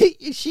thinks.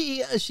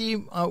 she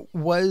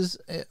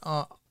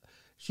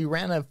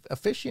ran a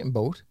fishing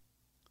boat.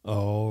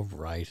 Oh,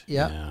 right.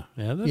 Yeah.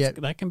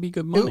 That can be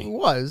good money.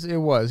 It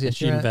was. Yeah,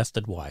 she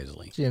invested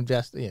wisely. She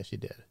invested. Yeah, she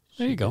did.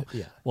 There you go.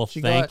 Yeah. Well,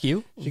 thank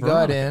you. She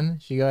got in.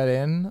 She got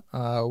in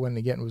when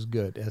the getting was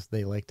good, as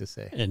they like to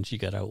say. And she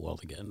got out while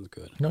the getting was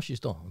good. No, she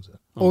still owns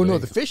it. Oh no,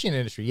 the fishing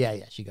industry. Yeah,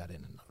 she got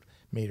in and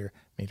made her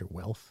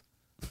wealth.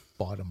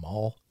 Bought them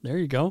all. There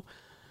you go.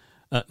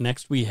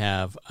 Next, we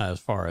have, as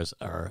far as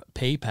our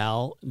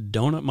PayPal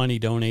Donut Money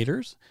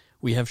donators,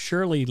 we have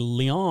Shirley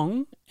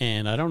Leong,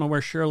 and I don't know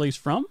where Shirley's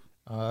from.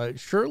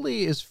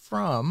 Shirley is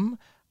from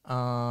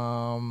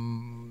how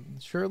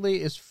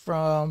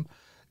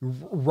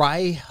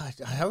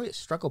I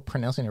struggle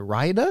pronouncing it.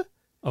 Riyadh?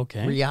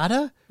 Okay.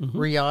 Riyadh? Mm-hmm.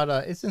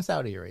 Riyadh. It's in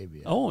Saudi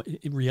Arabia. Oh,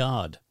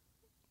 Riyadh.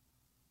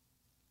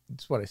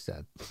 That's what I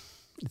said.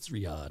 It's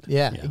Riyadh.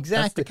 Yeah, exactly.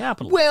 That's the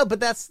capital. Well,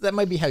 but that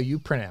might be how you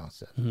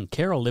pronounce it. Mm-hmm.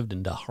 Carol lived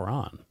in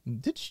Dhahran.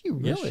 Did she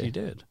really? Yes, she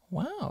did.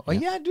 Wow. Yeah. Oh,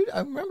 yeah, dude. I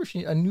remember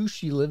I knew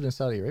she lived in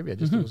Saudi Arabia. I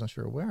just wasn't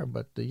sure where.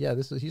 But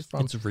he's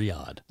from. It's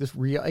Riyadh.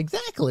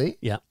 Exactly.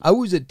 Yeah. I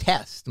was a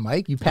test,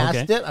 Mike. You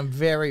passed it. I'm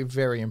very,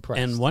 very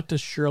impressed. And what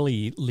does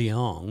Shirley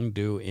Leong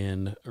do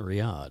in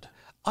Riyadh?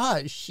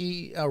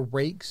 She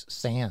rakes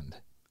sand.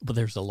 But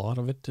there's a lot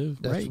of it to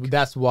rake.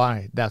 That's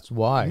why.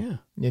 Yeah.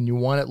 And you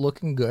want it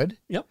looking good.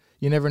 Yep.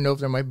 You never know if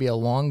there might be a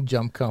long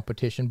jump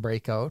competition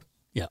breakout.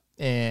 Yeah.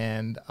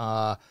 And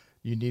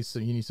you need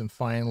some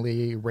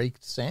finely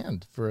raked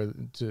sand for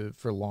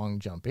long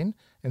jumping.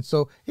 And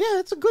so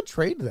it's a good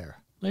trade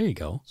there. There you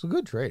go. It's a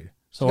good trade.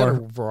 So it's got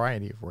a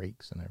variety of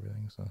rakes and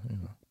everything. So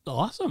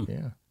awesome.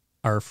 Yeah.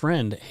 Our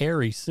friend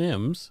Harry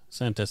Sims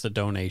sent us a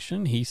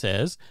donation. He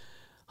says,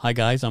 "Hi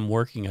guys, I'm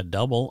working a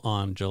double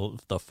on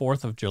the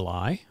 4th of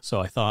July, so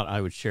I thought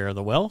I would share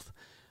the wealth.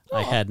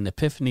 I had an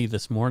epiphany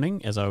this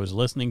morning as I was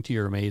listening to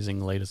your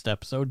amazing latest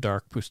episode,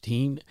 Dark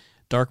Poutine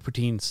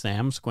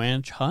Sam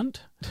Squanch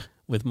Hunt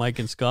with Mike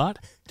and Scott.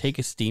 Take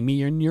a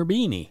steamy in your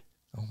beanie."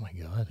 Oh my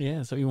God.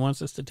 Yeah, so he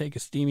wants us to take a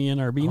steamy in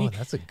our beanie. Oh,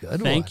 that's a good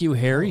one. Thank you,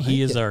 Harry.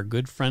 He is our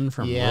good friend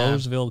from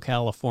Roseville,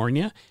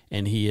 California,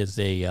 and he is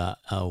a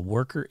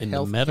worker in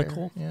the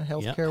medical.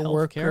 Healthcare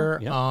worker,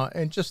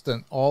 and just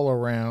an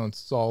all-around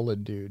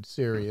solid dude,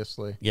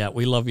 seriously. Yeah,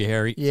 we love you,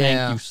 Harry. Yeah.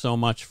 Thank you so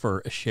much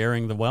for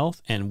sharing the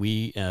wealth, and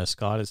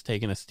Scott is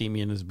taking a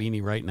steamy in his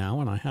beanie right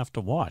now, and I have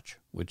to watch,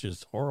 which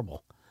is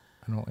horrible.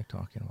 I don't like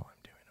talking while I'm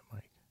doing it,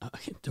 Mike.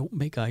 Don't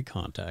make eye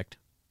contact.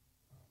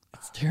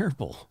 It's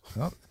terrible.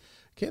 Well,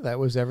 okay, that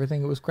was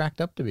everything it was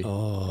cracked up to be.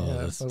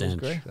 Oh, the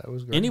stench. That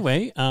was great.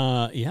 Anyway,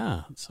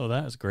 so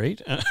that was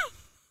great.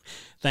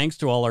 Thanks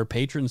to all our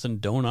patrons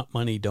and Donut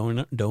Money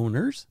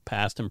donors,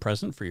 past and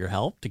present, for your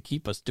help to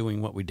keep us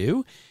doing what we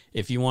do.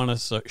 If you want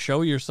to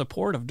show your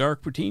support of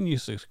Dark Poutine, you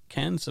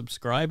can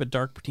subscribe at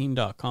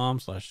darkpoutine.com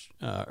or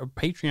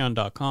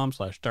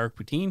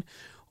patreon.com/darkpoutine.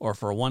 Or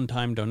for a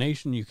one-time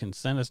donation, you can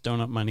send us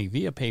donut money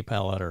via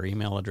PayPal at our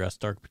email address,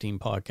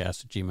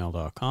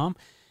 darkpoutinepodcast@gmail.com.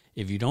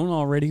 If you don't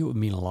already, it would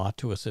mean a lot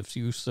to us if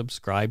you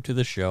subscribe to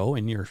the show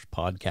in your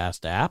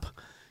podcast app.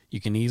 You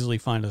can easily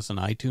find us on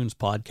iTunes,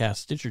 Podcast,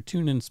 Stitcher,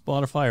 TuneIn,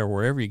 Spotify, or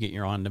wherever you get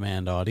your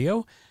on-demand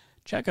audio.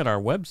 Check out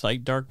our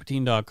website,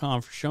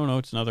 darkpoutine.com, for show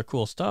notes and other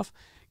cool stuff.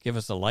 Give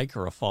us a like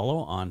or a follow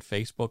on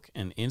Facebook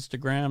and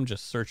Instagram.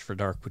 Just search for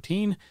Dark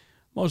Poutine.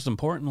 Most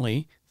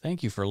importantly,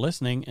 thank you for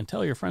listening, and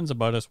tell your friends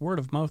about us. Word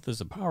of mouth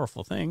is a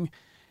powerful thing.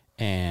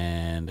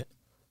 And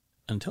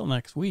until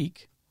next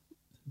week,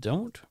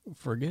 don't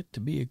forget to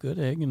be a good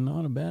egg and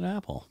not a bad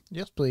apple.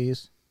 Yes,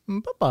 please.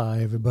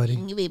 Bye-bye, everybody.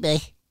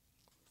 Bye-bye.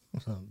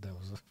 That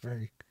was a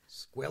very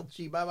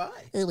squelchy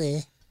bye-bye.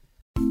 Bye-bye.